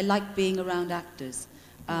else. I like being around actors.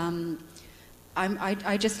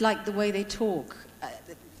 I just like the way they talk.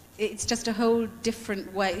 It's just a whole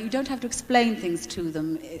different way. You don't have to explain things to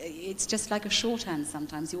them. It's just like a shorthand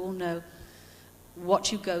sometimes. You all know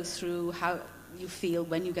what you go through, how you feel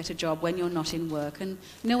when you get a job, when you're not in work, and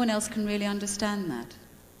no one else can really understand that.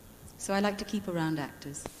 So I like to keep around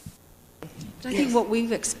actors. But I think what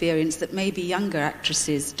we've experienced that maybe younger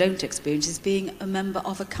actresses don't experience is being a member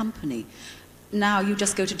of a company. Now you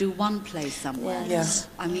just go to do one play somewhere. Yes.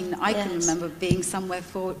 I mean, I can remember being somewhere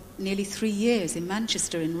for nearly 3 years in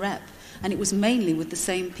Manchester in Rep, and it was mainly with the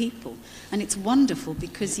same people. And it's wonderful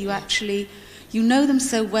because you actually, you know them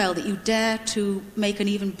so well that you dare to make an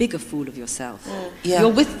even bigger fool of yourself. You're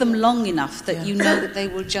with them long enough that you know that they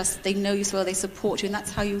will just, they know you so well, they support you, and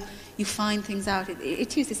that's how you find things out.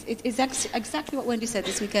 It is exactly what Wendy said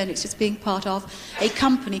this weekend. It's just being part of a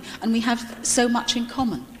company, and we have so much in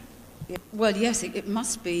common. Well, yes, it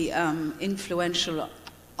must be influential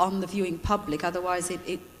on the viewing public. Otherwise,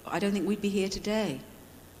 I don't think we'd be here today.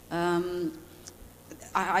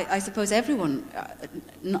 I suppose everyone,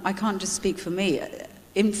 I can't just speak for me,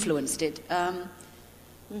 influenced it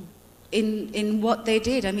in what they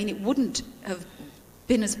did. I mean, it wouldn't have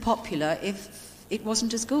been as popular if it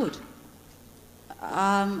wasn't as good.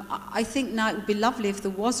 I think now it would be lovely if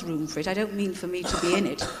there was room for it. I don't mean for me to be in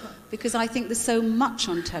it, because I think there's so much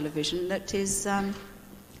on television that is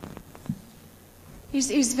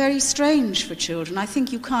very strange for children. I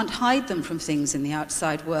think you can't hide them from things in the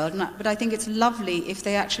outside world, but I think it's lovely if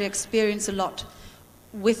they actually experience a lot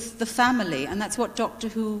with the family, and that's what Doctor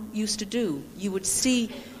Who used to do. You would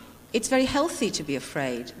see, it's very healthy to be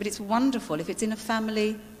afraid, but it's wonderful if it's in a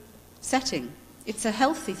family setting. It's a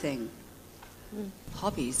healthy thing.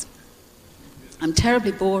 Hobbies. I'm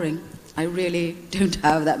terribly boring. I really don't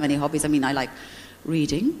have that many hobbies. I mean, I like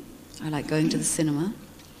reading. I like going to the cinema.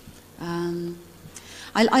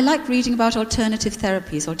 I like reading about alternative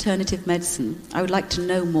therapies, alternative medicine. I would like to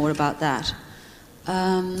know more about that.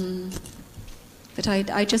 But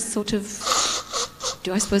I just sort of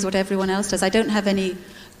do, I suppose, what everyone else does. I don't have any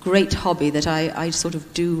great hobby that I sort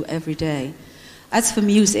of do every day. As for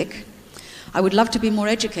music, I would love to be more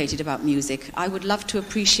educated about music. I would love to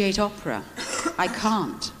appreciate opera. I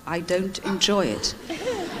can't. I don't enjoy it.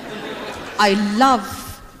 I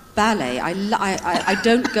love ballet. I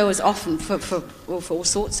don't go as often for all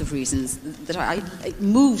sorts of reasons. It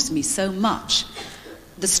moves me so much.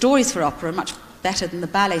 The stories for opera are much better than the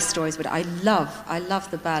ballet stories, but I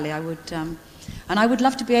love the ballet. And I would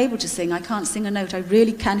love to be able to sing. I can't sing a note. I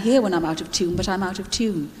really can hear when I'm out of tune, but I'm out of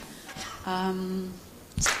tune.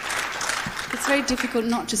 It's very difficult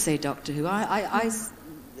not to say Doctor Who.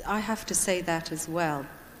 I have to say that as well,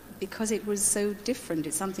 because it was so different.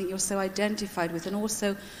 It's something you're so identified with, and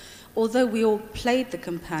also, although we all played the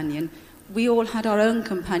companion, we all had our own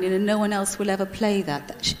companion, and no one else will ever play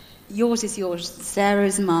that. Yours is yours, Sarah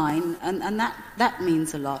is mine, and that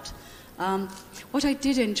means a lot. What I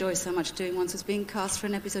did enjoy so much doing once was being cast for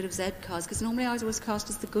an episode of Z-Cars, because normally I was always cast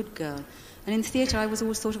as the good girl. And in theatre, I was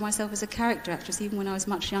always thought of myself as a character actress, even when I was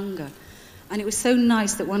much younger. And it was so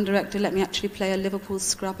nice that one director let me actually play a Liverpool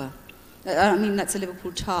scrubber. I mean, that's a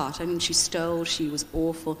Liverpool tart. I mean, she stole, she was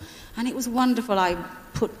awful. And it was wonderful. I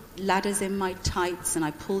put ladders in my tights and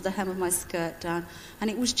I pulled the hem of my skirt down. And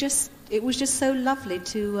it was just so lovely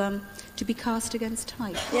to be cast against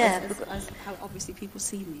type, as how obviously people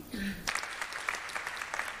see me.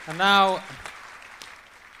 And now,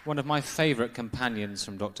 one of my favourite companions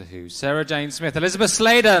from Doctor Who, Sarah Jane Smith, Elisabeth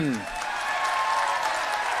Sladen.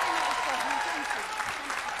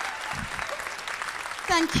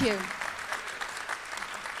 Thank you.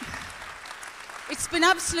 It's been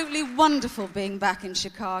absolutely wonderful being back in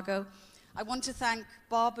Chicago. I want to thank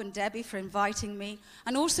Bob and Debbie for inviting me,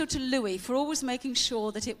 and also to Louis for always making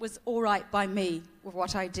sure that it was all right by me with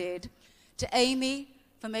what I did, to Amy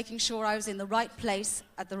for making sure I was in the right place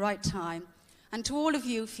at the right time, and to all of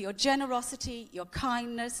you for your generosity, your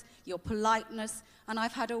kindness, your politeness, and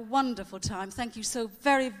I've had a wonderful time. Thank you so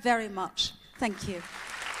very, very much. Thank you.